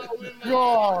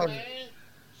 God.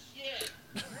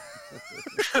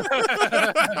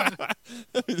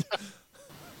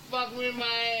 Fuck with my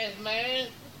ass, man.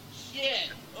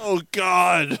 Shit. Oh,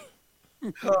 God.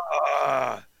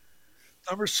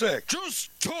 Number 6.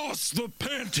 Just toss the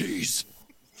panties.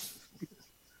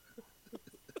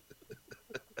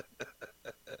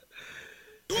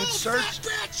 In search.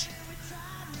 Bitch!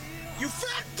 You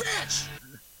fat bitch!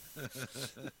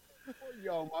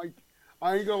 Yo, Mike,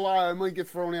 I ain't gonna lie. I might get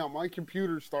thrown out. My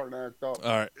computer's starting to act up.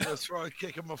 All right. That's right.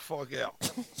 Kick him the fuck out.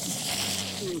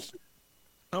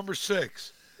 Number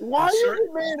 6. Why are you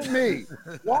get mad at me?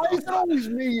 Why is it always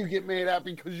me you get mad at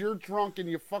because you're drunk and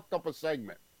you fucked up a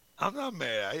segment? I'm not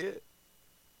mad at you.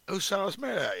 Who said I was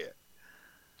mad at you?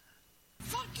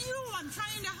 Fuck you! I'm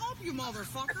trying to help you,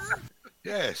 motherfucker.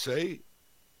 Yeah, see?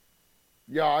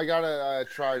 Yeah, I gotta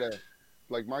try to,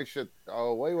 like my shit.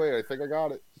 Oh, wait, I think I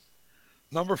got it.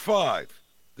 Number 5.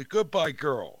 The Goodbye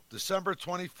Girl. December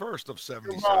 21st of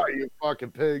 77. Goodbye, you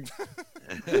fucking pig.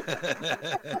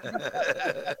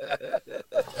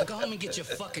 Go home and get your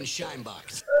fucking shine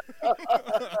box.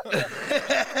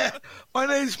 My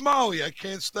name's Molly. I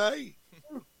can't stay.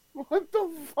 What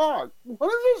the fuck?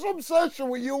 What is this obsession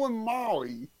with you and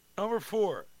Molly? Number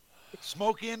 4.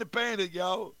 Smokey and the Bandit,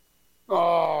 yo.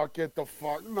 Oh, get the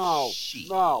fuck no.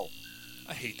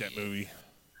 I hate that movie.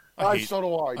 So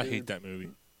do I. I Dude. hate that movie.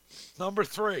 Number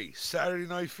 3, Saturday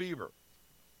Night Fever.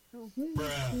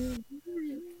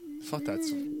 Fuck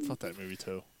that movie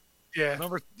too. Yeah.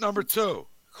 Number 2,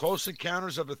 Close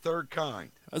Encounters of the Third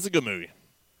Kind. That's a good movie.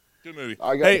 Good movie.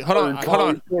 Hey, hold on.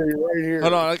 Right here.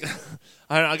 Hold on.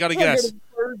 I got to guess.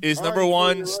 Is number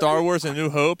 1 Star Wars: A New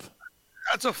Hope?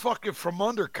 That's a fucking From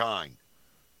Under kind.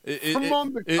 Is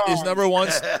number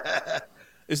 1?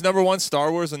 Is number 1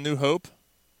 Star Wars: A New Hope?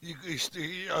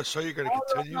 So you're going to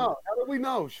continue? How do we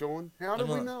know, Sean? How do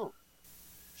we know?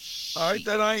 All right,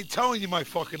 then I ain't telling you my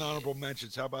fucking honorable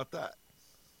mentions. How about that?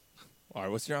 All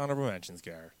right, what's your honorable mentions,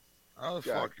 Gary? Oh,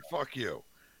 fuck you.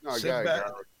 No,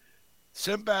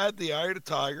 Sinbad, The Eye of the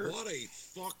Tiger. What a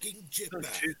fucking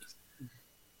jitbag.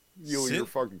 You and your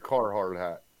fucking Carhartt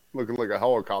hat. Looking like a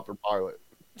helicopter pilot.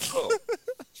 Oh.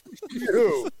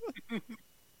 You.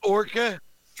 Orca.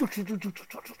 Well,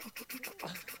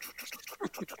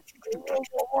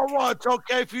 it's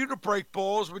okay for you to break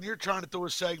balls when you're trying to do a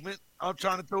segment. I'm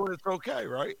trying to do it. It's okay,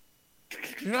 right?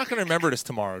 You're not going to remember this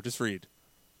tomorrow. Just read.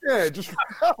 Yeah, just.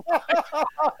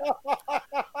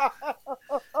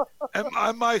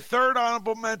 And my third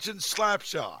honorable mention,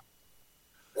 Slapshot.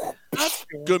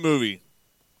 Good movie.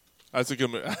 That's a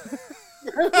good movie.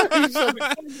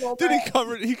 Dude, he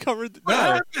covered.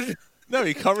 No,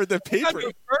 he covered the paper.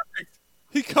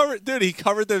 He covered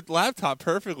the laptop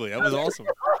perfectly. That was awesome.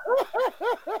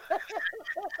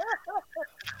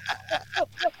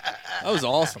 That was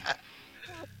awesome.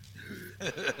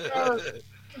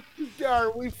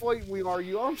 Garrett, we fight, we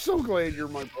argue. I'm so glad you're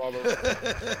my brother.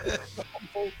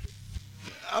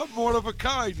 I'm one of a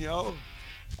kind, yo.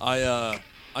 I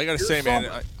gotta say, man,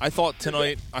 I thought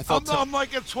tonight. I'm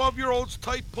like a 12-year-old's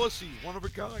tight pussy, one of a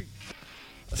kind.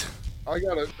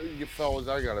 You fellas,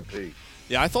 I gotta pee.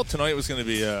 Yeah, I thought tonight was gonna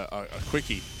be a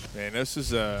quickie, man. This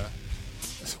is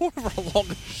it's one of our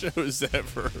longest shows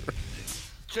ever.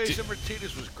 Jason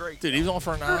Martinez was great. Dude, he was on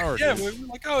for an hour. Yeah, dude. we're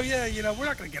like, oh yeah, we're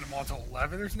not gonna get him on until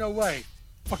 11. There's no way.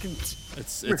 Fucking.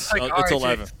 It's like, it's all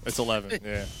 11. right, It's 11.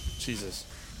 Yeah, Jesus.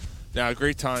 Now,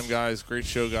 great time, guys. Great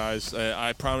show, guys.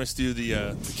 I promised you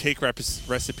the cake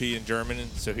recipe in German,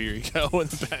 so here you go in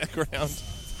the background.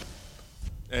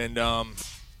 And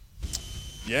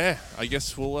yeah, I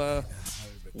guess we'll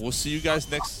see you guys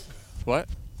next. What?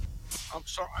 I'm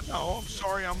sorry. No, I'm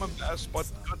sorry. I'm a mess, but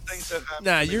good things that happen.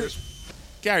 Nah, to me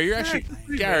Gary.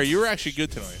 You were actually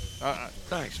good tonight.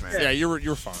 Thanks, man. Yeah,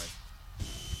 you're fine.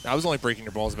 I was only breaking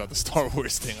your balls about the Star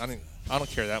Wars thing. I don't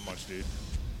care that much, dude.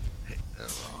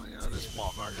 This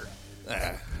motherfucker.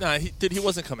 Nah, he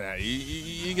wasn't coming at you.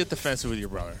 You get defensive with your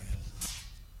brother.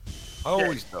 I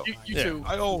always do. You too.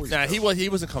 I always. Nah, do. he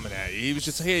wasn't coming at you. He was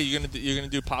just, hey, you're gonna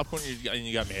do popcorn, and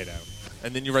you got mad at him.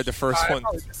 And then you read the first one.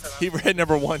 He read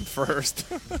number 1 first.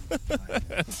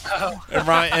 and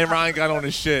Ryan got on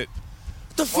his shit.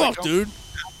 What the fuck, dude?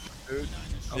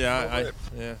 Yeah, I don't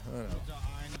know.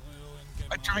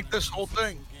 I drank this whole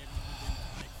thing.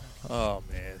 Oh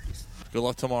man. Good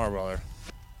luck tomorrow, brother.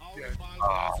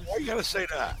 Why you gotta say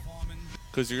that?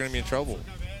 Because you're gonna be in trouble.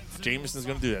 Jameson's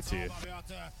gonna do that to you.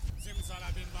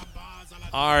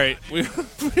 All right, we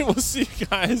will see you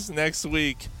guys next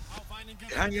week.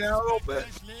 Hanging out a little bit.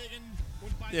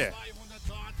 Yeah.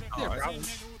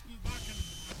 Right.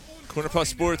 Corner Puff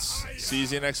Sports. See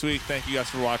you next week. Thank you guys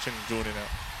for watching and joining out.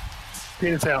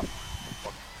 Penis out.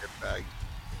 Get back.